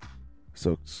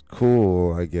so it's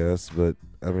cool, I guess. But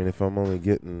I mean, if I'm only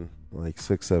getting like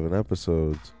 6-7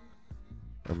 episodes,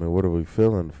 I mean, what are we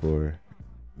filling for?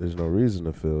 There's no reason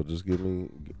to fill. Just give me.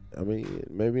 I mean,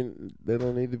 maybe they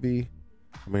don't need to be.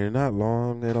 I mean, they're not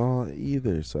long at all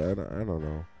either. So I don't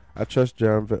know. I trust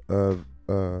John.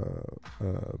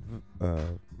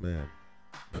 Man.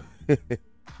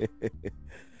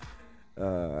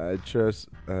 I trust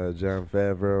Jon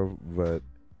Favreau, but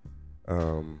I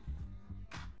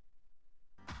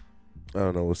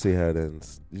don't know. We'll see how it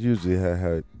ends. Usually,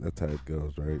 that's how it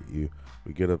goes, right?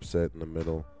 We get upset in the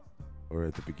middle or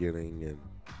at the beginning, and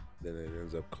then it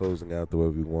ends up closing out the way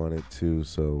we want it to.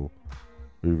 So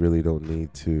we really don't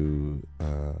need to,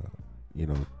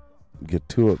 get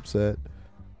too upset,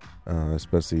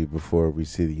 especially before we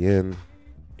see the end.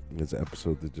 There's an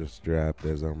episode that just dropped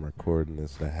as I'm recording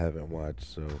this that I haven't watched,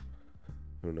 so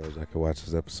who knows? I could watch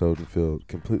this episode and feel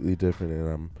completely different,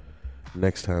 and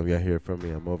next time y'all hear from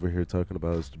me, I'm over here talking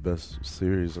about it's the best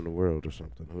series in the world or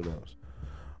something. Who knows?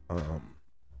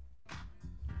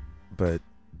 But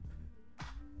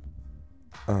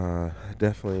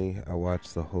definitely I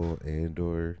watched the whole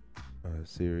Andor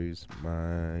series.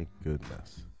 My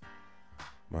goodness,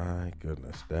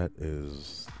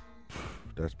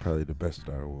 that's probably the best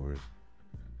Star Wars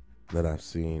that I've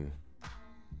seen.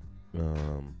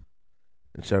 And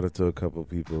shout out to a couple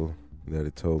people that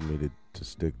had told me to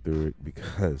stick through it,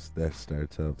 because that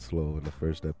starts out slow in the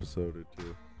first episode or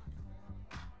two.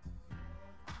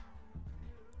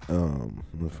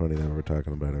 It's funny that we're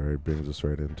talking about it, right? It brings us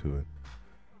right into it.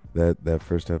 That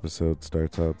first episode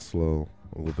starts out slow,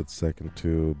 a little bit second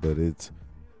too, but it's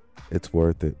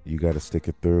worth it. You got to stick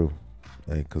it through,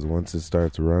 because once it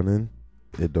starts running,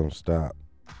 it don't stop.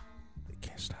 It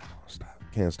can't stop, won't stop.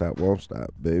 Can't stop, won't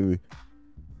stop, baby.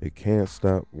 It can't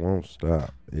stop, won't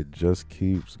stop. It just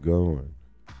keeps going.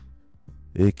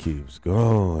 It keeps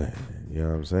going. You know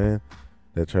what I'm saying?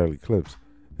 That Charlie Clips.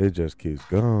 It just keeps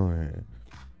going.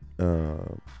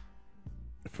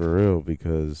 For real,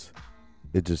 because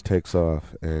it just takes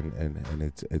off and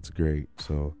it's great.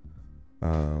 So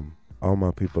all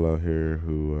my people out here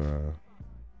who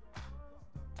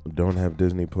don't have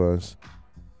Disney Plus,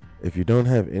 if you don't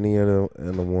have any of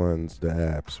the ones, the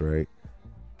apps, right?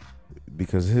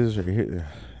 Because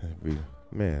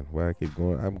man, why I keep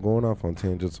going? I'm going off on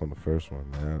tangents on the first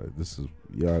one. Now, this is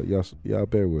y'all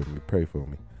bear with me, pray for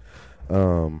me.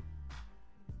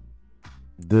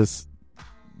 This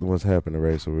what's happening,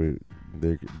 right? So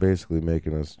they're basically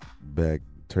making us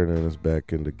turning us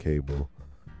back into cable,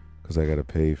 because I got to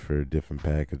pay for different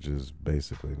packages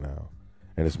basically now,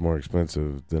 and it's more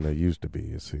expensive than it used to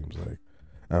be. It seems like,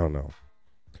 I don't know.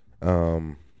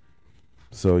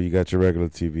 So you got your regular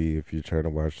TV if you're trying to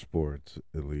watch sports.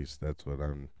 At least that's what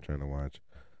I'm trying to watch.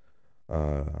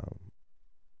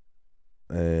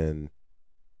 And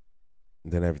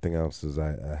then everything else is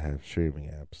I have streaming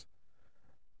apps.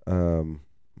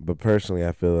 But personally,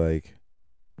 I feel like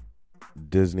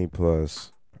Disney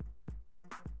Plus,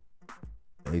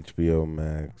 HBO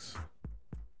Max,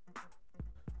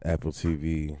 Apple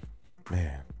TV,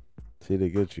 man, see, they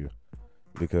get you.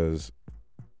 because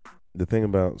the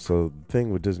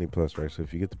thing with Disney Plus, right? So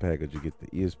if you get the package, you get the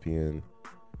ESPN,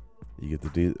 you get the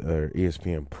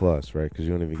ESPN Plus, right? Because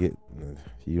you don't even get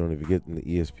in the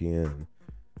ESPN.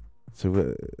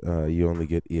 So you only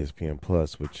get ESPN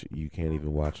Plus, which you can't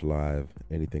even watch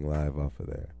anything live off of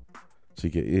there. So you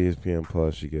get ESPN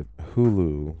Plus, you get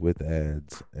Hulu with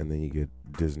ads, and then you get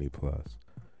Disney Plus.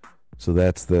 So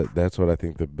that's what I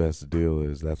think the best deal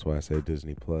is. That's why I say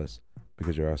Disney Plus,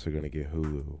 because you're also going to get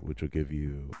Hulu, which will give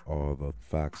you all the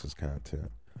Fox's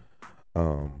content.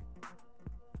 And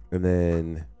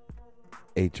then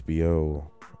HBO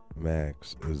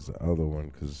Max is the other one,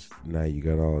 because now you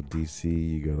got all DC,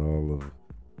 you got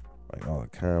all the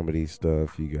comedy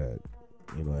stuff, you got,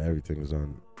 everything's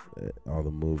on, all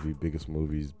the biggest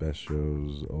movies, best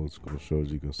shows, old school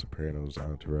shows. You go Sopranos,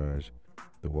 Entourage,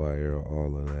 The Wire,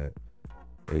 all of that.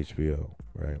 HBO,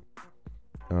 right?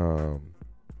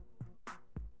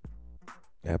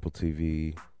 Apple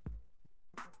TV.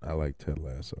 I like Ted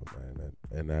Lasso, man,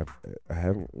 and I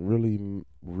haven't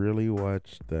really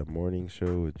watched that morning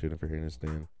show with Jennifer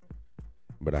Aniston,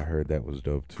 but I heard that was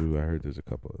dope too. I heard there's a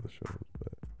couple other shows,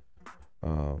 but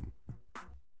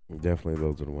definitely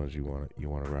those are the ones you want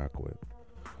to rock with.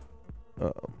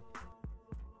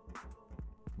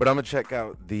 But I'm gonna check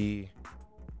out the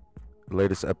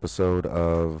latest episode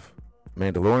of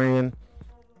Mandalorian.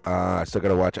 I still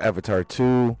gotta watch Avatar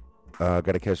 2.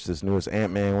 Gotta catch this newest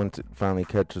Ant-Man when it finally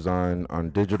catches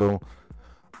on digital.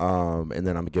 And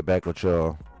then I'm gonna get back with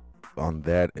y'all on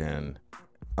that end.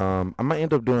 I might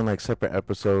end up doing like separate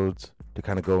episodes to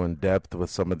kind of go in depth with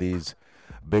some of these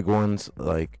big ones,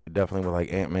 like definitely with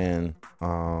like Ant-Man,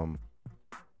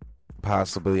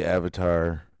 possibly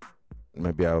Avatar.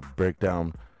 Maybe I'll break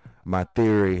down my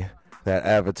theory that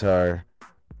Avatar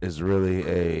is really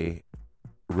a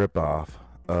ripoff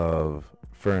of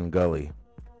Fern Gully.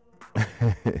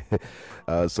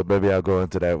 So maybe I'll go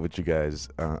into that with you guys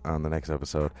on the next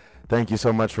episode. Thank you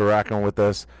so much for rocking with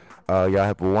us. Y'all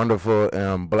have a wonderful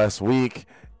and blessed week,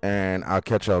 and I'll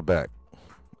catch y'all back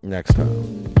next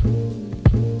time.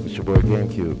 It's your boy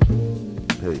GameCube.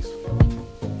 Peace.